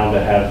the town to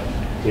have,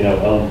 you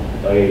know,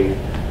 a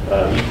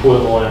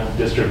equivalent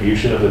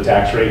distribution of the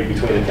tax rate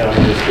between the county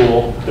and the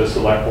school, the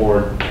select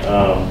board,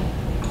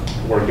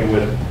 working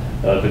with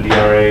the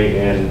DRA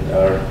and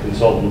our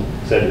consultant,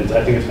 said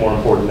I think it's more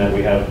important that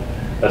we have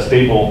a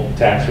stable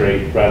tax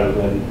rate rather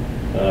than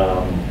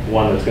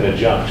one that's going to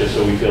jump, just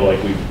so we feel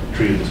like we've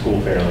treated the school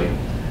fairly.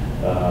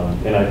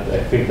 And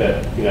I think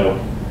that, you know,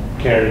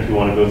 Karen, if you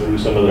want to go through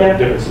some of the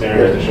different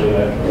scenarios to show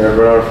that. Yeah,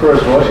 but on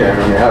first motion,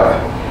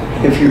 I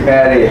mean, if you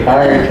had a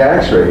higher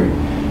tax rate,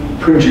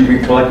 couldn't you be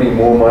collecting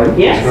more money?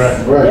 Yes.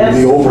 Correct. Right, Yes.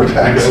 the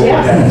overtax.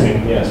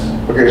 Overtaxing, yes.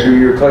 Okay, so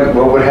you're collecting,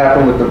 what would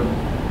happen with the,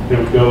 It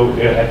would go,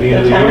 at the end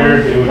of the town- year,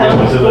 it would town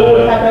go to school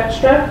would have the,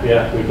 extra?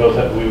 yeah, we would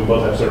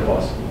both have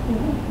surplus.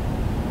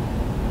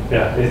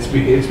 Yeah, it's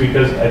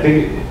because I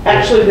think.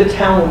 Actually, the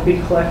town would be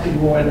collecting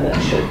more than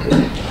it should be.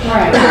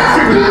 Right. The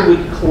school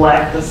would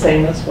collect the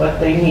same as what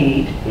they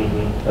need,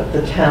 Mhm. but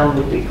the town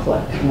would be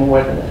collecting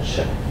more than it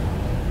should.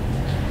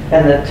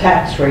 And the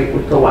tax rate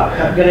would go up.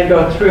 I'm gonna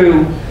go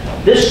through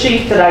this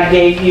sheet that I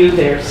gave you.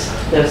 There's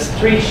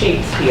 3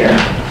 sheets here.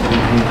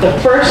 The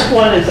first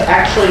one is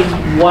actually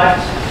what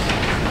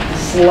the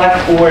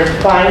select board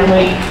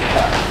finally,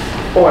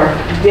 or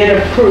did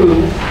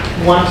approve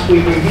once we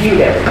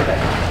reviewed everything.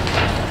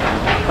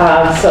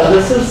 So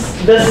this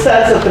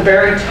says at the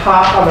very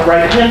top on the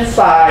right-hand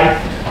side,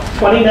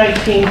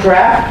 2019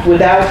 draft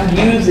without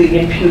using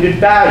imputed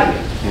value.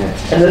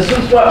 And this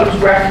was what was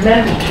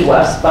recommended to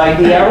us by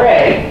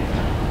DRA.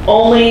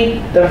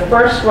 Only the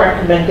first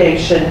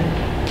recommendation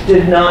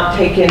did not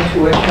take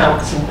into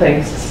account some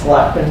things the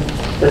selectmen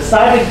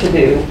decided to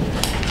do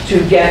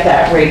to get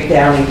that rate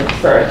down even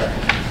further.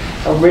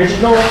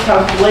 Original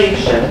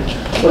calculation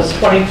was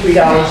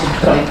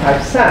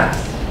 $23.25.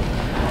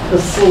 The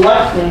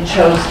selectmen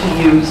chose to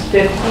use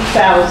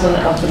 $50,000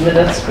 of the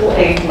municipal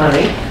aid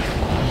money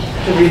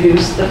to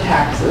reduce the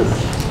taxes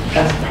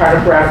as part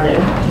of revenue.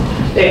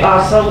 They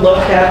also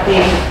looked at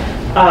the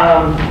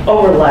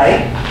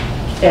overlay,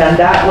 and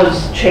that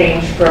was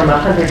changed from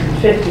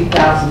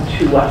 150,000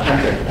 to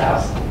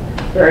 100,000.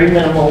 Very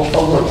minimal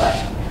overlay.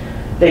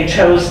 They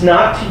chose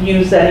not to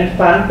use any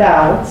fund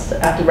balance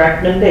at the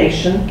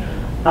recommendation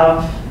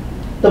of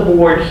the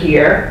board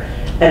here,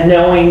 and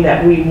knowing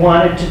that we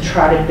wanted to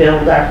try to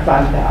build our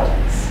fund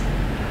balance.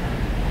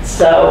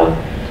 So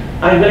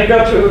I'm going to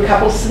go through a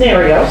couple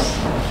scenarios.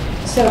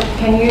 So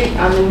can you,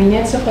 on the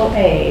municipal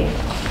aid,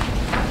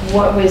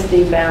 what was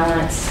the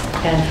balance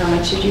and how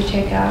much did you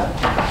take out?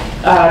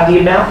 The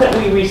amount that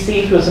we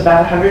received was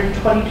about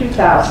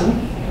 $122,000.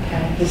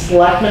 Okay. The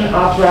selectmen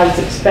authorized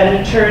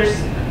expenditures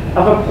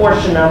of a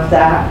portion of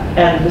that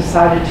and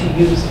decided to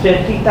use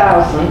 $50,000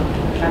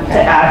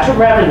 to add to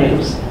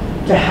revenues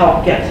to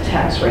help get the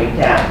tax rate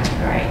down.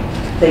 All right.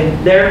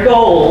 Their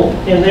goal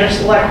in their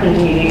selectmen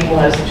meeting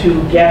was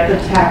to get the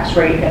tax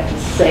rate at the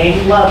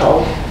same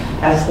level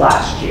as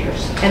last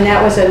year's. And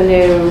that was a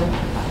new,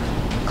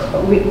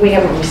 we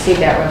haven't received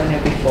that revenue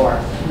before.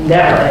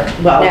 Never.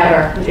 Well,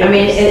 Never. it I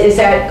mean, was- is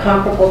that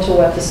comparable to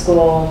what the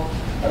school,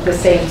 the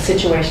same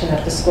situation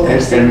that the school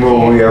received? and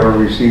will we ever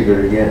receive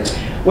it again?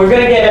 We're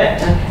gonna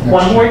get it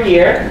one more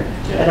year,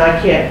 and I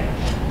can't.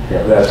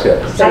 Yeah, that's it.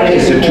 say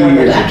It's a anything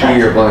more than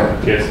 2-year plan.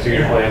 It's a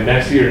 2-year plan.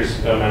 Next year's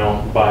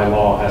amount by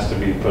law has to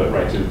be put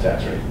right to the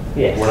tax rate.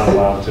 Yes. We're not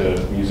allowed to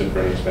use it for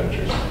any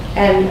expenditures.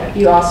 And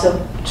you also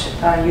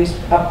used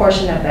a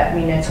portion of that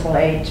municipal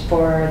aid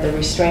for the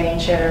restraining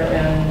chair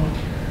and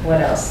what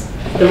else?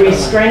 The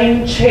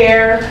restraining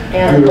chair,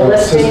 And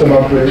ballistic. System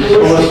upgrade.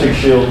 Ballistic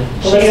shield.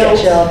 Ballistic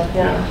Shields. shield,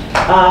 yeah.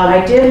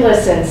 I did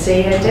listen,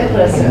 see, I did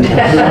listen.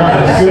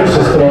 Computer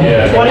system.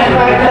 Yeah.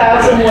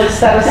 25,000 was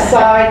set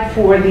aside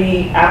for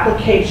the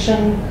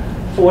application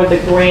for the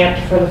grant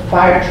for the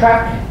fire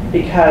truck,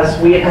 because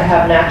we had to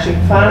have matching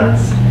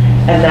funds,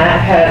 and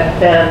that had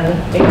been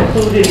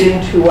included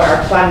into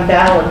our fund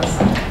balance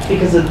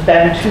because it's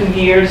been 2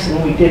 years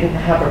and we didn't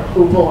have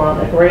approval on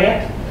the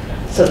grant,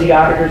 so the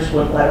auditors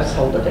wouldn't let us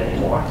hold it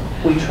anymore.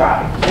 We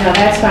tried. No,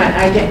 that's fine.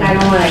 I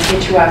don't want to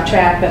get you off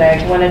track, but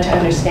I wanted to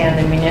understand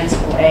the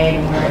municipal aid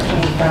and where it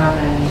came from,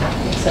 and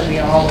so we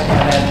all would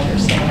have that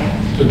understanding.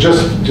 So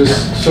just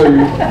so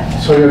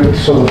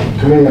the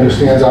committee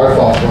understands our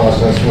thought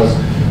process was,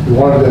 we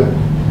wanted to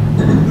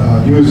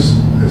use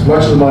as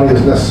much of the money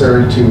as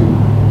necessary to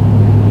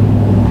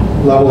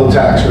level the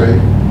tax rate,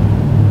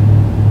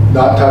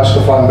 not touch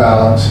the fund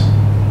balance,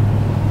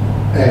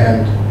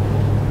 and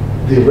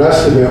the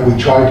rest of it we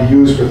tried to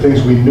use for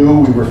things we knew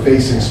we were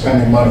facing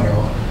spending money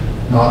on,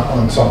 not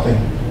on something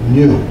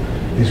new.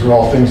 These were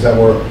all things that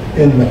were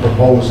in the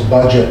proposed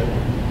budget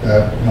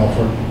that, you know,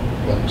 for,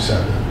 like you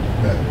said,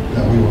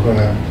 that we were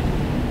gonna,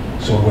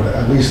 so it would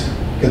at least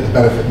get the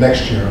benefit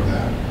next year of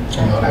that,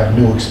 and not have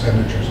new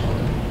expenditures on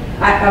it.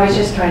 I was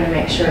just trying to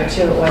make sure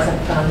too, it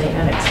wasn't from the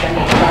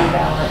unexpended fund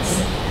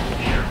balance.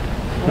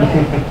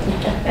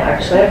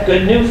 Actually, I have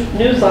good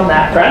news on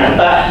that front,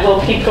 but we'll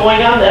keep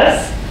going on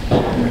this.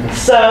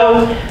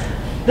 So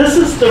this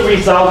is the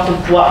result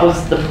of what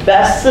was the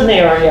best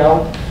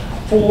scenario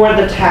for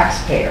the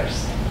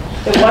taxpayers.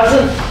 It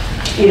wasn't,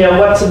 you know,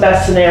 what's the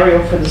best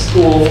scenario for the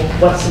school?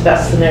 What's the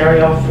best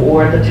scenario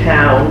for the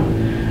town?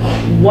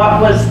 What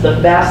was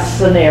the best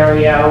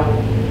scenario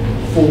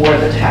for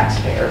the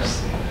taxpayers?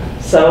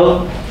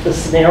 So the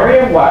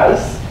scenario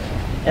was,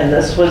 and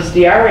this was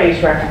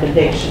DRA's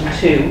recommendation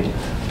too,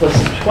 was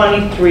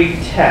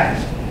 2310.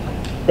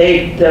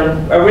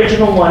 The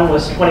original one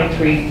was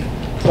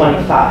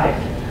 2325,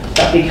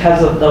 but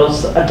because of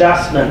those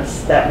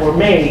adjustments that were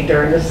made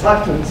during the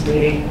selectmen's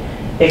meeting,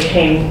 it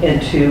came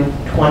into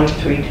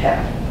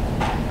 2310.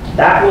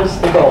 That was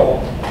the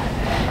goal.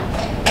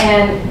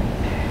 And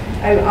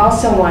I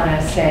also want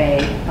to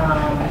say,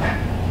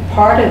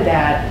 part of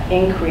that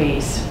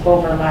increase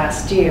over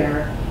last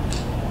year,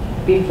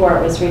 before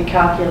it was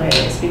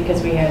recalculated, is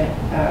because we had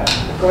a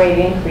great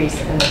increase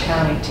in the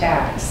county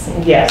tax.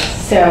 Yes.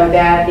 So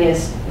that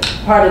is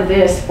part of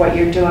this, what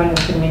you're doing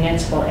with the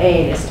municipal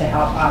aid is to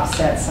help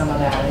offset some of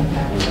that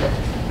impact.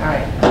 All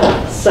right.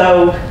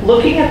 So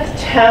looking at the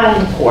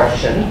town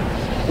portion,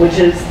 which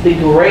is the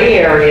gray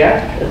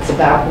area, it's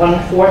about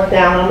 1/4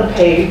 down on the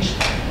page,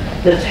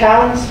 the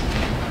town's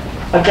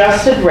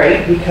adjusted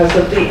rate, because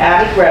of the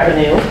added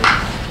revenue,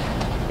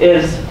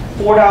 is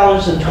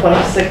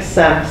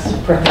 $4.26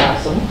 per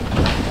thousand.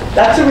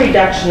 That's a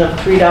reduction of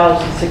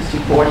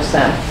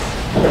 $3.64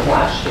 from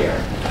last year.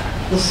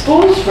 The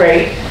school's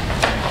rate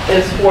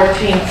is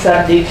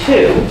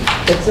 $14.72.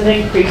 It's an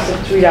increase of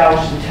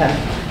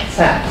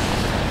 $3.10.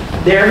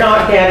 They're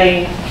not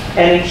getting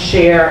any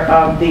share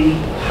of the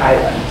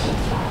pilot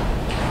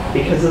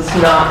because it's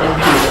not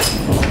imputed.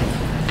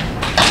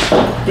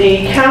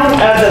 The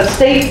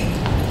state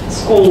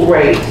school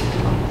rate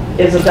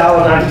is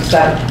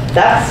 $1.97.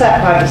 That's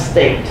set by the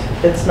state.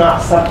 It's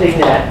not something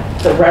that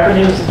the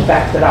revenues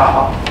affect at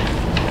all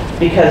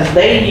because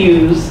they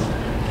use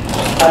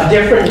a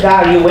different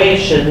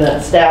valuation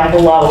that's down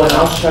below, and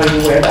I'll show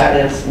you where that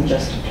is in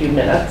just a few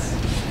minutes.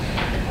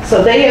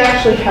 So they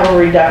actually have a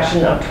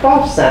reduction of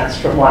 12 cents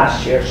from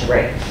last year's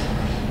rate.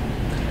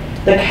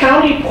 The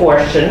county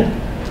portion,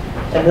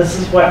 and this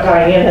is what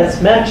Diane has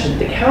mentioned,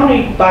 the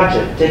county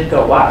budget did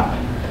go up,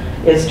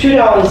 is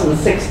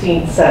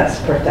 $2.16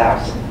 per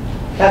thousand.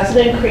 That's an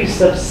increase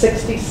of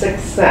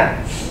 66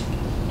 cents.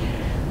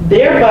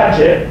 Their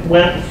budget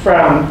went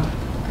from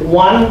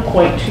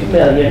 1.2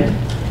 million,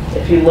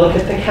 if you look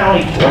at the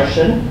county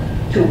portion,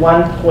 to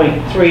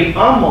 1.3,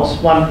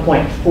 almost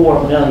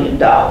 $1.4 million.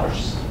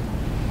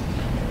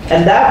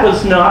 And that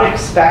was not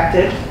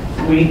expected.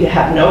 We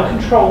have no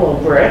control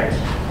over it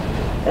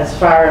as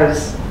far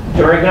as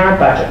during our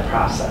budget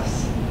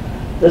process.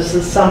 This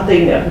is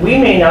something that we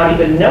may not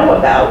even know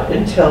about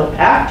until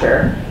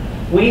after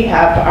we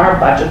have our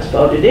budgets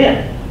voted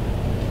in.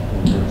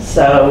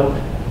 So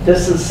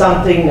this is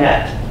something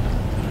that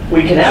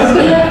we can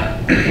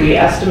estimate. We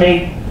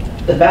estimate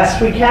the best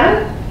we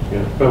can.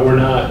 Yeah, but we're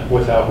not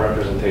without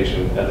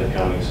representation at the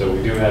county, so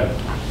we do have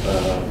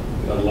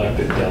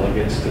elected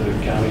delegates to the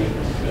county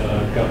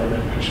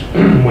government,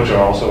 which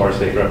are also our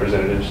state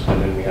representatives,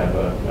 and then we have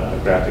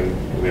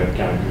we have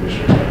county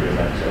commissioners that do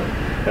that, so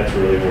that's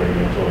really where the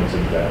influence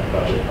of that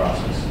budget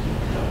process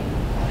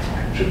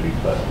should be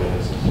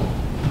businesses.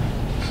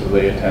 So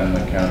they attend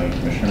the county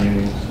commissioner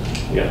meetings?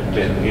 Yeah,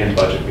 and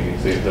budget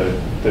meetings.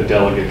 The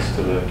delegates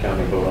to the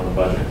county vote on the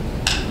budget.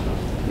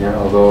 Yeah,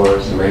 although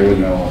it's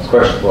maybe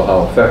questionable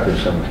how effective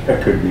some of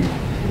that could be.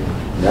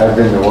 I've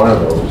been to one of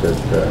those that,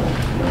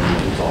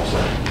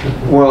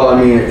 well, I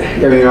mean,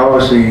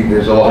 obviously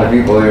there's a lot of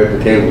people there at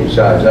the table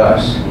besides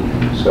us.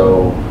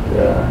 So,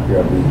 you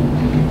have the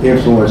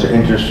influence or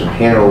interest from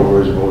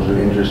Hanover as opposed to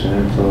interest and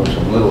influence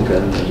from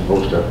Littleton as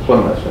opposed to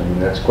Plymouth. I mean,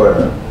 that's quite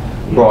a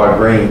broad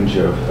range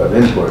of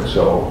input.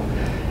 So,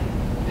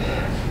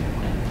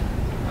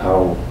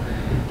 how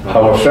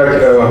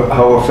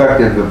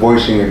effective the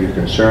voicing of your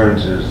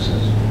concerns is.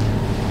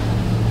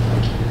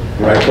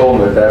 When I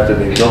told them that after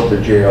they built the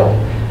jail,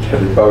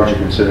 they probably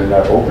should consider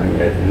not opening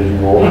it. It didn't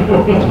go over.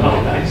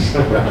 Oh, nice.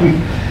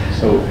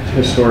 So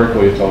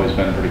historically, it's always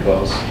been pretty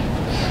close.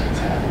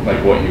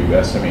 Like what you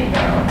estimate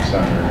now,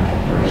 December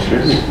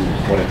versus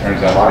what it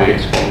turns out to be.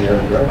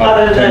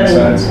 Other than,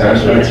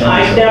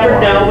 I never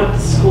know what the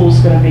school's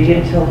going to be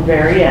until the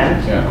very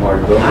end. Yeah.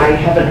 I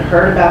haven't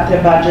heard about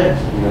their budget.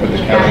 But the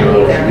county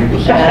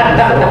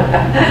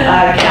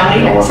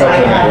County, I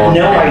have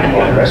no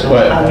idea.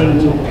 But I mean,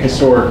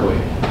 historically,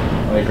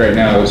 like right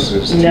now, this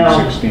is No.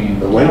 216.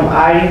 no,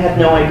 I had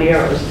no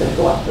idea it was going to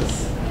go up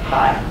this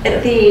high.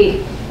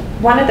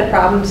 One of the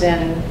problems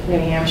in New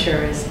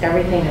Hampshire is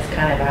everything is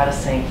kind of out of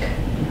sync.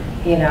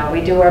 You know,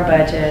 we do our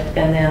budget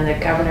and then the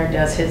governor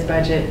does his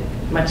budget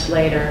much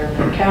later,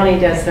 and the county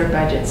does their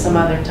budget some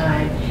other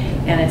time,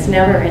 and it's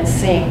never in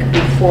sync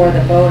before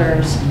the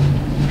voters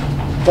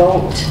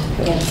vote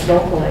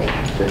locally.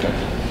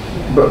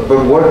 But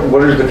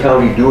what is the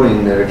county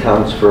doing that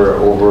accounts for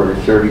over a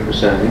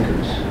 30%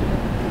 increase?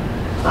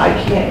 I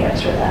can't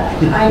answer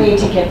that. I need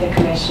to get the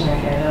commissioner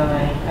here, don't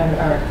I?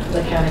 Or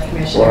the county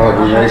commissioner. Well, it'd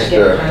be I'll have nice to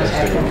get to-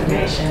 contact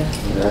information. You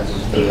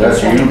can That's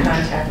send me huge.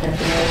 contact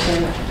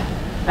information.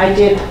 I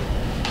did,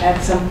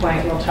 at some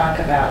point, we'll talk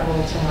about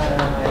Littleton, I don't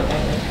know, I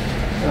did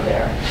go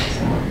there.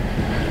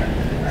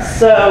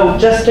 So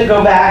just to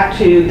go back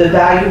to the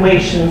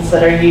valuations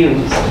that are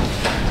used,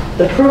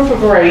 the proof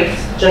of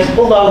rates, just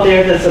below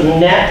there, there's a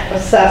net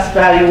assessed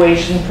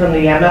valuation from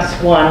the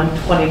MS1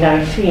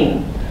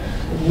 2019.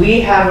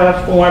 We have a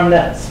form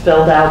that's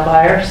filled out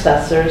by our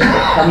assessors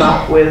that come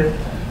up with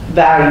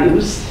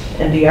values,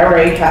 and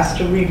DRA has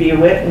to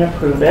review it and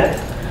approve it.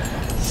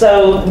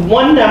 So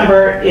one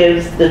number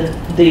is the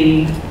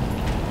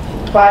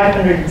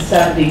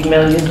 $570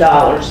 million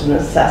in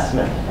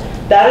assessment.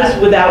 That is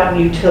without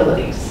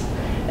utilities.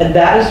 And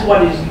that is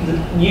what is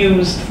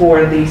used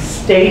for the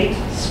state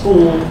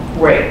school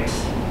rate.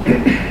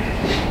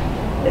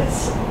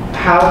 It's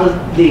how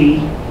the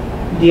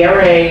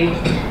DRA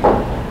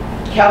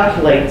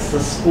calculates the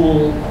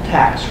school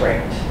tax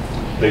rate.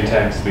 They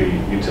tax the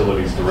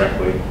utilities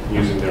directly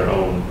using their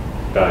own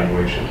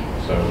valuation,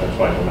 so that's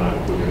why we're not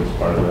included as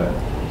part of that.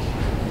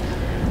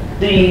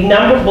 The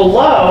number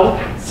below,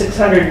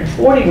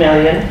 640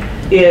 million,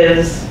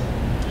 is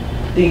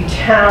the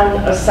town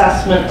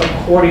assessment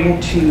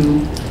according to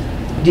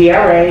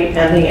DRA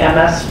and the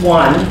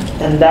MS1,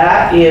 and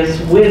that is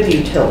with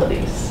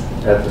utilities.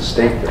 At the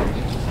state rate?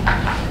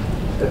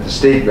 At the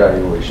state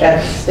valuation?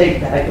 At the state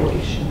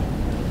valuation.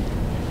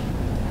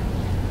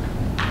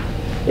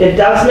 It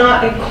does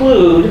not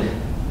include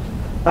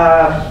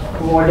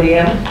more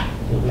dam.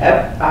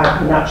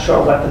 I'm not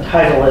sure what the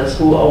title is,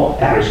 who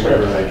actually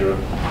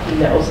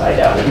knows, I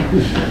don't.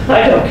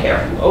 I don't care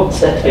who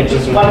owns it, I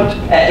just want to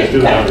pay. Just do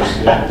the numbers,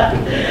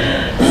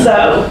 yeah.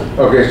 So,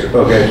 Okay,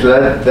 so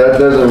that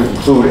doesn't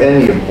include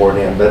any of more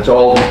dam, that's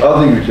all the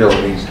other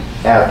utilities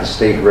at the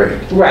state rate?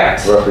 right.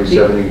 Roughly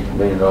 $70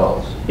 million.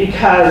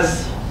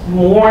 Because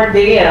more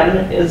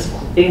dam is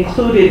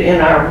included in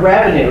our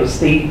revenues.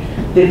 The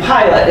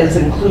pilot is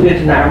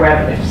included in our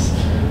revenues.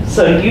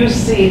 So you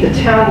see the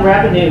town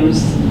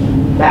revenues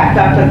back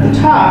up at the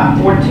top,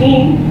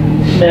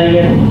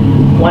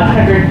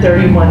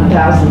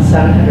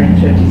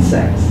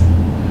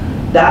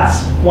 14,131,756.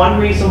 That's one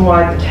reason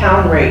why the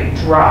town rate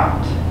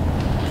dropped,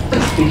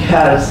 is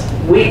because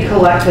we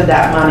collected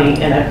that money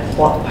in a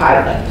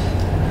pilot.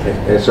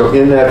 And so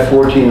in that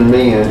 14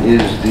 million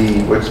is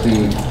what's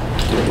the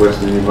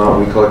amount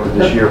we collected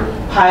this year?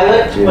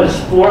 Pilot was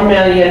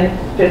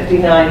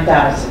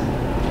 4,059,000.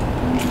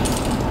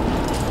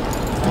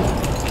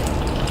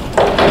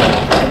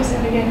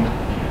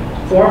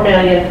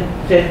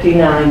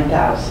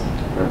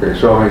 $4,059,000. Okay,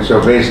 so I mean,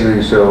 so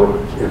basically, so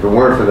if it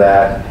weren't for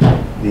that,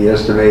 the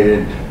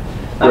estimated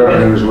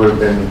revenues would have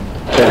been.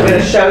 I'm going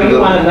to show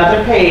you on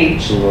another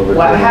page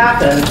what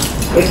happens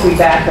if we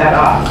back that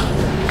off.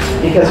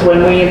 Because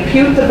when we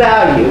impute the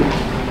value,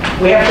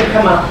 we have to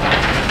come up.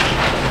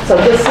 So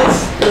this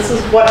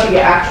is what the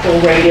actual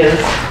rate is,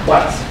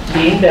 what's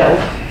being billed.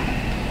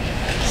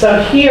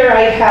 So here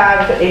I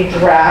have a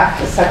draft,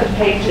 the second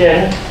page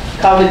in,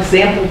 called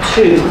example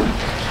 2,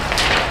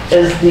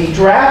 is the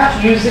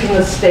draft using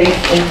the state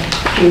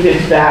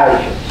imputed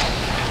value.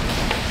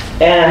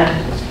 And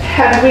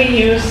had we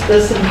used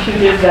this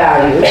imputed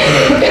value,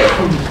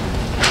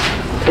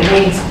 it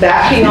means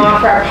backing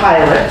off our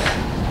pilot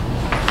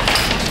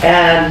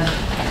and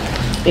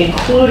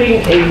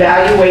including a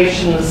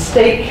valuation the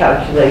state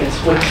calculates,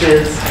 which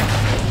is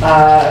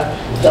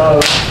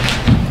the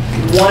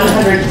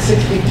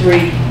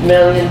 $163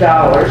 million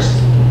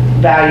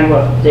value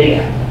of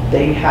dam.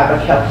 They have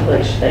a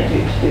calculation they do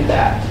to do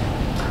that.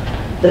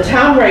 The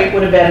town rate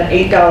would have been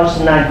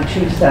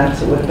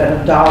 $8.92. It would have been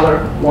a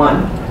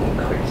 $1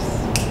 increase.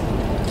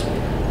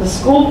 The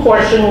school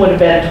portion would have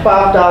been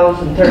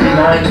 $12.39.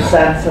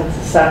 That's a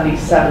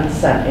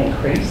 77-cent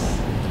increase.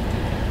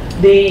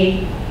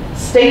 The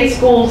state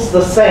school's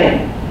the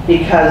same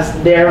because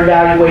their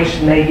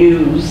valuation they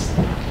use,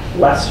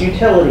 less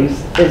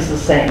utilities, is the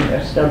same.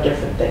 There's no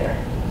different there.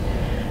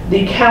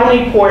 The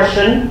county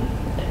portion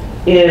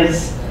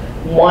is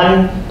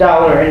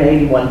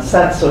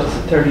 $1.81, so it's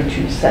a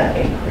 32-cent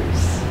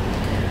increase.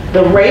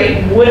 The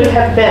rate would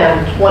have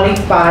been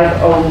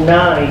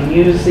 $25.09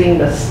 using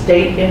the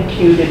state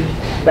imputed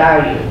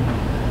value.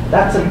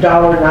 That's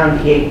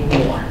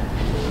 $1.98 more.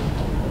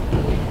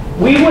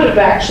 We would have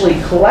actually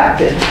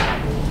collected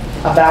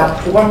about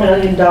 $4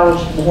 million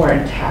more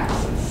in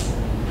taxes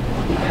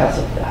because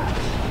of that.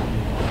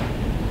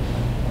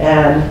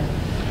 And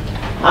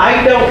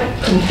I don't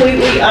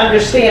completely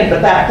understand,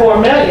 but that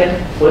 $4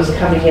 million was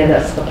coming in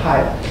as the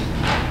pilot.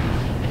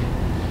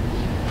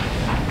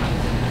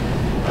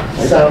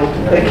 So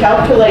the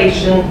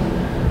calculation,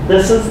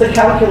 this is the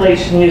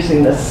calculation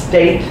using the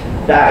state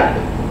value.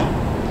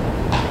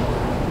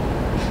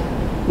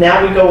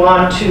 Now we go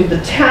on to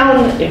the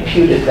town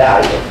imputed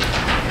value.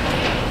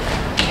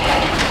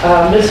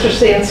 Mr.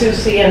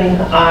 Sansucci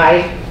and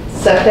I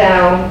sat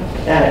down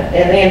and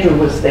Andrew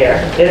was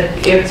there.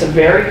 It's a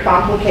very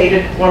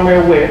complicated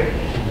formula where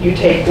you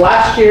take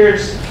last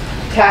year's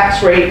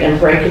tax rate and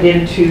break it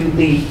into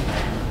the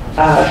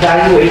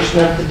valuation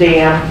of the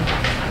dam.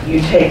 You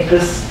take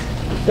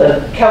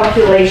the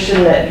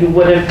calculation that you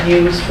would have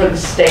used for the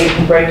state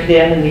and break it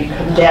in, and you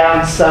come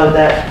down so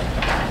that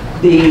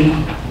the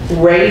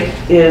rate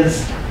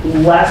is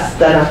less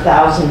than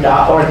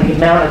 $1,000, or the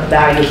amount of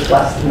value is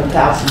less than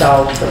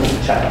 $1,000 from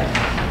each other.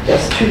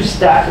 There's two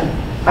steps.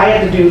 I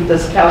had to do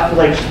this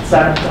calculation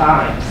 7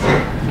 times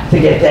to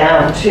get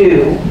down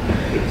to.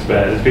 It's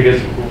bad. It's because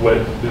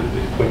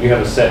when you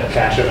have a set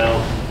cash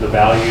amount, the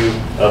value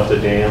of the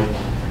dam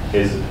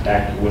is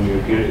when you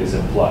impute it is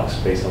in flux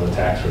based on the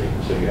tax rate.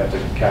 So you have to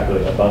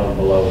calculate above and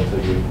below until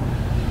you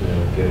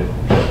get it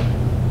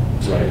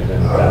right. And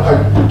then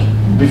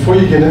before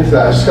you get into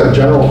that, I just got a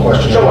general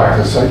question. Sure.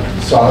 Because I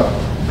saw,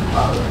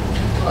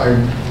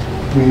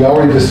 we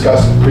already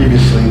discussed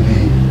previously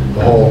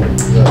the whole,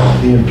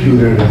 the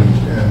imputed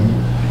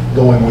and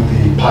going with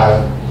the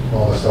pilot, and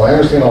all this stuff. I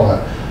understand all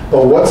that.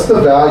 But what's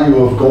the value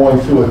of going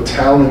through a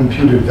town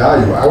imputed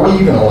value? Are we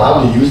even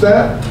allowed to use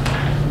that?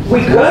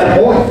 We could. What's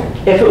the point?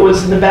 If it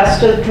was in the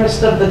best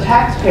interest of the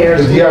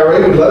taxpayers. The DRA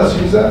would let us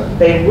use that?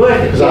 They would.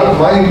 Because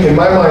in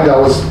my mind, I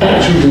was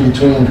choosing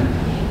between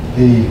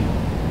the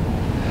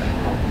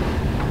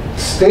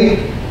state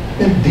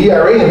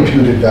DRA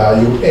imputed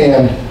value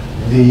and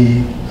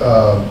the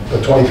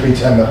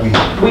 2310 that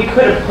we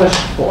could have pushed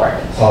for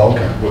it. Oh,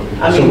 okay.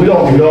 I So mean, we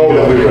don't know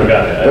that we would.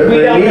 We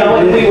don't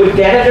know if we would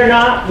get it or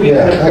not. We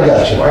Yeah, could have I got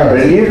pushed you. for it. All But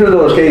right. in either of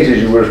those cases,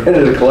 you would have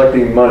ended up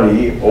collecting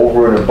money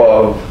over and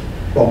above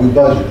But we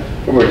budgeted.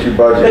 what you The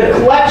budgeted.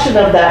 collection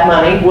of that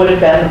money would have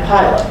been the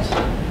pilot,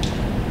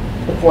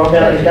 the $4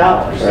 million.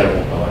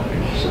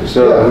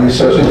 So, Yeah, we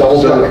essentially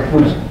doubled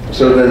that.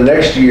 so then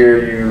next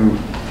year you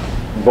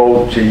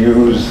vote to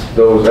use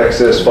those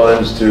excess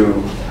funds to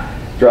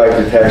drive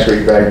the tax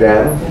rate back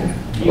down?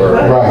 You Or-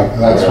 could. Right,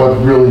 that's what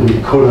really we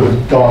could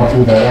have gone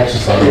through that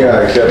exercise.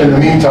 Yeah, except- In the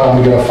meantime,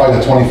 we're gonna fight a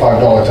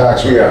 $25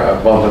 tax rate. Yeah, a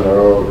bump in the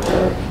road.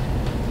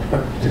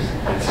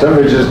 Some of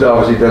it just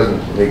obviously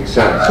doesn't make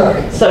sense.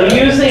 So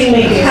using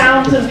the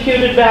town's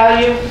imputed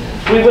value,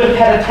 we would have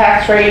had a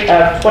tax rate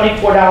of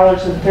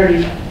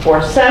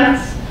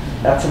 $24.34.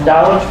 That's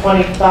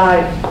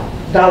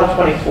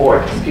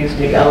 $1.24, excuse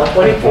me,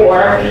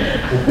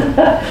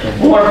 $1.24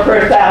 more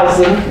per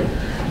thousand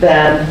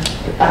than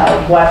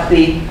what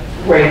the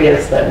rate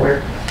is that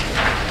we're.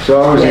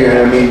 So obviously,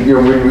 I mean,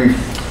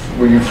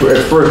 when you, at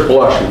first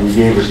blush, when you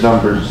gave us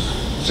numbers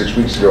 6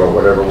 weeks ago, or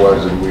whatever it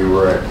was, and we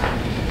were at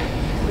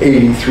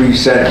 83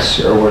 cents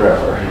or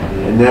whatever.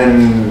 And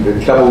then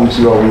a couple weeks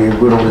ago, we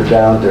whittled it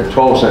down to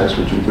 12 cents,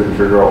 which we couldn't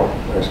figure out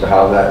as to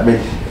how that, I mean,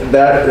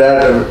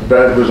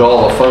 that was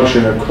all a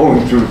function of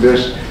going through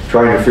this,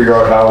 trying to figure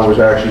out how it was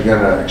actually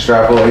gonna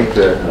extrapolate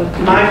to.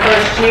 My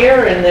first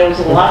year, and there was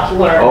a lot to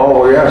learn.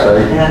 Oh, yes, I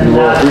And,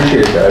 well,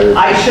 appreciate that.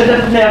 I should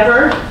have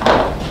never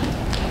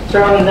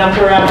thrown a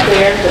number out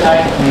there that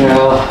I.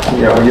 Well,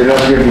 you're not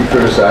gonna be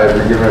criticized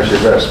for giving us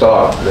your best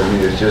thought, but I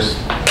mean, it's just.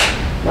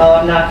 Well,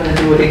 I'm not gonna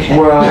do it again.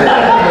 Well,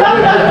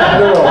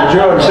 no, but you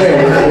know what I'm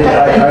saying?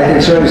 I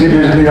can certainly see,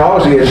 because, I mean,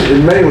 obviously,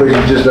 in many ways,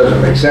 it just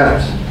doesn't make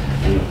sense.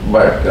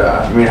 But,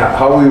 I mean,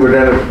 how we would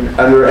end up,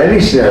 under any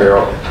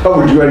scenario, how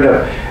would you end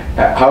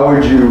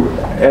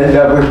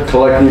up with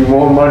collecting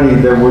more money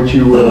than what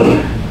you were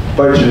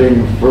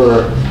budgeting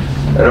for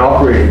an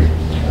operating?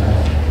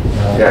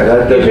 Yeah,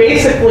 that You're doesn't.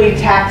 basically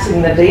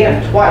taxing the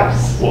dam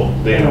twice, Well,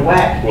 in a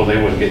way. Well, they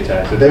wouldn't get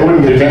taxed. They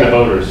wouldn't get It'd be taxed. the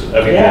voters. I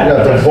mean, Yeah.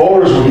 Yeah, the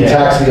voters would be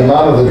taxing the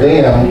amount of the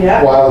dam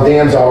Yeah. while the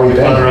dam's already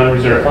Fund paying.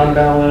 unreserved fund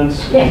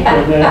balance. Yeah, I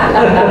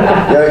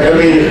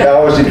mean,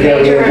 obviously, you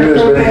can't do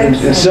this, but in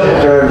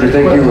simple terms, you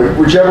think you would,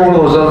 whichever one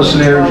of those other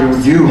scenarios you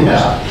would use,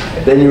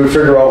 then you would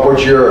figure out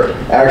what your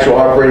actual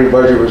operating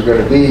budget was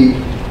gonna be,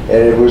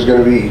 and it was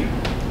gonna be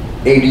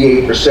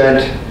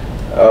 88%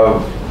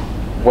 of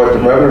what the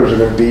revenues are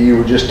gonna be. You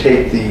would just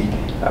take the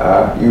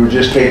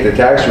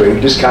tax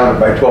rate, discount it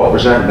by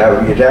 12%, and that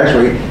would be your tax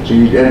rate, so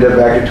you'd end up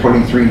back at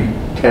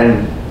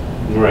 2310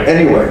 Right.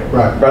 anyway.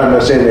 Right. But I'm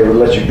not saying they would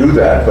let you do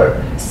that, but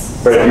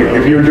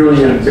if you were doing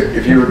it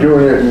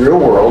in the real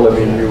world, I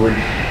mean, you would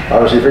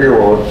obviously figure,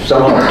 well, if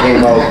somehow it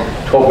came out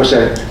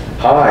 12%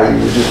 high, you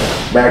would just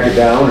back it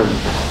down and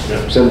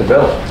send the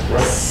bill.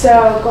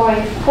 So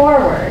going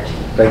forward,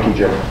 Thank you,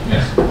 Jim.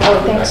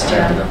 oh, thanks,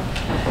 Jim.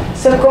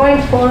 So going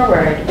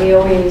forward, we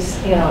always,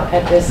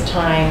 at this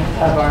time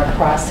of our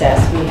process,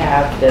 we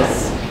have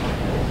this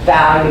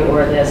value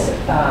or this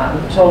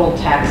total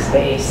tax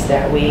base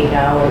that we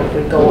know if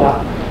we go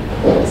up,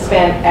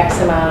 spend X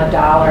amount of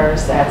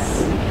dollars,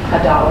 that's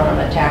 $1 on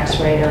the tax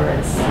rate, or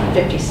it's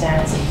 50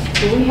 cents.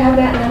 Do we have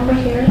that number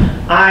here?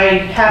 I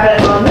have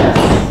it on this.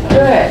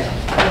 Good.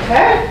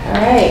 Okay? All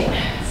right.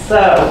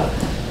 So,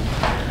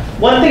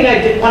 one thing I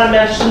did want to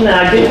mention, and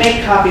I did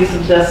make copies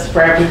of this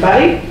for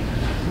everybody,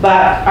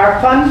 but our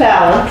fund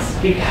balance,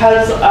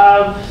 because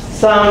of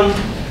some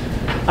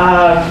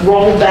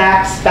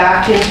rollbacks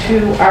back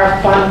into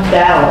our fund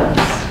balance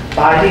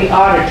by the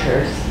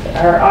auditors,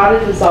 our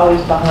audit is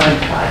always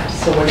behind time,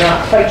 so we're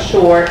not quite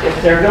sure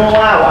if they're going to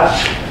allow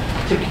us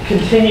to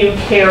continue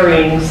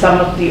carrying some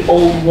of the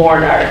old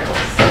warrant articles.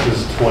 This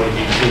is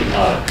 2018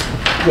 audit.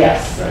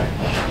 Yes. Right.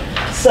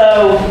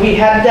 So we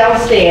had Dell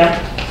Stamp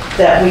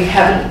that we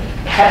hadn't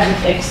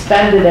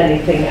expended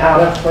anything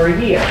out of for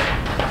a year.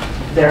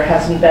 There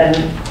hasn't been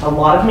a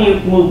lot of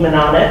movement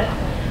on it.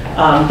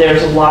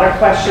 There's a lot of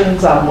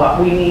questions on what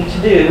we need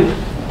to do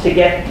to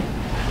get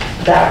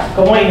that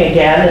going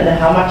again and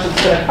how much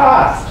it's going to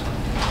cost.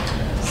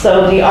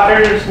 So the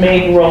auditors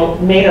made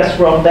us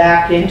roll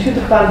back into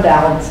the fund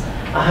balance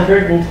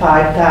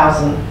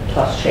 $105,000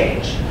 plus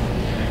change.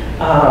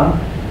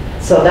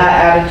 So that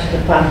added to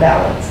the fund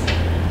balance.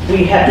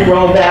 We had to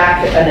roll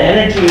back an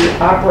energy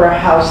opera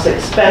house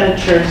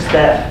expenditures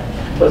that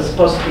was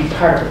supposed to be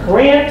part of a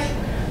grant.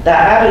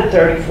 That added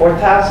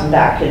 $34,000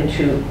 back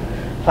into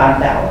fund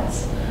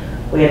balance.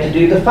 We had to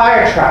do the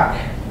fire truck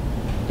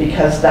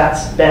because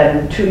that's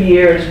been 2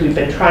 years. We've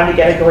been trying to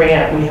get a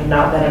grant. We have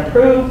not been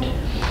approved.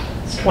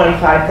 It's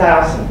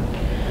 $25,000.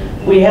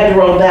 We had to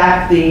roll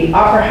back the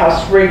opera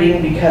house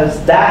rigging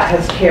because that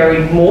has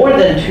carried more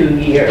than 2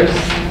 years.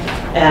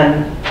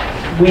 And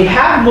we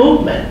have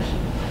movement,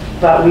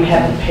 but we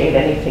haven't paid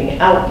anything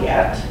out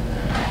yet.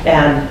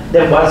 And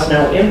there was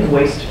no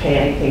invoice to pay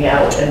anything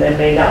out, and there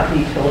may not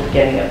be till the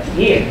beginning of the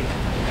year.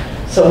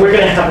 So we're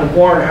going to have a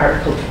warrant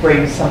article to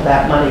bring some of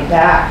that money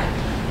back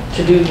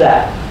to do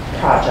that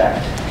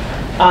project.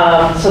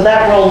 So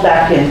that rolled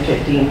back in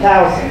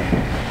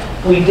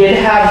 $15,000. We did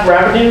have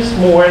revenues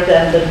more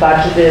than the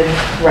budgeted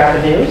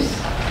revenues,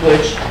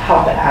 which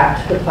help add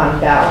to the fund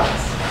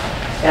balance.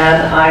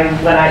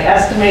 And when I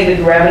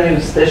estimated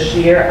revenues this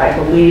year, I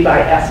believe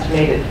I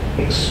estimated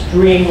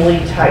extremely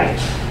tight,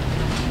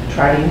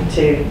 trying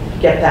to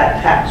get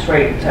that tax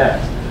rate to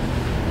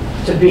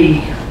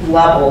be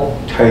level.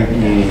 Tight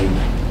meaning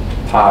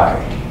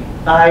high.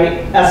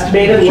 I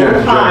estimated a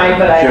little high,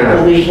 but I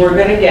believe we're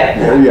going to get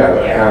there.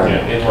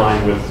 Yeah, in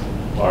line with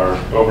our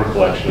over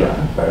collection.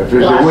 If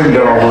there's a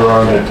window, we're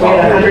on the top. We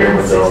had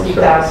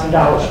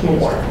 $160,000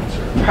 more.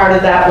 Part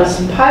of that was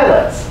some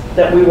pilots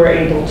that we were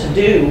able to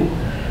do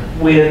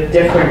with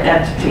different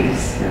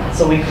entities.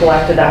 So we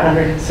collected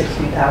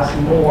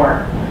 $160,000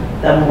 more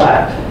than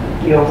what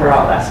the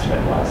overall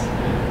estimate was.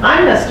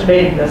 I'm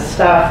estimating this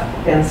stuff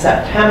in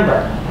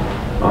September.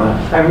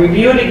 I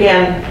reviewed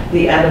again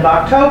the end of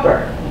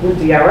October with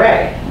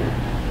DRA.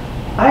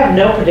 I have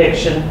no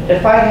prediction.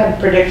 If I had a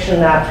prediction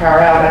that far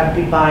out, I'd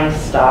be buying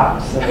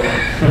stocks and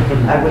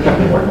I wouldn't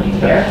be working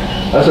here.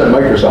 That's at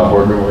Microsoft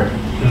working away.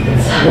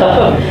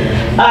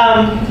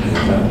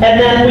 And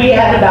then we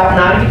had about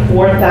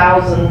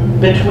 $94,000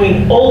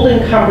 between old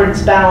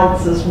encumbrance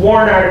balances.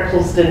 Warrant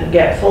articles didn't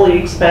get fully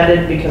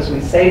expended because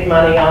we saved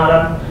money on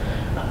them.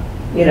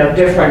 You know,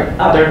 different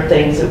other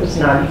things, it was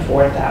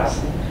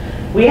 $94,000.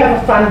 We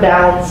have a fund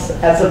balance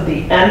as of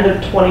the end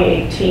of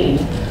 2018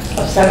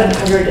 of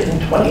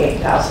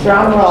 $728,000.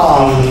 Drum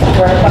roll.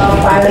 We're about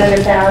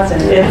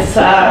 $500,000. It's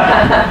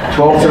about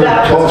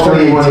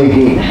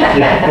 12/31/18.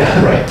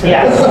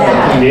 yes.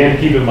 And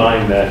keep in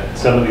mind that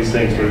some of these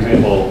things, for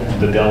example,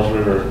 the Dells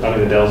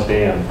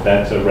Dam,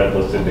 that's a red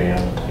listed dam,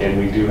 and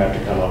we do have to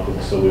come up with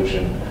a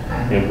solution,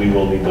 and we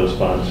will need those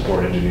funds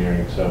for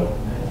engineering. So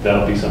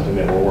that'll be something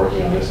that we're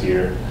working on this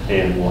year,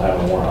 and we'll have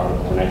a warrant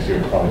article for next year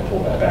to probably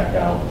pull that back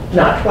out.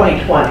 Not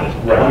 2020.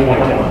 Right,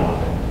 2021.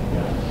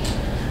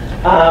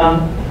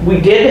 We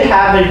did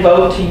have a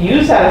vote to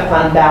use out of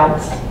fund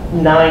balance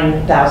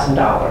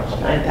 $9,000,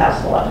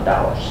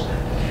 $9,011.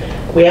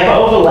 We have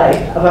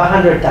overlay of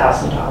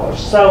 $100,000.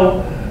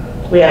 So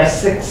we have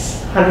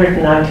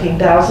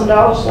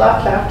 $619,000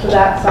 left after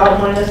that's all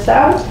minus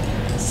out.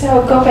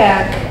 So go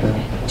back.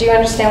 Do you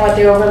understand what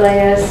the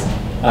overlay is?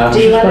 I'm Do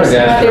you just going to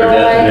understand ask the for a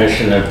overlay?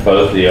 definition of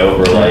both the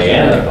overlay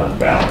and the fund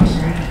balance.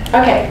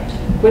 Okay,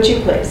 would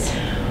you please?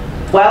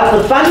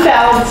 Well, the fund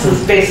balance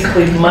is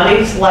basically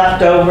money's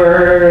left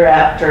over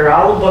after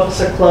all the books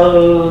are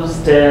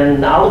closed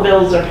and all the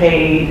bills are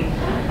paid.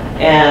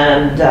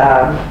 And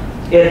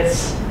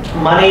it's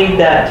money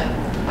that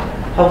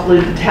hopefully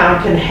the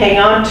town can hang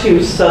on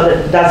to so that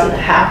it doesn't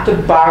have to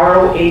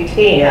borrow a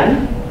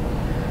TAN.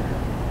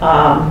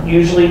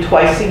 Usually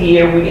twice a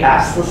year we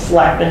ask the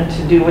selectmen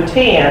to do a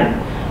TAN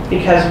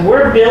because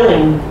we're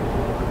billing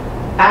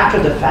after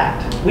the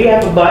fact. We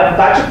have a budget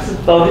that's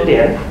voted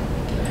in.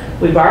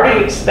 We've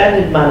already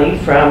expended money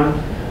from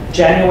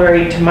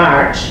January to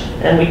March,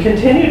 and we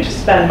continue to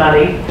spend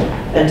money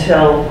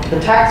until the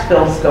tax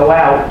bills go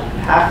out.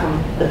 Half of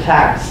the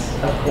tax,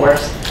 of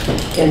course,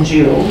 in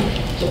June,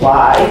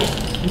 July,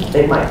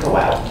 they might go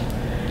out.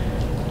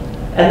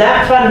 And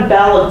that fund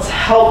balance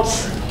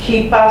helps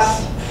keep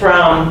us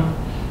from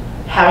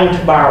having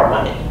to borrow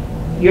money.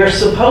 You're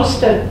supposed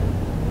to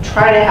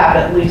try to have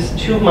at least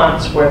 2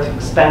 months worth of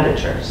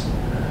expenditures.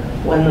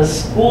 When the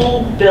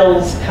school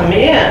bills come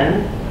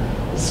in,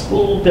 the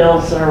school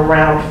bills are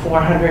around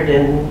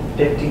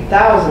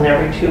 $450,000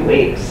 every 2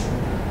 weeks.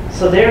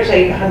 So there's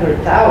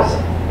 $800,000.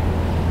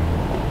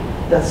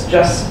 That's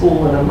just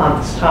school in a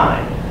month's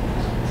time.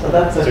 So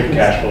that's It's a. a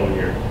cash flow in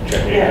your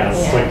checking account.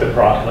 Yes. It's like the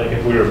profit, like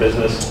if we were a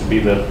business, it'd be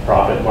the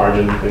profit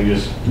margin, and you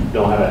just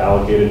don't have it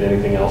allocated to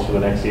anything else for the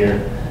next year.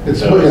 It's-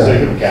 So it's yeah.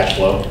 like a cash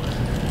flow.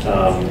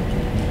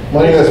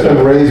 Money that's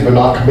been raised but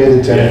not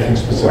committed to anything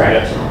specific.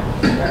 Yeah.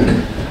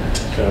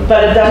 So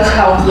But it does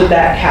help with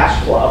that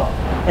cash flow,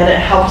 and it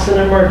helps in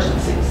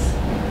emergencies.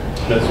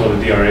 that's what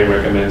the DRA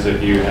recommends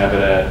if you have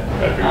it at,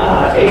 I forget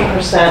what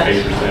it's at. 8%.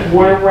 8%.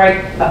 We're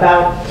right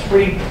about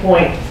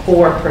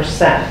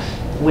 3.4%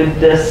 with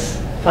this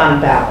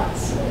fund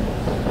balance,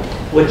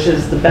 which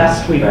is the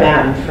best we've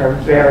been for a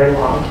very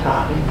long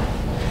time.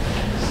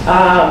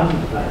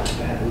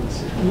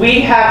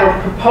 We have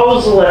a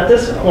proposal at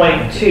this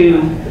point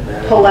to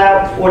pull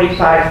out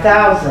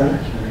 45,000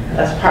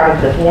 as part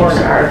of the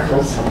warrant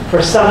articles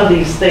for some of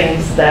these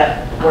things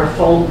that were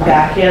folded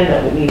back in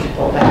that we need to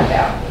pull back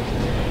out.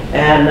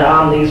 And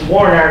on these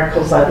warrant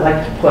articles, I'd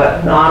like to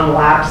put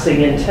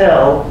non-lapsing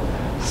until,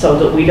 so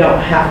that we don't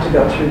have to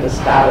go through this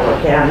battle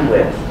again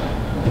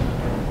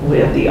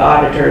with the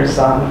auditors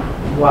on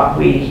what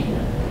we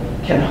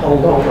can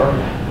hold over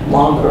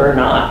longer or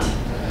not.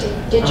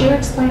 Did you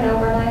explain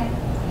overlay?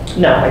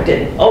 No, I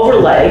didn't.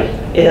 Overlay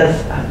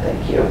is,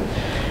 thank you,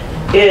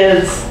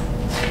 is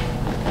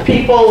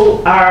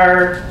people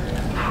are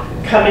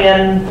coming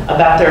in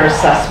about their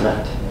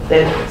assessment.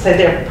 They say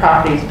their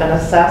property's been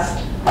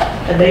assessed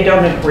and they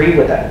don't agree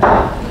with it.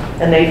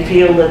 And they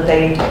feel that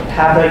they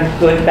have a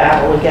good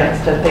battle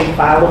against it. They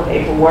file the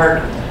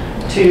paperwork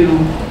to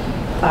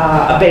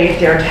abate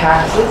their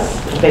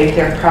taxes, abate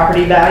their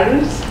property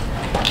values.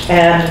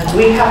 And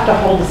we have to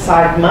hold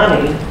aside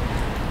money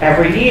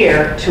every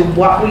year to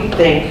what we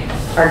think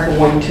are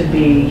going to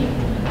be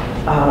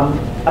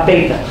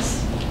abatements.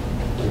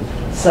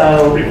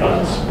 So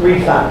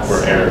refunds.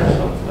 For errors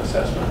on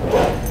assessment.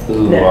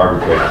 Who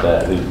arbitrates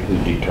that?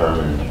 Who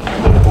determines?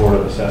 The Board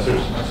of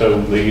Assessors. So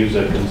they use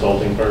a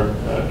consulting firm,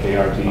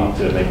 KRT,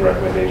 to make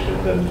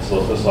recommendations, and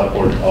so the select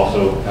board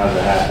also has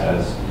a hat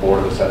as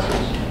Board of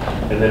Assessors.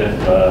 And then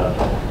if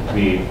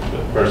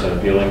the person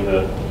appealing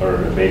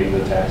or abating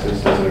the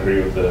taxes doesn't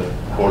agree with the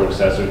Board of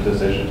Assessors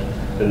decision,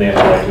 then they have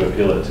the right to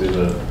appeal it to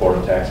the Board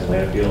of Tax and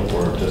Land Appeals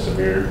or to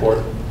Superior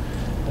Court.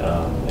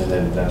 And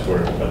then that's where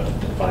the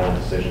final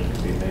decision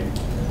can be made.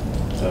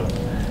 So,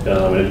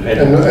 it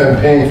depends. And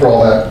paying for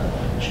all that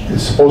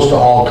is supposed to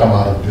all come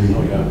out of the,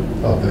 Oh,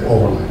 yeah. of the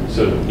overlay.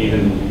 So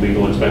even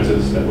legal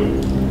expenses that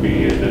would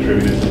be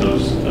attributed to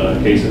those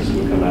cases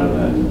would come out of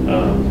that.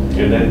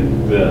 And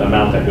then the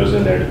amount that goes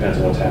in there depends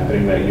on what's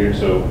happening that year.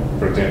 So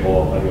for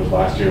example, like it was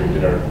last year, we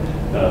did our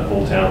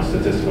full town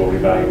statistical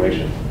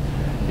revaluation.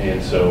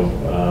 And so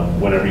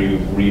whenever you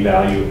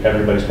revalue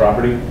everybody's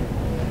property,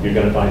 you're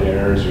going to find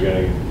errors, you're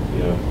going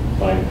to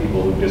find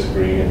people who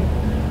disagree.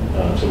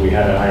 And so we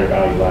had a higher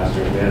value last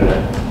year. We had it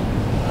at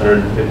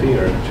 150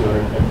 or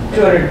 200?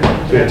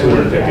 200. We had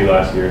 250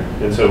 last year.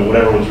 And so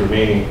whatever was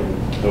remaining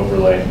from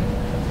overlay.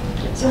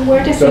 So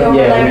where does the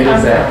overlay where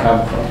does that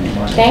come come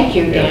from? Thank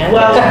you, Dan.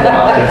 Well,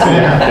 That's in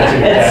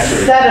your it's tax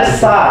rate. set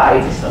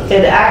aside.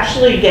 It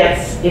actually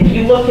gets, if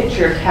you look at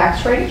your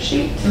tax rate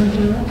sheet,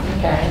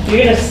 Okay.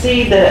 you're gonna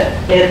see that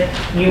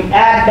you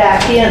add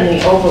back in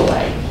the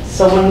overlay.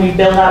 So when we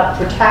bill out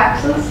for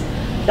taxes,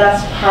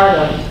 that's part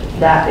of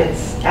that.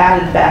 It's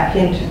added back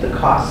into the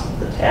cost of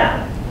the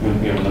town.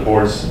 When the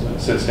board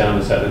sits down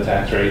to set the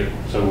tax rate,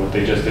 so what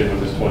they just did with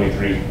this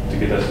 23, to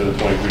get us to the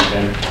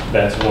 2310,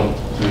 that's one,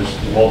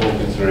 there's multiple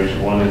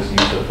consideration. One is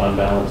use of fund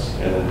balance,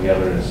 and then the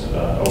other is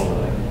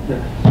overlay.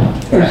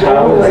 Is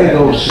overlay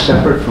though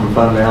separate from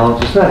fund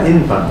balance? It's not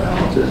in fund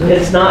balance, is it?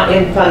 It's not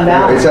in fund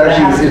balance, It's it has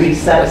to actually- be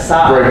set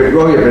aside. Right,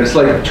 oh yeah, but it's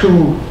like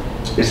two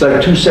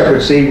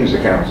separate savings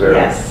accounts there.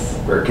 Yes.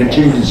 Or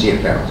contingency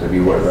accounts, if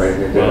you would, right?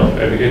 Well,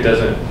 I mean, it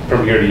doesn't,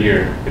 from year to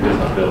year, it does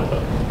not build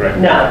up, correct?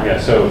 No. Yeah,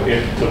 so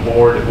if when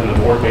the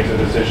board makes a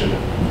decision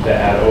to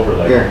add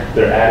overlay, Yeah.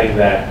 they're adding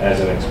that as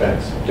an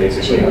expense,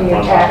 basically, To on your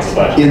top of tax. the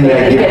budget. In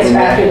that It gets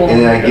factored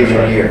in. that That's given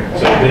right. year.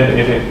 So then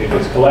if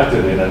it's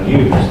collected and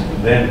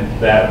unused, then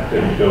that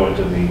could go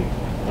into the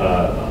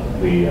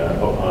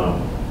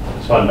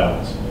fund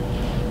balance.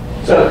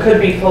 So it could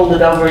be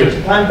folded over into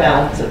fund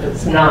balance if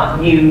it's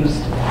not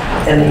used.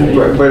 And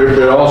But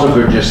it also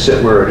could just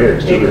sit where it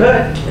is. it too. could,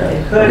 Yeah.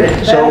 it could. Okay, It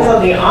depends so-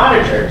 on the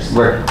auditors.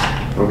 Right,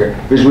 okay.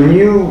 Because when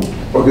you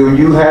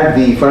had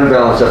the fund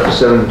balance up to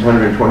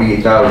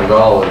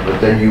 $728,000,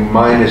 but then you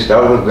minused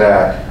out of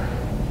that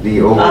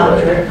the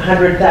overlay.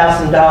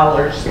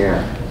 $100,000. Yeah.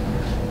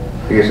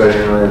 I guess I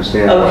didn't really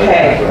understand. why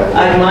Okay, that-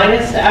 I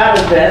minused out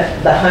of it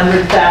the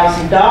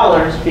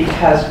 $100,000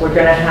 because we're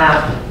gonna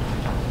have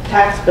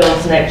tax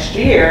bills next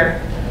year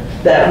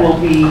that will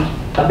be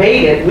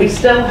abated. We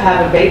still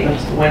have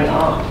abatements going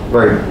on.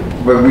 Right,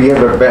 but we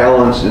have a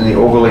balance in the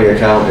overlay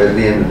account at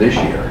the end of this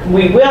year.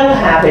 We will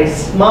have a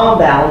small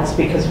balance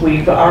because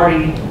we've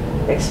already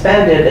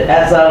expended,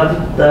 as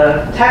of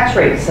the tax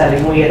rate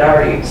setting, we had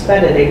already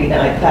expended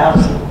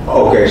 89,000.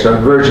 Okay, so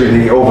virtually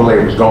the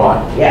overlay was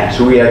gone. Yeah.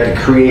 So we had to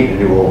create a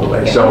new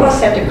overlay, You so.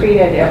 almost have to create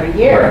it every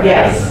year. Right.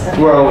 Yes.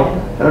 Well,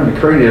 I don't be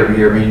created every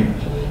year, I mean,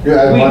 You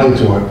add money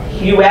to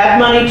it. You add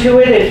money to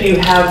it if you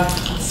have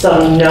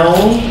some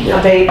known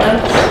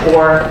abatements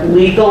or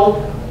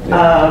legal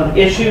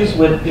issues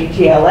with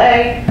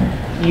BTLA,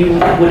 you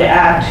would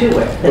add to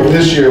it. But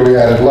this year we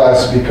added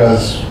less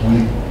because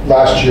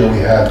last year we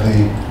had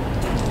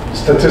the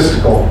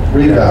statistical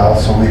reval,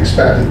 so we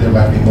expected there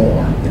might be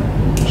more.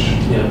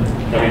 Yeah,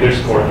 I mean,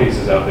 there's court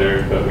cases out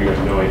there, but we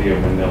have no idea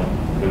when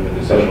the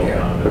decision will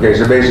come. Okay,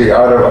 so basically,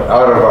 out of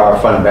our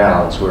fund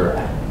balance, we're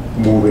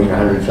moving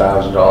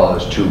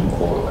 $100,000 to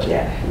overlay.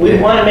 Yeah, we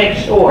want to make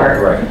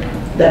sure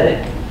Right. that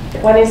it,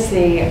 What is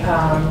the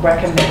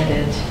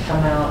recommended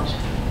amount?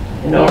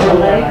 in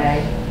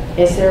overlay,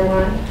 Is there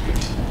one?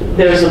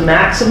 there's a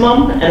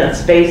maximum and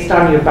it's based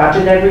on your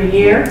budget every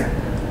year.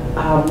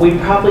 We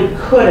probably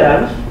could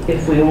have,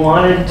 if we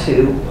wanted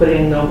to, put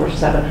in over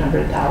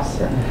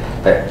 700,000.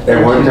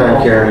 At one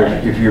time,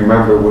 Karen, if you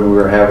remember when we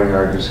were having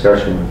our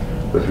discussion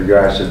with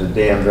regards to the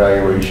dam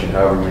valuation,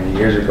 however many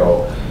years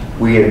ago,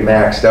 we had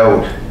maxed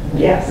out,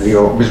 Yes.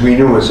 because we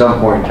knew at some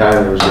point in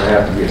time there was going to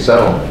have to be a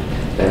settlement.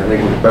 And I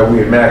think, but we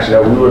had maxed it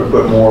out. We would have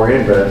put more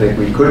in, but I think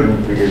we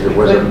couldn't because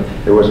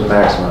there was a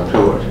maximum to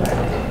it.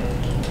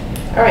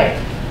 All right.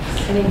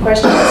 Any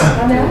questions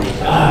on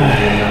that?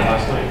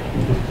 Last night.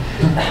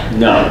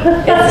 No.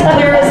 It's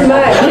clear as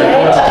mud,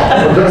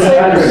 right? Clear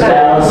as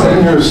mud.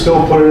 Sitting here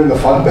still put it in the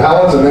fund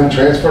balance and then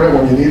transferred it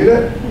when you needed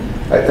it?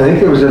 I think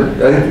there was a,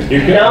 You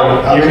can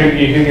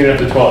get it up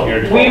to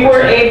 12. We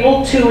were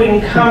able to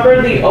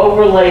encumber the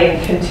overlay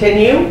and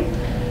continue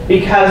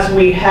because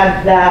we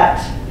had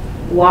that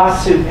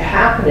lawsuit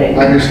happening.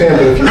 I understand,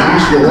 but if you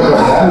reach the limit of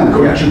that,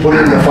 couldn't you put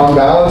it in the fund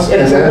balance?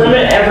 and It's a then-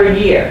 limit every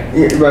year.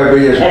 right, but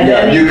yes, And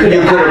yeah, then you you could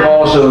could have add-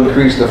 also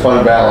increased the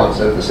fund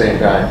balance at the same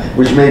time,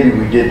 which maybe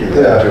we did do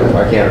that too.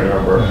 I can't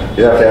remember.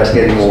 You'd have to ask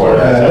Eddie more of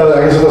Yeah, that.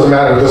 I guess it doesn't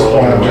matter at this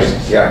point, I'm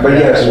just, Yeah, but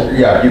yes,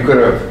 yeah, you could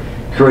have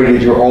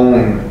created your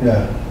own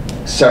yeah.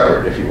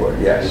 separate, if you would,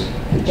 yes.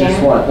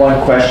 Just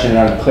one question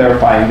on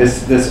clarifying,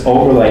 this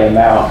overlay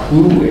amount,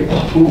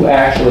 who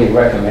actually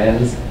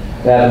recommends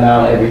that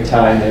amount every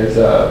time there's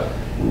a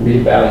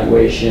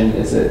reevaluation?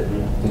 Is it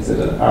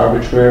an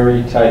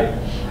arbitrary type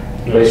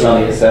based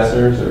on the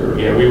assessors, or?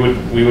 Yeah, we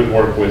would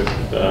work with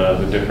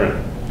the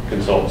different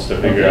consultants to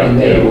figure out. And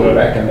they would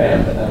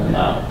recommend an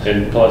amount.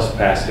 And plus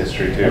past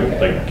history too,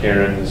 Okay. like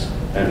Karen's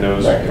and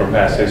those from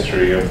past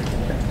history of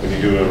when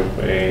you do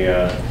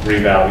a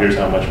reval, here's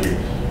how much we've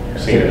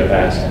seen in the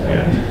past.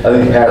 Yeah. I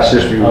think past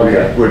history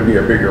would be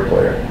a bigger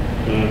player,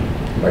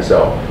 Mhm.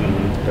 myself. Mhm.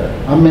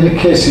 How many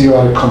cases you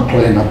are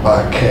complaining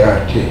about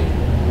KRT?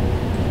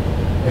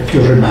 If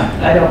you remember,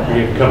 I don't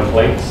We have. get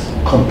complaints.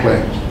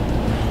 complaints.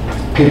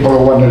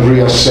 People want to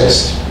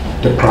reassess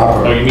the Oh,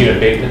 property. you mean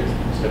abatement?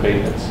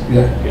 Abatements.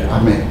 Yeah, Yeah. I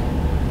mean,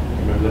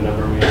 Remember the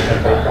number we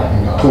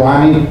had?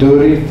 20,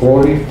 30,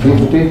 40,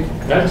 50?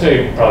 I'd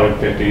say probably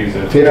 50s.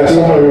 Yeah,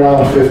 somewhere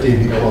around 50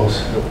 would be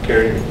close.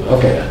 Carry.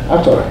 Okay,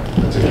 that's all right.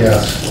 That's a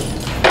guess.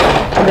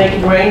 And they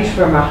can range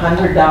from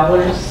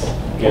 $100.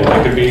 Yeah,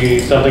 it could be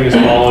something as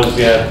small as,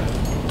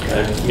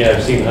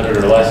 I've seen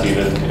 100 or less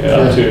even,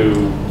 up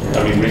to,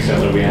 I mean,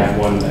 recently we had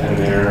one that had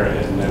an error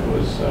and it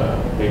was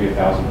maybe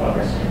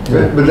 $1,000.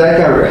 But that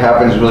kind of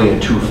happens really in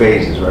two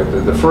phases, right?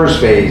 The first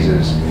phase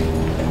is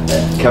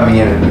coming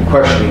in and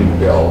questioning the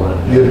bill.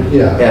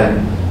 Yeah.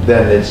 And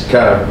then it's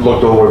kind of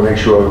looked over to make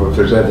sure if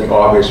there's anything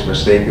obvious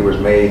mistake that was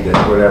made, that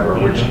whatever,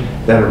 which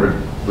then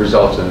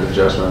results in an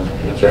adjustment.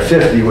 That's The right.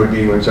 50 would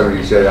be when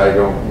somebody said, I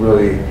don't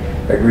really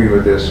agree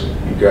with this,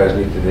 you guys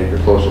need to take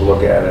a closer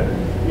look at it.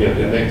 Yeah,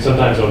 and they,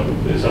 sometimes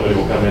somebody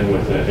will come in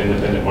with an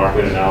independent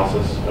market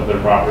analysis of their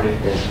property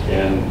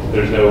and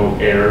there's no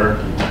error,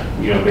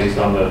 based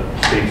on the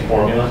state's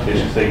formula. It's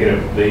just they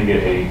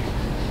get a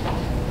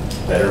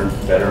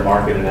better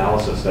market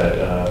analysis that,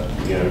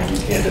 you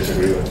can't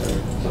disagree with.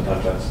 And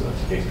sometimes that's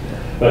the case.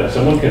 But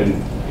someone can,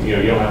 you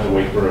don't have to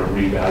wait for a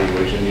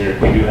revaluation here.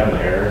 If you do have an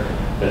error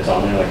that's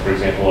on there, like for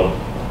example,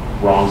 a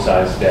wrong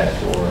size deck,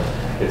 or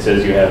it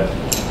says you have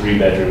 3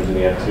 bedrooms and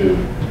you have 2,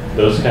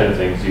 those kind of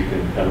things you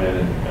can come in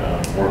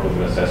and work with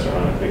an assessor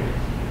on, I think.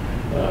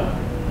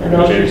 And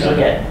those usually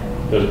get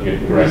Those get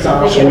corrected.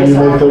 resolved. So when you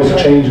make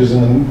those changes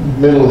in the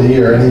middle of the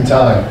year,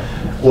 anytime,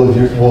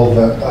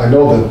 I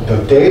know that the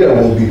data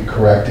will be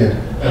corrected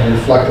and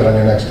reflected on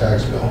your next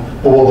tax bill,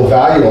 but will the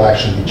value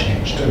actually be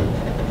changed too?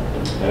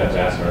 I'd have to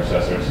ask our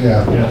assessors.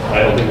 Yeah.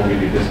 I don't think we'll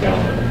give you a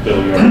discount, but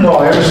Bill, you're. No,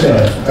 I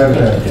understand.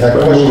 That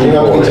question came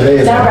up to me today.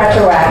 It's not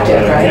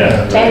retroactive, right?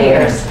 Yeah. 10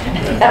 years.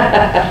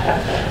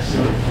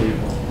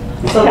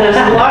 So there's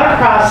a lot of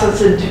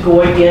process into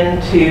going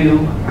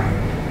into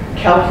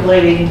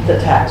calculating the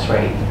tax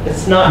rate.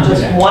 It's not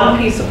just one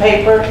piece of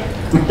paper.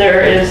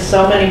 There is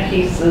so many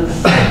pieces,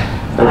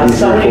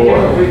 so many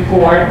different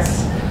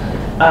reports,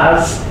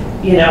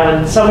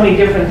 and so many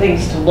different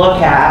things to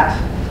look at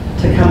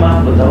to come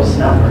up with those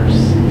numbers.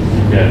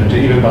 Yeah,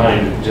 even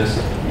behind just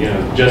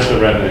the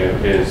revenue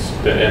is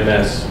the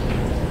MS,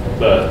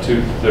 the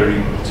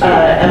 232.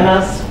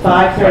 MS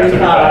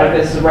 535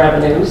 is the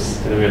revenues,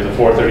 And then we have the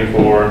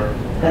 434,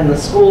 and the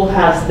school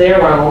has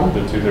their own.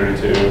 the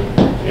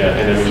 232. Yeah,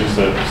 and then just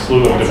a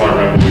slew of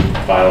department revenue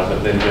files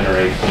that then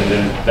generate, and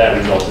then that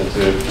results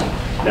into,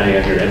 now you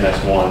have your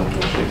MS1,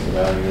 which takes the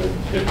value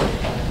of it.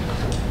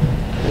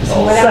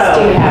 So what else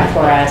do you have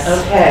for us?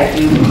 Okay,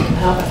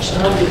 how much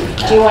time do you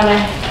have? Do you want to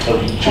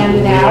hand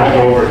it out?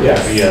 Go over, yeah,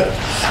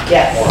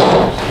 Yes. I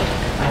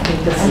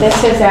think this And is.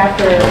 this is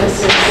after,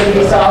 this is the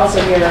results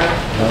of your work?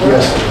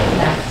 Yes.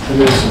 It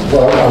is,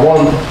 well, I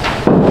want,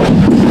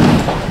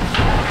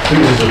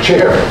 please, as a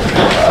chair,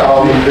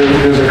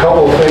 there's a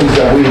couple of things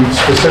that we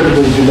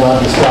specifically do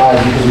not decide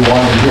because we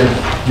wanted to hear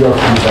your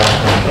feedback.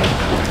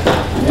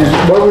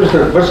 What's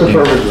the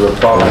purpose of the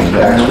property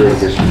tax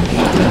rate issue?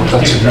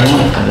 That's a good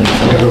one.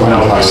 Everyone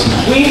else.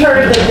 We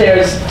heard that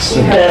there's,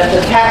 that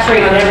the tax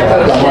rate never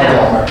goes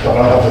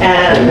down.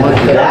 And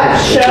that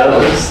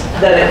shows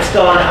that it's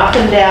gone up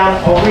and down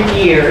over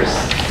years.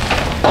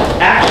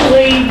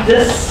 Actually,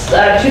 this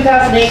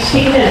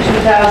 2018 and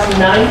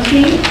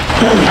 2019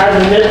 are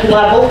the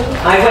mid-level.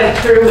 I went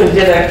through and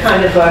did a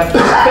kind of a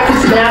quick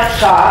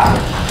snapshot,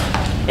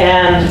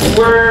 and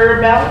we're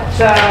about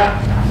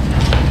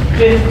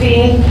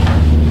 15,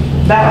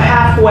 about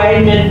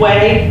halfway,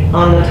 midway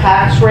on the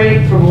tax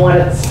rate from when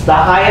it's the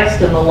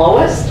highest and the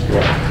lowest.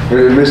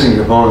 The missing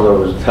component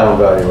though is town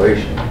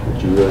valuation,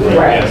 which you really.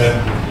 Right.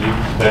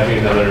 Yeah, that'd be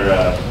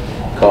another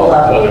Call.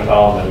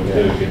 column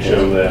that we could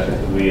show that,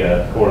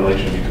 the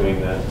correlation between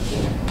that.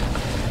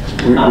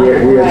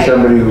 We had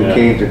somebody who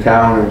came to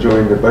town and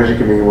joined the budget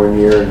committee one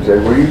year and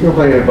said, what are you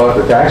complaining about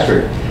the tax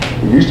rate?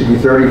 It used to be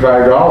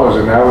 $35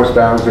 and now it's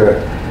down to,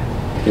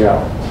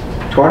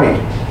 20.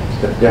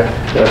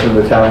 That's when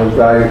the town was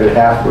valued at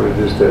half what it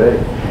is today.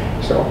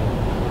 So,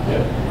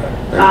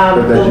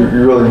 but that you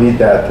really need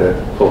that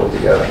to pull it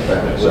together.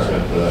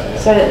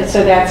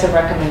 So that's a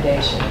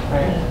recommendation,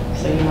 right?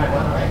 So you might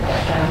want to write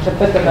that down, to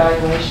put the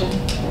valuation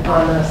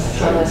on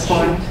this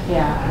one.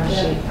 Yeah, on the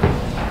sheet.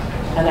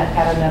 And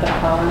add another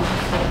column.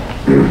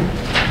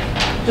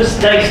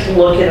 Just nice to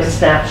look at a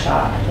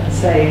snapshot and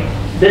say,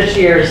 this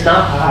year is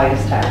not the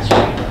highest tax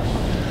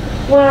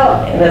rate.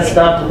 Well, and it's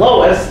not the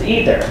lowest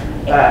either,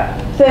 but.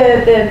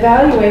 The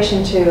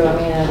valuation too, I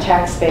mean, a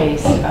tax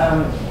base,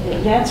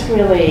 that's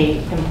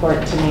really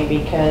important to me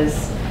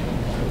because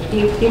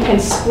you can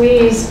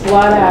squeeze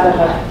blood out of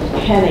a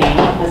penny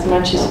as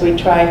much as we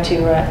try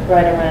to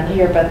right around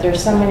here, but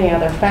there's so many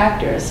other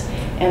factors,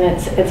 and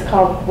it's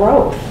called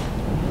growth.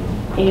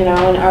 And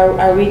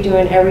are we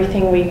doing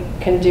everything we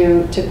can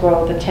do to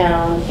grow the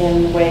town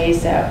in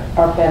ways that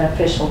are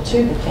beneficial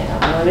to the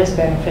town, or is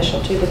beneficial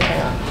to the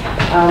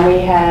town? We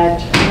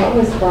had, what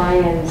was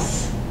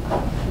Brian's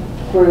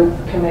group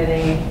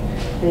committee,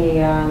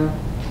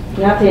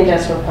 not the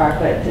industrial park,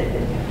 but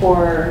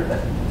for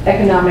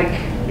economic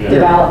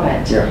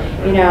development.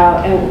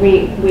 Yeah. And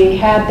we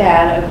had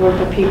that, a group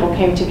of people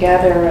came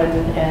together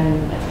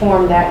and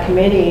formed that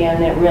committee,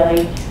 and it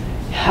really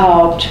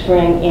helped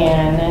bring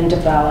in and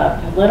develop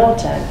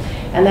Littleton.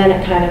 And then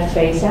it kind of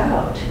phased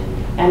out.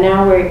 And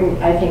now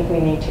I think we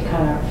need to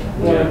kind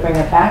of really bring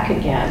it back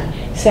again.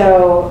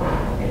 So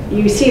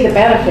you see the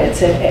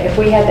benefits. If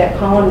we had that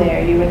column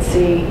there, you would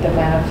see the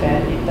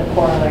benefit, the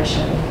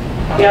correlation.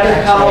 The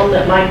other column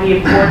that might be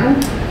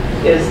important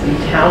is the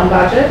town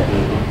budget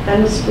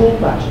and the school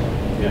budget.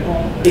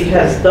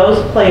 Because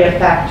those play a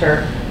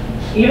factor,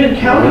 even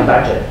county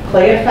budget,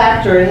 play a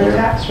factor in the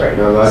tax rate.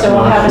 No, So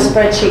we'll have a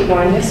spreadsheet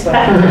going this way.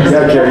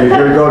 Yeah, Jerry, you're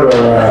gonna go to,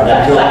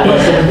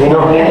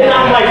 And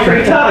on my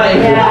free time.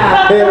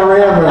 Yeah.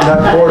 panorama,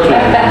 not portrait.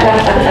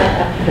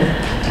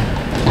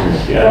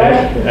 Yeah,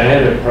 I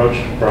had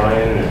approached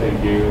Brian, and I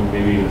think you,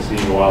 maybe even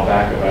Steve, a while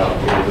back about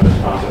the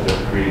concept of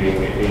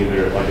creating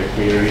either like a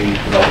community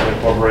development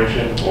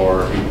corporation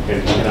or an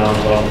economic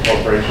development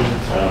corporation.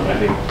 I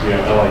think,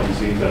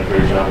 LITC's done a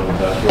great job of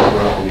industrial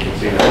growth, and you can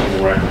see that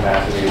we're at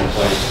capacity in the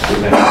place.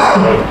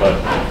 But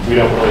we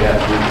don't really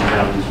have groups in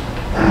town who's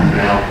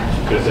now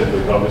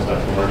specifically focused on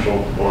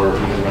commercial or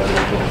even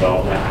residential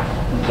development.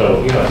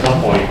 So, at some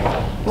point,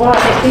 Well,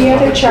 the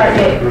other chart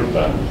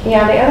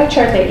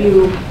that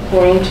you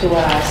bring to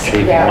us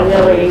that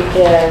really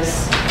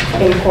is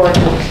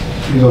important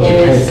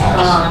is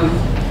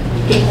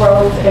the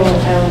growth and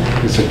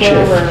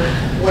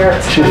where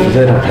it's coming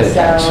from.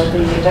 So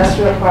the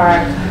industrial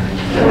park,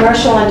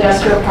 commercial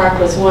industrial park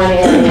was one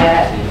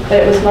area, but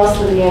it was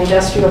mostly the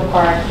industrial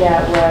park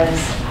that was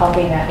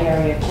helping that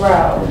area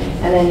grow.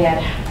 And then you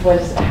had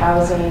was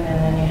housing, and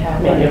then you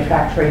have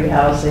Manufacturing,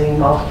 housing,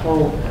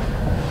 multiple.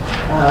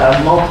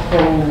 The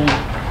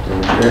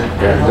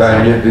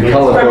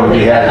color code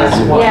we had is,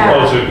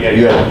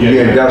 you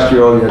had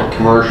industrial, you had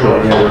commercial,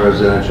 and you had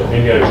residential.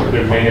 And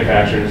they're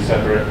manufactured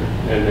separate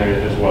in there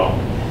as well.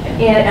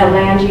 And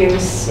land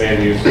use.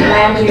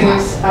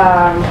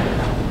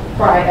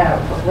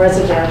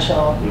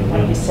 Residential,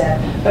 like you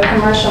said, but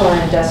commercial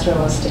and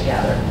industrial is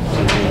together.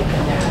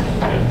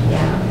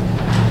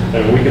 I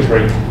mean, we could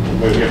bring,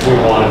 if we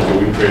wanted to,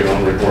 we could create our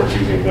own reports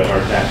using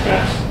our tax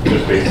maps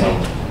just based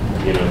on,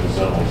 the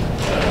zone,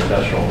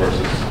 industrial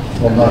versus.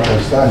 Well, not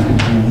just that, you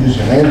can use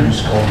your land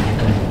use code, you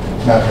can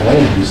map your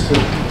land use too.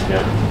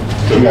 Yeah.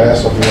 You gotta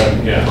ask something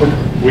like Yeah, quickly.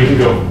 we can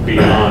go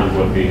beyond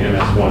what the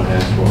MS1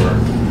 has for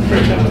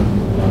breakdown of,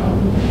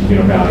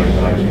 value and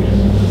value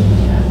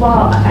changes.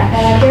 Well,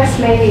 and I guess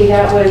maybe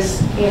that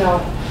was,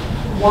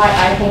 why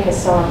I think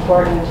it's so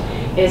important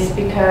is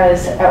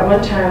because at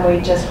one time we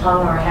just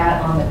hung our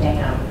hat on the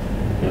dam.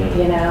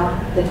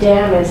 The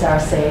dam is our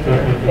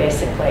savior,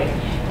 basically.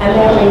 And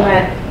then we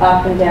went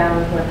up and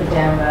down with the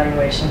dam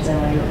valuations,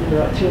 and we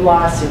went through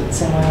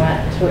lawsuits, and we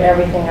went through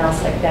everything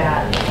else like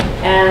that.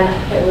 And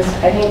it was,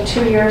 I think,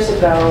 2 years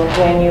ago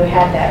when you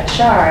had that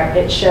chart,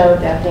 it showed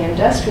that the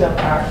industrial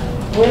park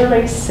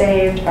really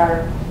saved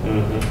our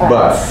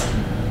butts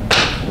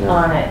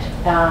on it.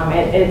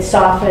 It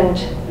softened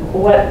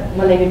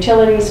when the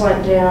utilities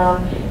went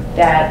down,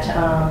 that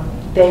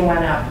they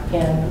went up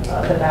in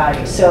the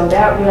value. So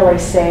that really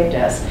saved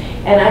us.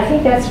 And I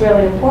think that's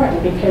really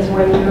important because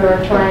when you're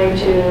trying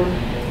to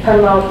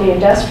promote the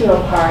industrial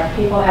park,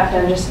 people have to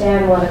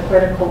understand what a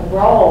critical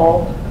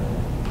role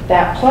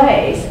that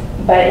plays.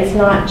 But it's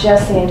not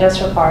just the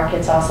industrial park,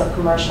 it's also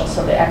commercial,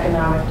 so the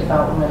economic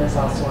development is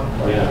also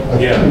important.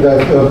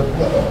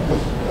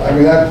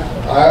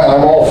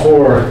 I'm all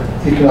for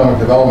economic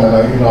development.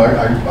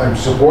 I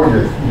support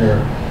your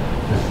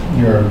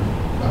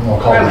I don't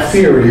want to call it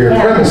theory here,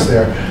 premise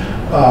there.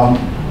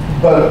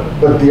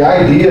 But the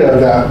idea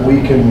that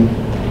we can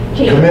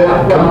commit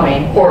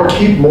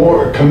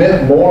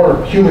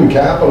more human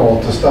capital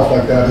to stuff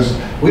like that is,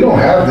 we don't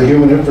have the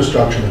human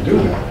infrastructure to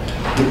do that.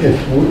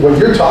 What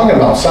you're talking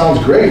about sounds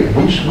great. I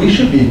think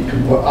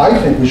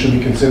we should be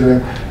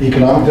considering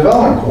economic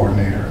development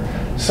coordinator,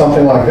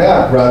 something like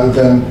that, rather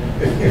than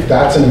if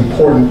that's an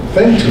important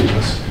thing to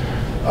us.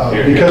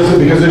 Because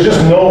there's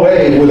just no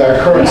way with our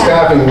current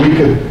staffing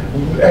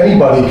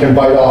anybody can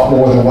bite off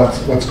more than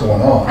what's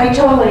going on. I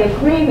totally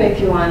agree with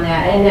you on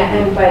that,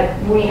 but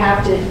we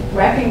have to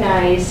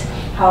recognize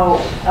how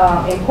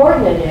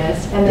important it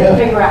is, and then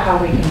figure out how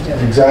we can do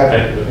it. Exactly.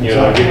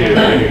 I'll give you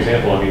an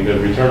example. I mean, the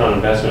return on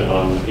investment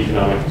on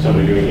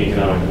somebody doing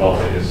economic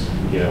development is,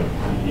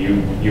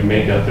 you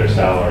make up their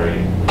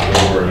salary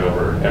over and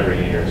over every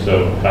year.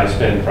 So I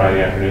spend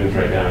Friday afternoons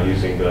right now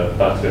using the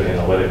Buxton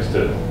analytics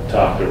to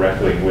talk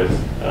directly with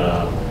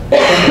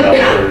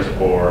developers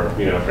or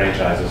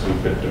franchises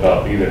who've been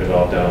either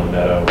developed down the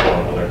meadow or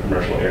in other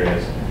commercial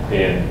areas.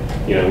 And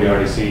we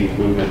already see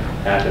movement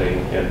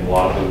happening, and a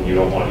lot of them you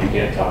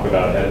can't talk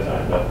about ahead of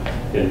time, but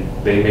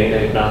they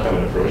may not come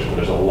into fruition.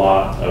 There's a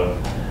lot of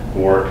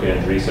work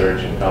and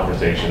research and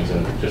conversations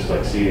and just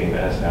like seeding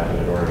that has to happen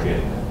in order to get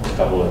a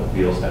couple of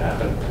deals to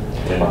happen.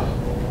 And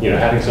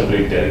having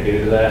somebody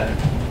dedicated to that,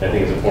 I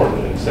think is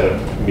important instead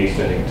of me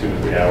spending 2 to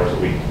 3 hours a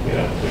week,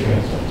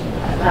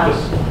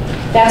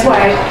 That's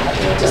why,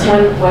 just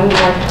one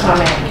more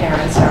comment,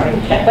 Karen, sorry.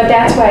 But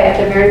that's why at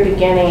the very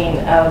beginning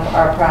of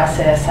our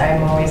process,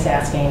 I'm always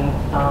asking,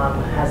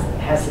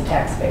 has the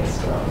tax base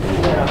grown?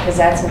 Because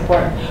that's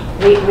important.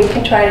 We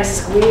can try to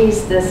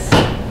squeeze this,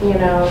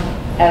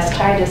 as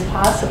tight as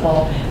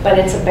possible, but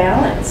it's a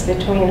balance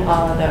between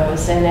all of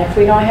those. And if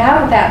we don't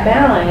have that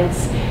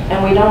balance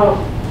and we don't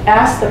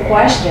ask the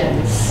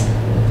questions,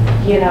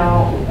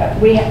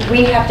 we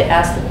have to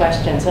ask the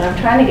questions, and I'm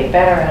trying to get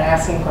better at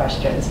asking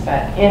questions,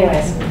 but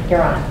anyways,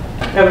 you're on.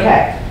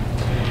 Okay.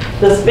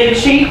 This big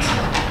sheet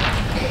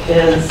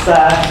is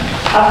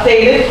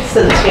updated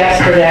since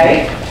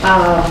yesterday.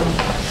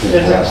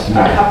 There's a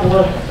couple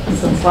of,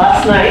 since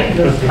last night,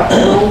 there's a couple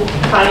little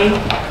tiny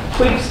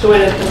tweaks to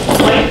it at this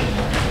point.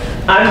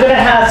 I'm going to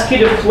ask you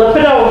to flip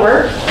it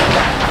over.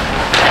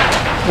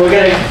 We're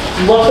going to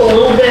look a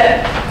little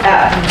bit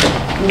at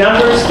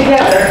numbers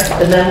together,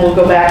 and then we'll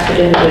go back to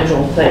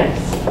individual things.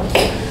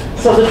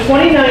 So the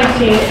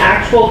 2019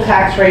 actual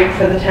tax rate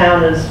for the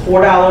town is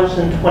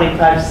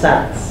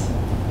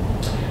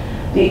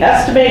 $4.25. The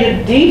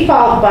estimated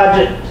default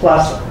budget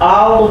plus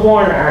all the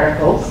warrant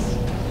articles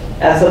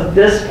as of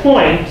this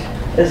point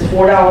is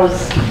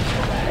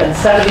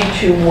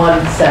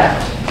 $4.721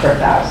 per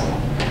thousand.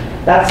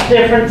 That's a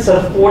difference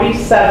of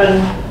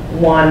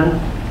 47.1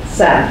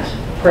 cents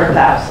per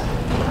thousand.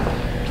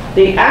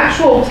 The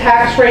actual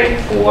tax rate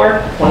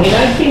for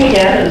 2019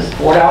 again is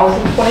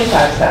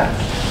 $4.25.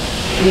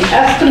 The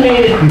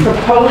estimated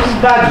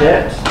proposed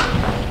budget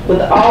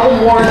with all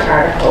the warrant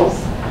articles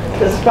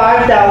is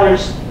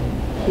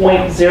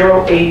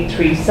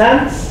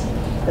 $5.083.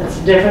 It's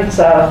a difference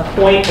of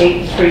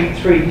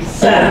 0.833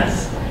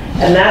 cents.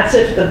 And that's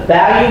if the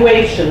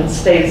valuation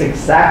stays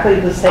exactly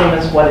the same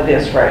as what it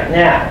is right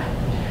now.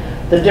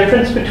 The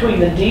difference between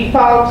the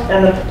default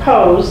and the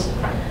proposed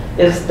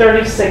is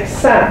 36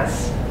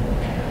 cents.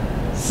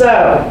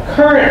 So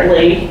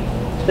currently,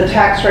 the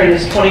tax rate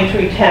is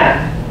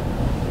 23.10.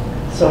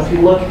 So if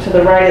you look to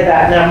the right of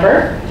that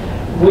number,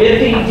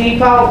 with the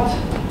default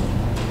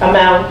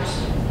amount,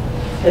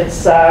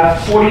 it's a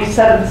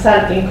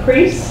 47-cent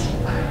increase.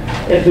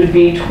 It would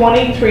be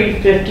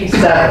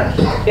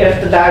 23.57 if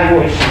the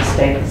valuation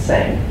stayed the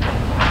same.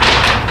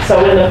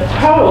 So in the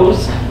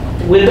proposed,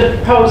 with the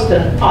proposed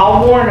and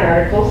all warrant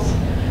articles,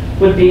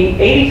 would be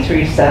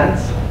 83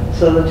 cents.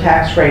 So the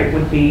tax rate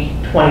would be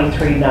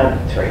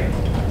 23.93.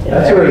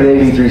 That's where the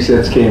 83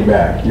 cents came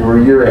back. You were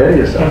a year ahead of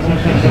yourself.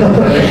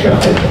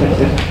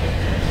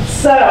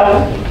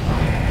 So,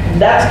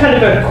 that's kind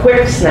of a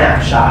quick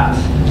snapshot.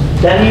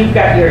 Then you've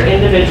got your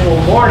individual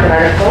warrant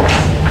articles.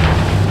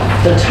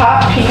 The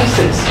top piece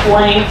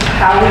explains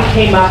how we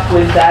came up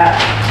with that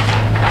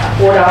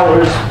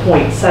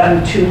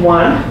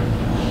 $4.721.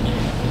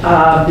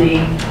 The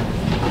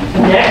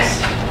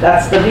next,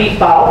 that's the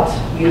default,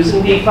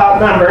 using default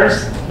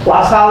numbers,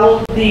 plus all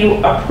of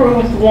the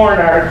approved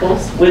warrant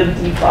articles with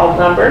default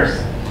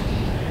numbers.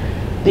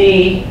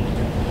 The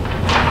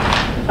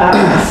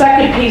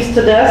second piece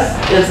to this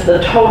is the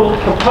total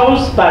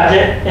proposed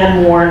budget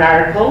and warrant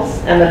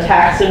articles and the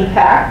tax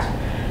impact.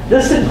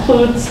 This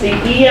includes the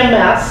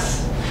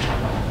EMS,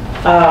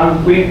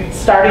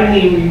 starting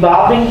the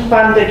revolving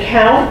fund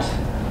account,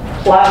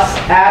 plus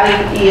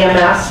adding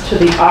EMS to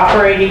the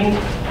operating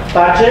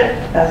budget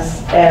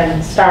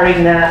and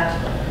starting that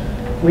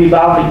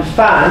revolving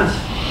fund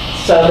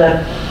so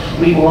that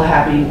we will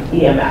have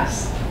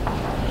EMS.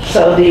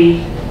 So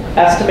the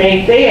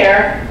estimate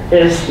there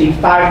is the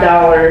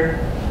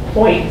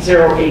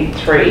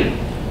 $5.083,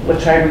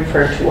 which I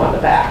referred to on the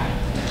back.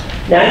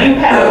 Now you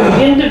have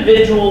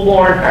individual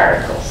warrant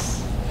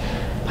articles.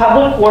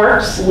 Public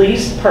Works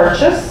lease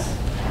purchase.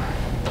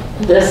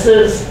 This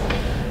is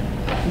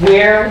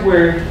where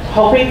we're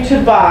hoping to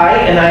buy,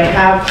 and I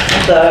have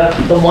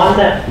the one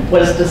that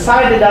was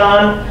decided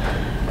on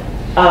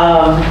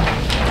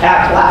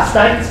at last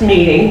night's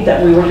meeting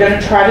that we were going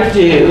to try to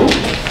do.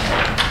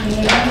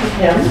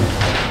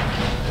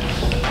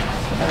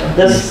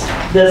 This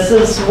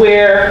is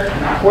where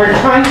we're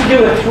trying to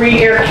do a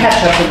 3-year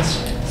catch-up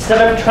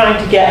instead of trying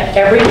to get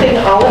everything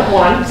all at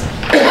once.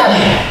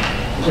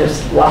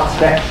 There's lots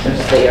of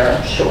extras there,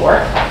 I'm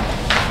sure.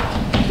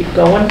 Keep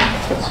going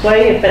this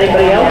way, if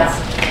anybody else.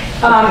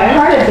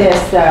 Part of this,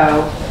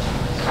 though,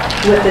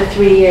 with the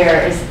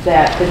 3-year, is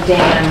that the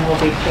dam will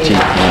be paid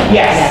off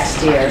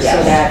next year,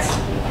 so that's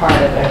part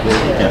of it.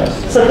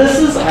 So this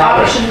is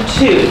option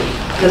 2.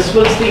 This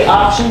was the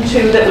option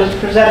 2 that was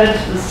presented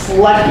to the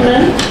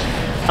selectmen.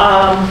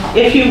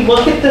 If you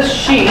look at the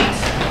sheet,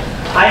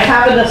 I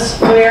have in a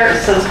square,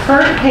 it says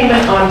current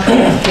payment on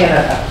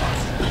TransCanada.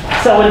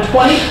 So in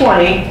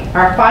 2020,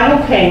 our final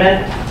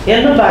payment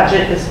in the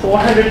budget is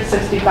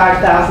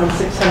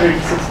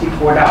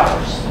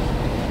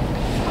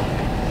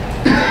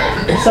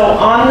 $465,664. So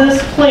on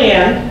this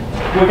plan,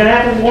 we're going to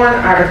have a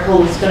warrant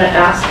article that's going to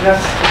ask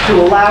us to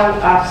allow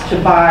us to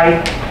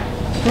buy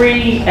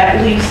 3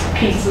 at least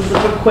pieces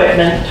of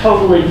equipment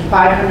totaling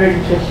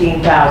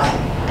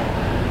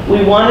 $515,000.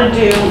 We want to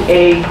do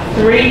a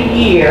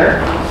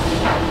 3-year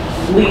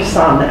lease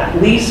on that,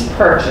 lease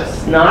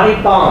purchase, not a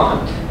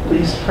bond,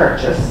 lease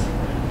purchase,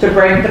 to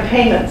break the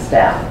payments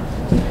down.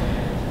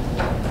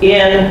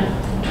 In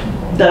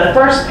the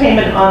first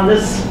payment on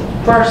this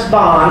first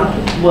bond,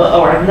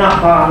 or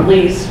not bond,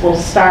 lease, will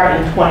start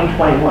in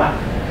 2021.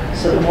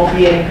 So there won't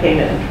be any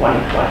payment in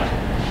 2020.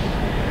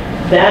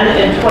 Then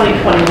in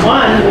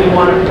 2021, we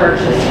want to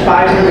purchase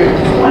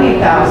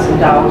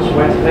 $520,000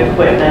 worth of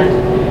equipment.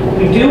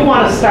 We do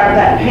want to start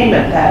that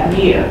payment that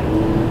year.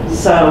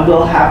 So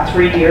we'll have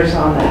 3 years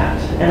on that.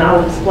 And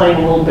I'll explain a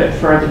little bit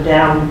further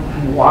down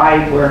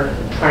why we're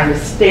trying to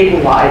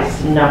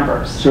stabilize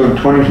numbers. So in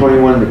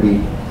 2021, there'd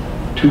be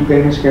 2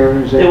 payments,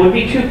 Karen? There would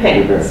be 2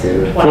 payments. Okay,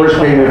 the first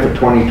payment for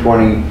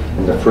 2020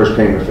 and the first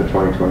payment for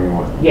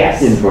 2021?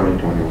 Yes. In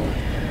 2021.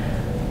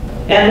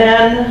 And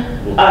then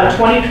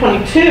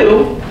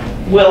 2022,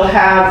 we'll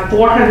have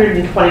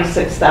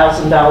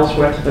 $426,000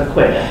 worth of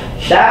equipment.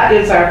 That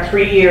is our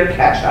 3-year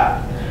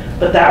catch-up.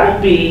 But that will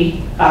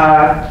be,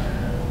 yeah,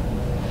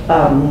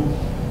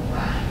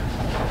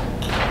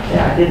 I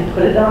didn't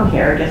put it on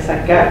here. I guess I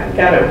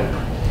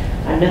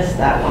I missed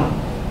that one.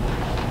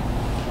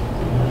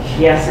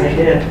 Yes, I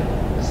did.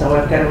 So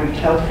I've got to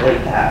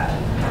recalculate that.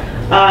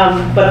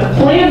 But the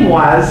plan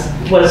was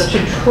to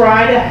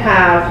try to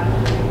have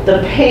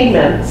the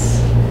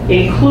payments,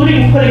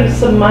 including putting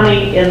some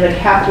money in the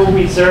capital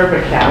reserve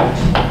account,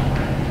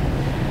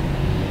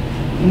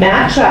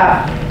 match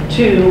up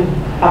to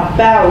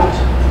about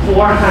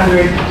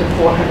 $400,000 to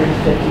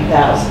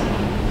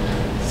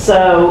 $450,000.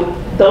 So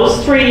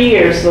those 3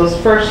 years, those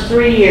first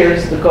 3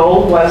 years, the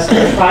goal was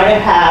to try to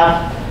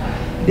have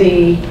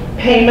the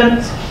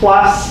payments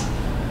plus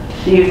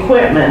the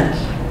equipment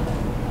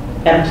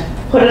and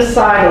put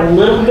aside a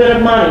little bit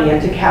of money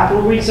into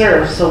capital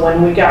reserve, so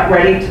when we got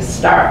ready to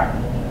start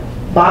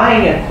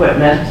buying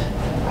equipment,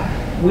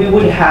 we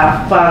would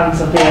have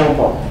funds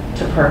available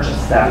to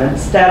purchase them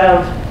instead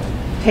of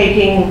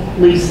taking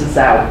leases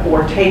out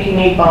or taking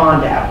a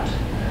bond out.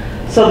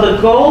 So the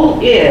goal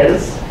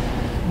is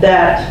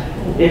that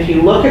if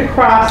you look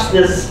across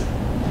this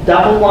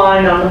double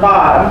line on the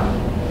bottom,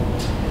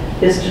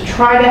 is to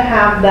try to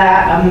have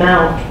that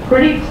amount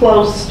pretty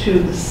close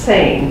to the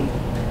same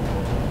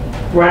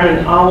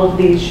running all of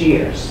these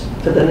years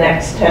for the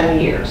next 10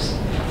 years.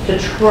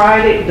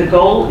 The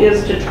goal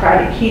is to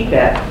try to keep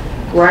it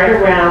right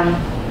around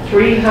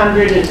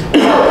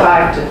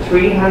 $325,000 to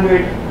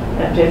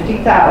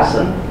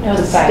 $250,000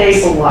 to thanks.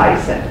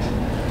 stabilize it.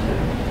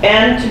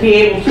 And to be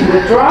able to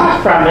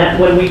withdraw from it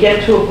when we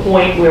get to a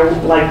point where,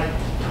 like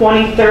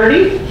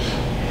 2030,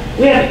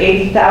 we have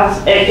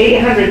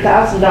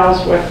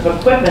 $800,000 worth of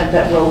equipment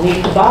that we'll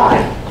need to buy.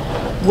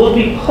 We'll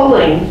be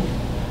pulling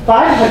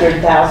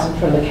 $500,000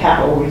 from the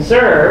capital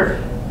reserve.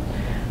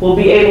 We'll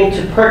be able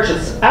to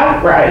purchase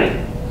outright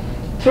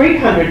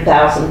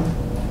 $300,000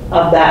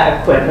 of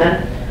that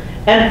equipment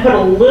and put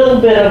a little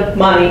bit of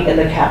money in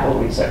the capital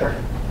reserve.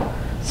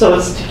 So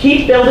it's to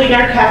keep building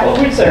our capital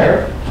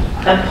reserve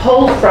and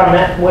pull from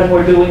it when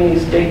we're doing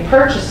these big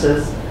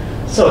purchases,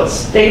 so it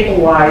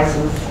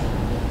stabilizes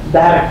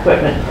that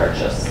equipment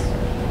purchase.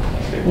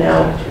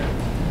 Now,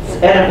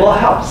 and it will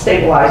help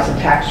stabilize the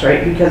tax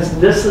rate, because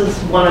this is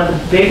one of the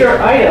bigger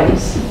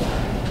items.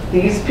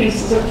 These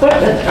pieces of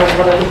equipment are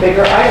one of the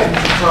bigger items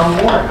that's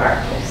on warrant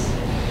articles.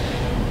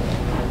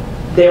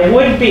 There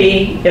would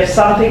be, if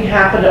something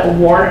happened, a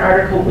warrant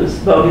article was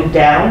voted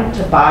down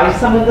to buy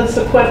some of this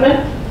equipment,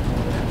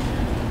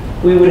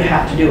 we would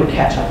have to do a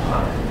catch-up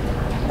on it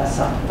at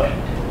some point.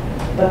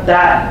 But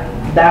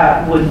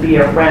that would be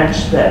a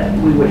wrench that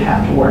we would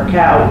have to work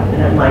out,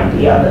 and it might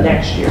be on the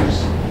next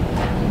year's.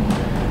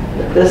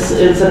 This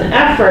is an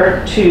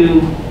effort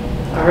to,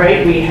 all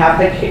right, we have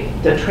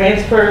the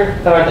transfer,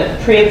 or the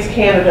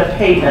Trans-Canada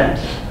payment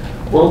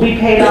will be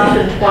paid off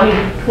in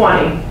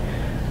 2020.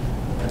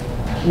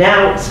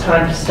 Now it's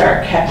time to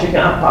start catching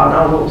up on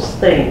all those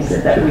things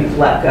that we've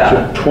let go.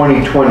 So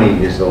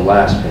 2020 is the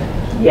last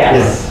payment?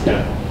 Yes.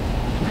 Yeah.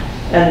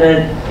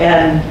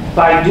 And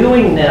by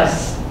doing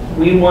this,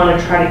 we want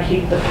to try to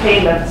keep the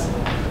payments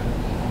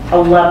a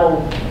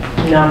level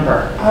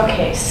number.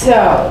 Okay,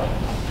 so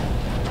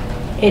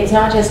it's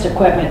not just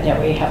equipment that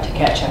we have to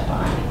catch up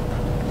on,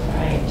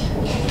 right?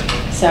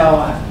 So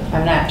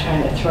I'm not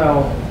trying to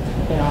throw,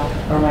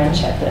 a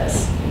wrench at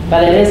this,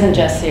 but it isn't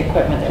just the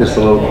equipment that Just a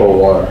we're little doing.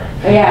 cold water.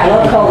 Yeah, a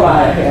little cold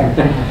water here.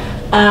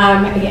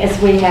 As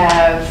we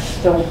have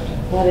the,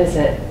 what is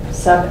it,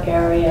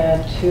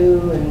 sub-area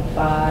 2 and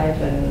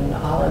 5 and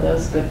all of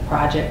those good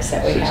projects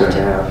that we 6 have to.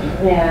 and a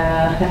half.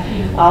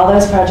 Yeah, all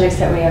those projects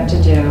that we have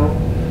to do.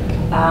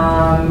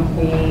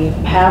 We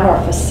have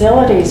our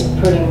facilities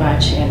pretty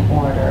much in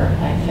order,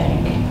 I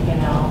think,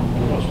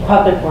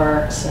 public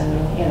works and,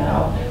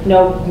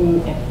 no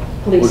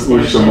police station.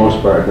 Which for the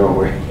most part, don't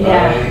we?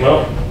 Yeah.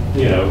 Well,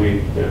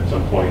 we at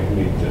some point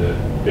need to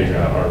figure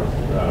out our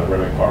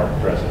Remick Park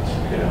presence,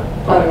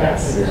 Oh,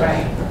 yes,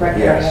 right. Rec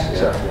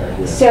Yes, area.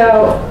 yeah.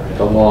 So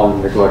The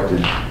long neglected.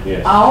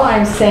 Yes. all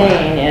I'm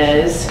saying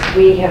is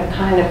we have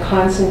kind of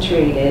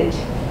concentrated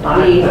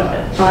On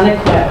equipment. on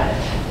equipment.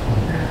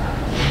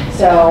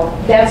 So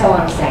that's all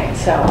I'm saying.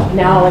 So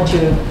now I'll let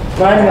you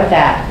run with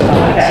that.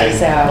 Okay, And,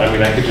 so. I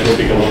mean, I could just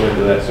speak a little bit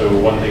to that. So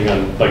one thing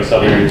on, like,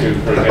 Southern Area 2,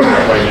 for example,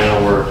 right now,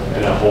 we're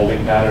in a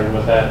holding pattern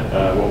with that.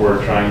 What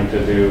we're trying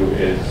to do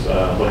is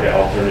look at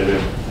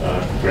alternative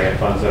grant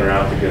funds that are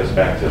out to get us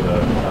back to the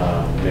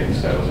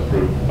mix that was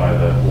approved by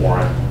the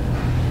warrant,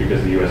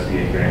 because the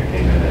USDA grant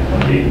came in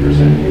at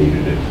 8%,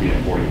 needed it to be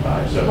at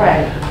 45. So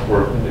Right.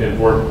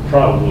 we're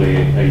probably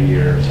a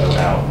year or so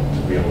out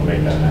to be able to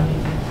make that happen.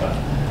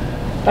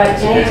 But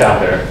It's out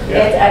there,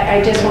 yeah.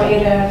 I just want you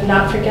to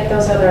not forget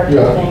those other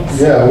Yeah,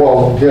 things. yeah,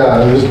 well, yeah,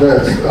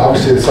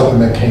 obviously it's something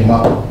that came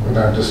up in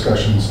our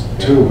discussions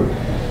too.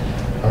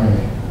 I mean,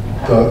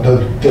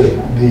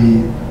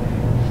 the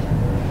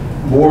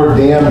Moore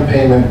Dam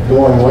payment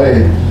going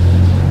away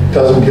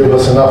doesn't give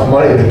us enough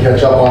money to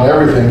catch up on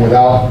everything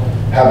without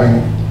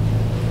having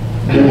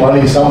new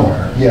money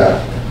somewhere.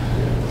 Yeah.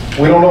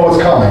 We don't know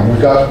what's coming.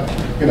 We've got,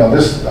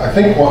 this, I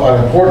think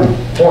an important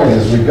point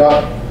is we've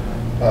got,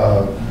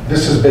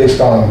 this is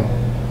based on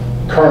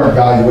current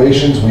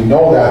valuations. We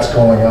know that's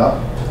going up,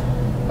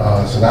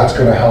 so that's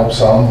going to help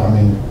some. I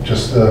mean,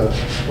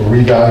 we're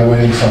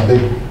reevaluating some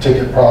big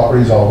ticket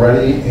properties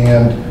already,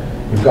 and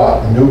we've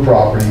got a new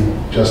property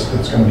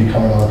that's going to be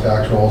coming on the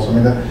tax rolls. I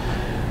mean,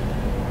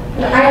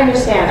 I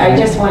understand. I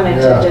just wanted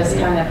Yeah. to just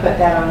kind of put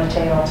that on the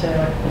table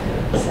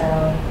too. So.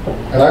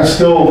 and I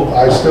still,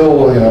 I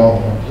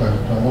know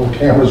the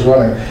camera's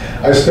running.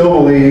 I still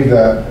believe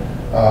that.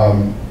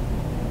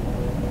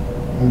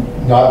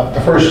 Not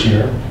the first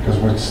year, because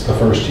it's the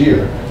first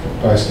year,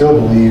 but I still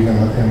believe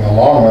in the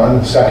long run,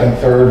 the second,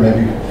 third,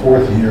 maybe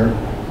fourth year.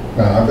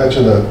 I bet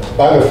you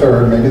by the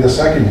third, maybe the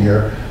second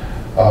year,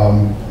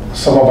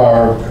 some of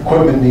our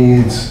equipment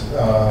needs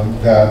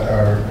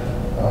that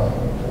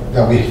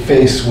we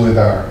face with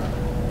our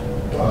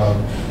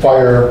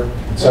fire,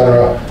 et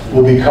cetera,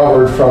 will be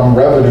covered from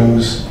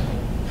revenues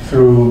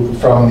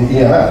from the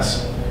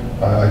EMS.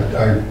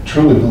 I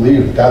truly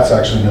believe that's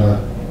actually going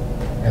to,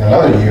 in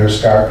another year,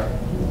 start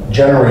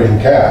generating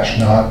cash,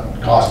 not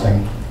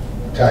costing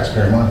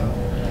taxpayer money.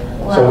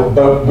 Wow. So,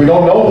 but we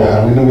don't know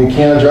that. We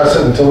can't address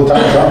it until the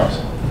time comes.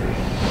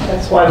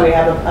 That's why we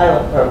have a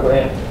pilot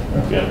program.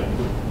 Yeah.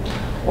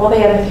 Well,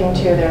 the other thing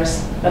too,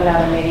 there's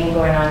another meeting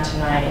going on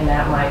tonight, and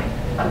that might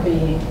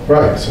be,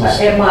 Right. So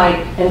it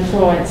might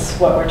influence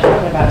what we're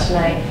talking about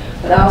tonight,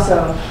 but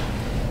also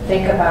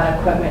think about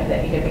equipment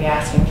that you could be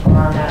asking for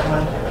on that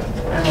one.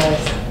 On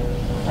those,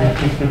 like,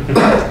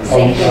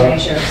 safety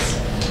measures.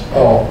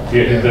 Oh.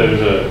 Yeah, there's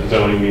a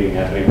zoning meeting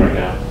happening right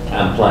now.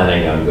 I'm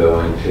planning on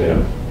going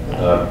to,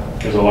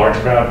 There's a large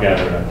crowd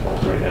gathered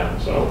right now,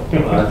 so.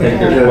 I think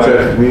there's That's quite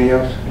at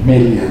Medios?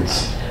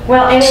 Millions.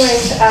 Well,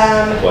 anyways,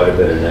 quite a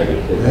bit of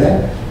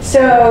negativity.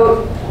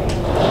 so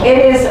it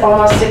is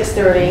almost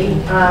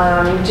 6:30.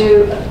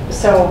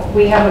 So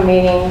we have a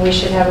meeting, we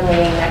should have a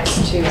meeting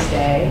next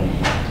Tuesday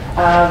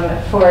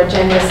for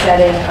agenda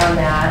setting on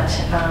that.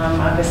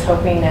 I was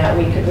hoping that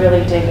we could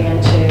really dig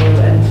into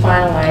and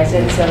finalize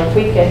it. So if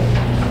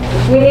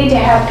we need to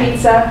have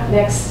pizza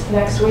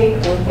next week,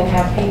 we can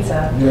have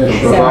pizza. Yeah,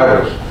 So-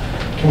 Providers.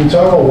 Can we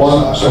talk about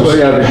one?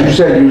 Yeah, but you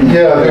said you.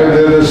 Yeah,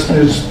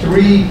 there's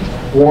 3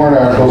 warrant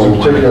articles in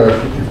particular.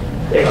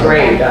 They're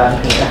great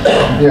on here.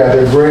 Yeah,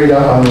 they're great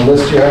on the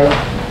list you have.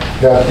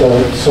 That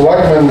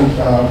selectmen,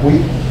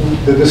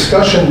 the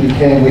discussion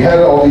became, we had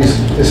all these,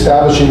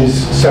 establishing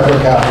these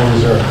separate capital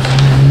reserves.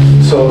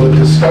 So the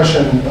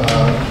discussion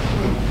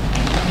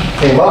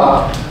came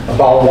up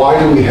about why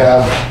do we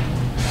have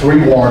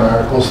 3 warrant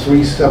articles,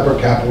 3 separate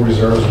capital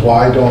reserves?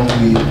 Why don't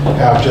we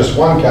have just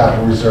one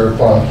capital reserve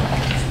fund?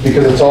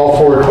 Because it's all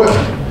for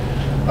equipment,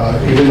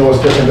 even though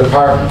it's different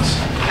departments.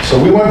 So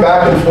we went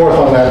back and forth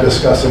on that,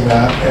 discussing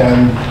that,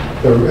 and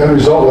the end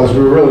result was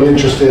we were really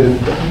interested,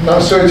 not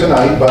necessarily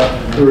tonight, but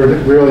we were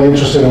really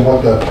interested in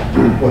what the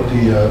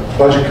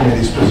budget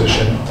committee's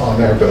position on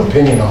their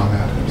opinion on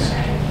that is.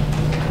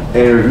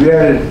 And have you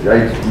had,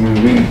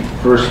 when we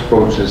first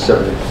approached this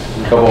subject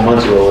a couple of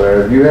months ago,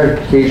 have you had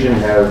occasion to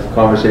have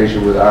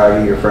conversation with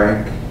Artie or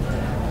Frank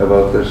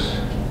about this?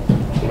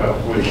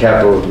 The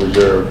capital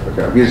reserve.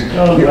 Okay. Because,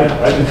 No,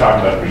 I've been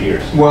talking about it for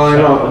years. well, I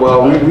know,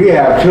 well, we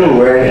have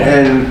too,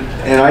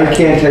 and I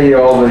can't tell you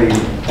all the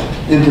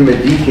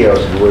intimate details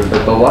of it,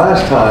 but the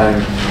last time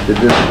that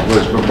this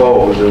was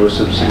proposed, there was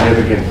some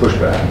significant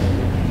pushback.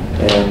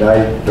 And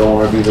I don't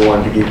want to be the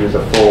one to give you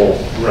the full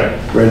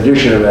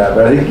rendition of that,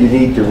 but I think you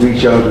need to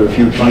reach out to a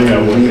few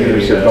community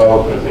leaders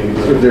about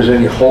if there's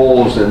any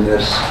holes in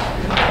this.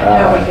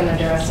 How we can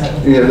address it.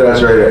 Yeah,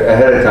 that's right,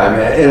 ahead of time.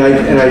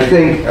 And I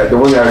think, the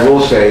one thing I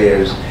will say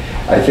is,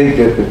 I think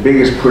that the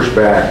biggest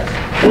pushback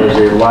was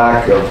a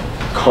lack of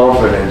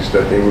confidence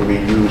that they would be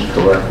used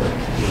correctly.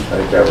 I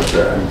think that was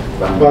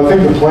Well, I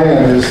think the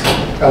plan is,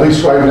 at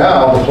least right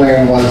now, the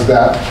plan was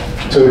that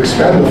to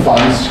expend the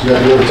funds, you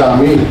had to go to town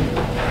meeting.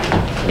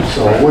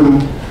 So it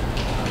wouldn't.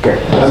 Okay,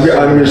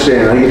 I'm just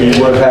saying, I think it's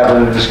worth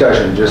having a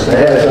discussion just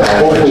ahead of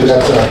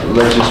time.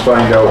 Let's just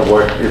find out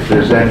if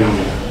there's any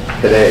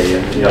today.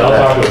 And, Yeah, I'll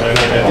talk with them.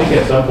 I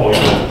think at some point,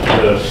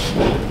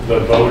 the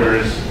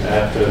voters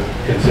have to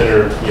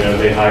consider,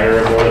 they hire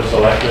a board of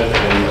selectmen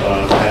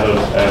and have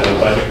a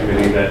budget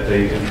committee that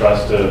they can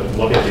trust to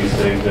look at these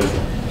things. And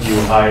you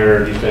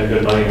spend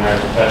good money and hire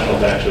professionals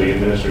to actually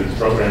administer this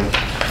program.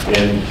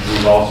 And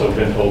we've also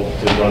been told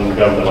to run the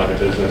government like a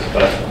business,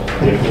 but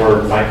if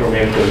we're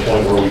micromanaged to the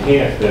point where we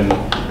can't, then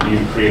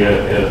you create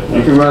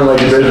you can run like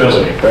a business,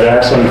 but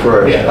ask them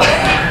first.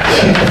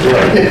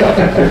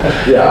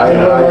 Yeah, I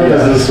know.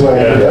 This way.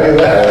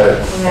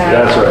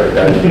 That's right.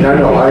 I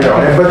know.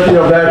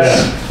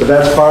 But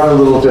that's part of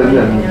Littleton,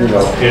 and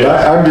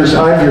I'm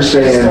just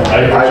saying,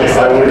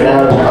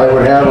 I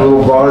would have a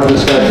little broader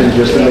discussion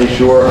just to make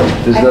sure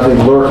there's nothing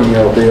lurking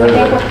out there. I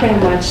think we're pretty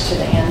much to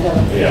the end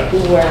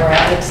of where we're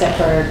at, except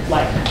for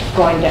like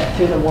going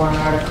through the warrant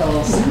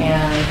articles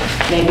and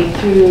maybe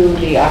through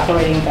the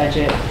operating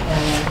budget.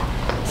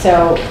 And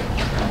so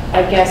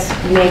I guess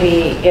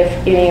maybe if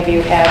any of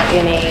you have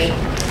any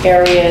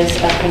areas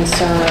of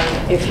concern,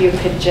 if you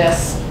could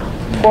just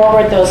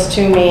forward those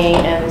to me.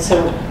 And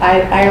so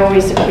I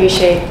always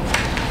appreciate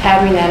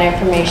having that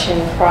information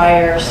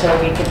prior so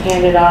we can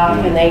hand it off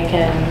and they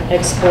can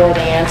explore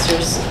the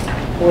answers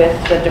with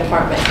the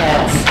department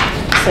heads.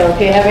 So if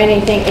you have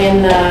anything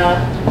in the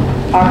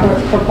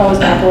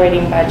proposed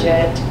operating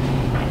budget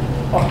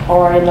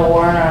or in the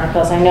warrant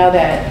articles, I know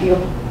that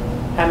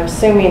I'm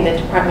assuming the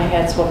department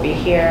heads will be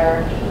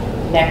here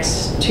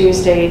next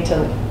Tuesday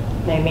to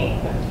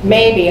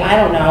maybe, I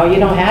don't know, you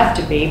don't have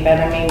to be, but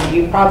I mean,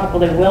 you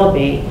probably will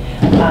be.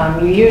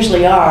 You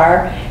usually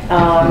are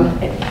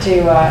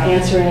to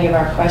answer any of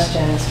our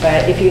questions.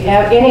 But if you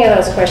have any of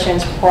those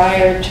questions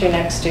prior to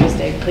next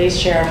Tuesday, please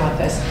share them with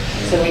us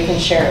so we can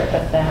share it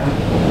with them.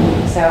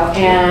 So,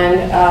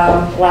 and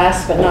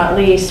last but not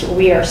least,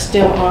 we are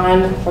still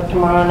on for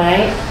tomorrow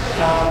night.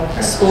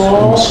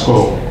 School,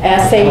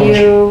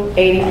 SAU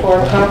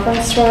 84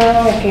 conference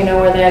room, if you know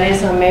where that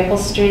is on Maple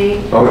Street.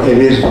 Oh, it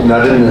is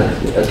not in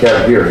the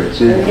cafeteria.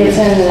 It's in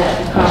the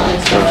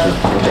conference room.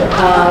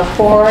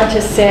 4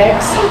 to 6.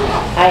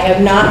 I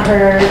have not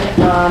heard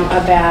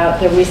about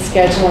the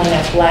rescheduling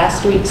of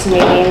last week's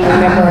meeting.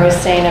 Remember I was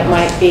saying it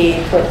might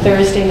be for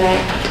Thursday night.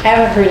 I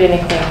haven't heard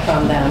anything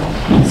from them,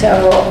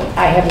 so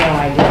I have no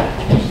idea.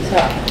 So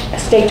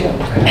stay tuned.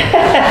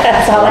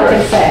 That's all I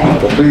can say.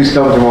 Well, please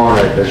come tomorrow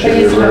night. That should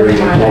be a very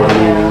important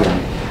meeting.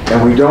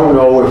 And we don't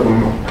know if,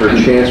 per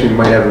chance, we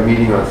might have a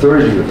meeting on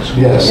Thursday with the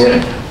school. Yes.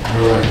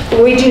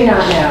 Right. We do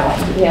not know,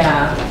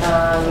 yeah.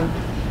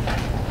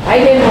 I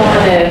didn't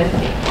want to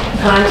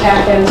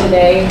contact them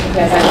today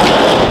because I was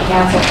going to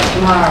cancel for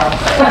tomorrow.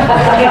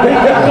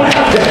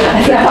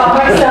 So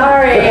I'm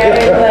sorry,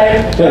 everybody.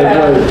 So,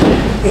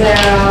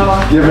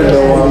 Given the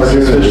one It's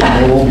official,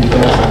 they will be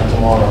canceling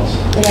tomorrow. So.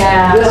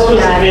 yeah. This was a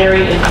okay.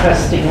 very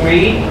interesting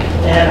read,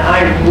 and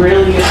I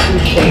really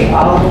appreciate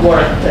all the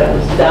work that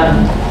was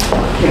done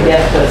to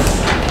get this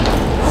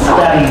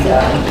study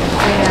done.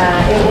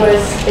 Yeah,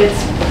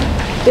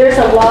 there's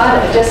a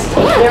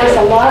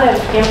lot of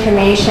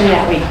information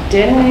that we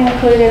didn't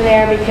include in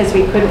there because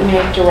we couldn't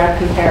make direct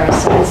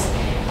comparisons.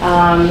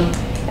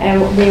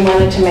 And we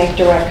wanted to make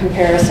direct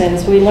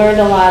comparisons. We learned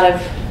a lot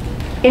of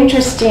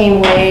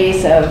interesting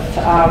ways of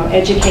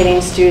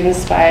educating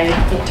students by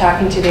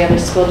talking to the other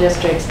school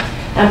districts.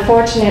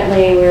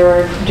 Unfortunately, we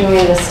were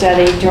doing the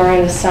study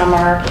during the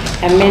summer,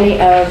 and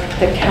many of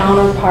the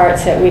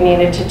counterparts that we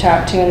needed to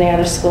talk to in the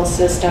other school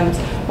systems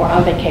were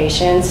on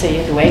vacation, so you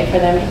had to wait for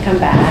them to come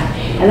back.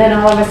 And then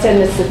all of a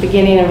sudden, it's the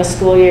beginning of a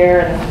school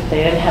year, and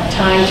they didn't have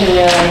time to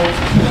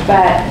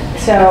really,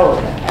 so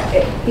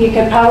you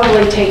could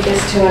probably take this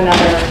to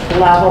another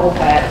level,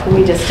 but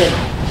we just did.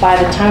 By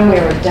the time we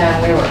were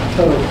done, we were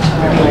pooped.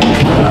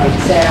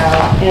 So,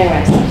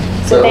 anyways,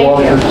 so thank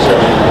you.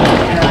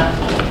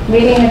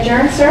 Meeting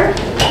adjourned, sir?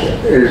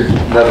 Is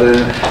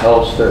nothing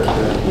else that,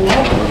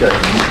 okay.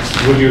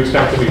 Would you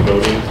expect to be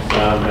voting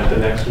at the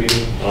next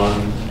meeting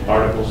on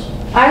articles?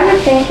 I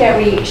would think that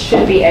we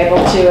should be able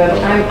to.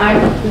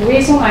 The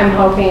reason why I'm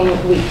hoping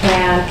we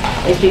can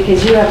is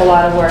because you have a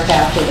lot of work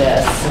after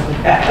this.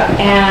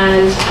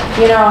 And,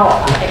 you know,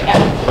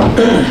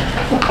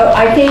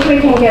 I think we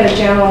can get a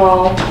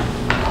general,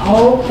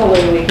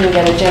 hopefully we can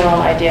get a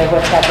general idea of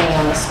what's happening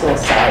on the school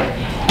side.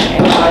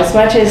 And, as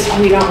much as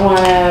we don't want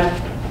to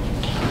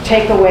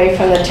take away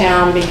from the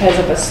town because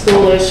of a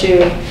school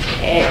issue,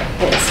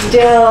 it's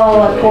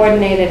still a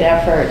coordinated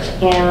effort.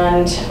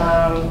 And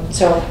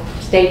so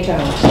stay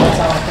tuned, that's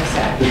all I can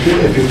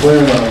say. If you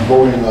plan on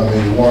voting on the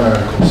warrant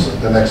articles at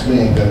the next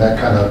meeting, then that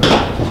kind of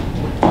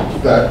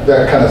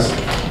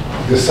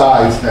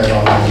decides then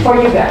on the... For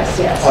you guys,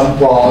 yes.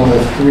 On the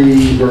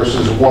 3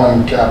 versus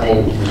 1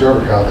 capital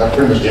reserve account, that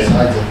pretty much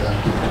decides it then.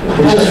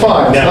 Which is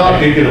fine, it's Now, not... I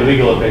did get a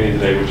legal opinion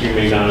today, which you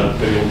may not have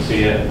been able to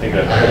see it. I think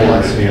that's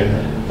important to see it.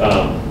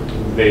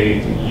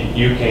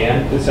 You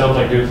can, it sounds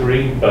like do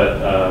 3, but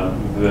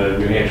the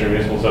New Hampshire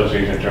Municipal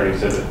Association attorney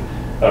says it,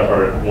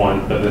 or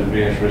 1, but the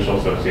New Hampshire Municipal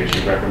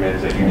Association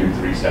recommends that you do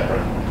 3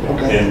 separate.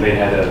 Okay. And they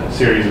had a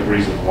series of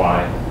reasons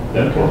why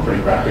that were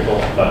pretty practical,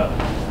 but.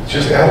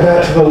 Just add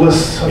that to the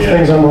list of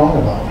things I'm wrong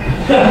about.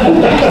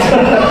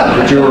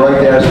 But you were right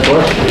to ask a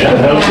question. Yeah,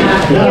 that was good.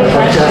 Yeah,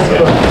 right to ask a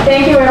question.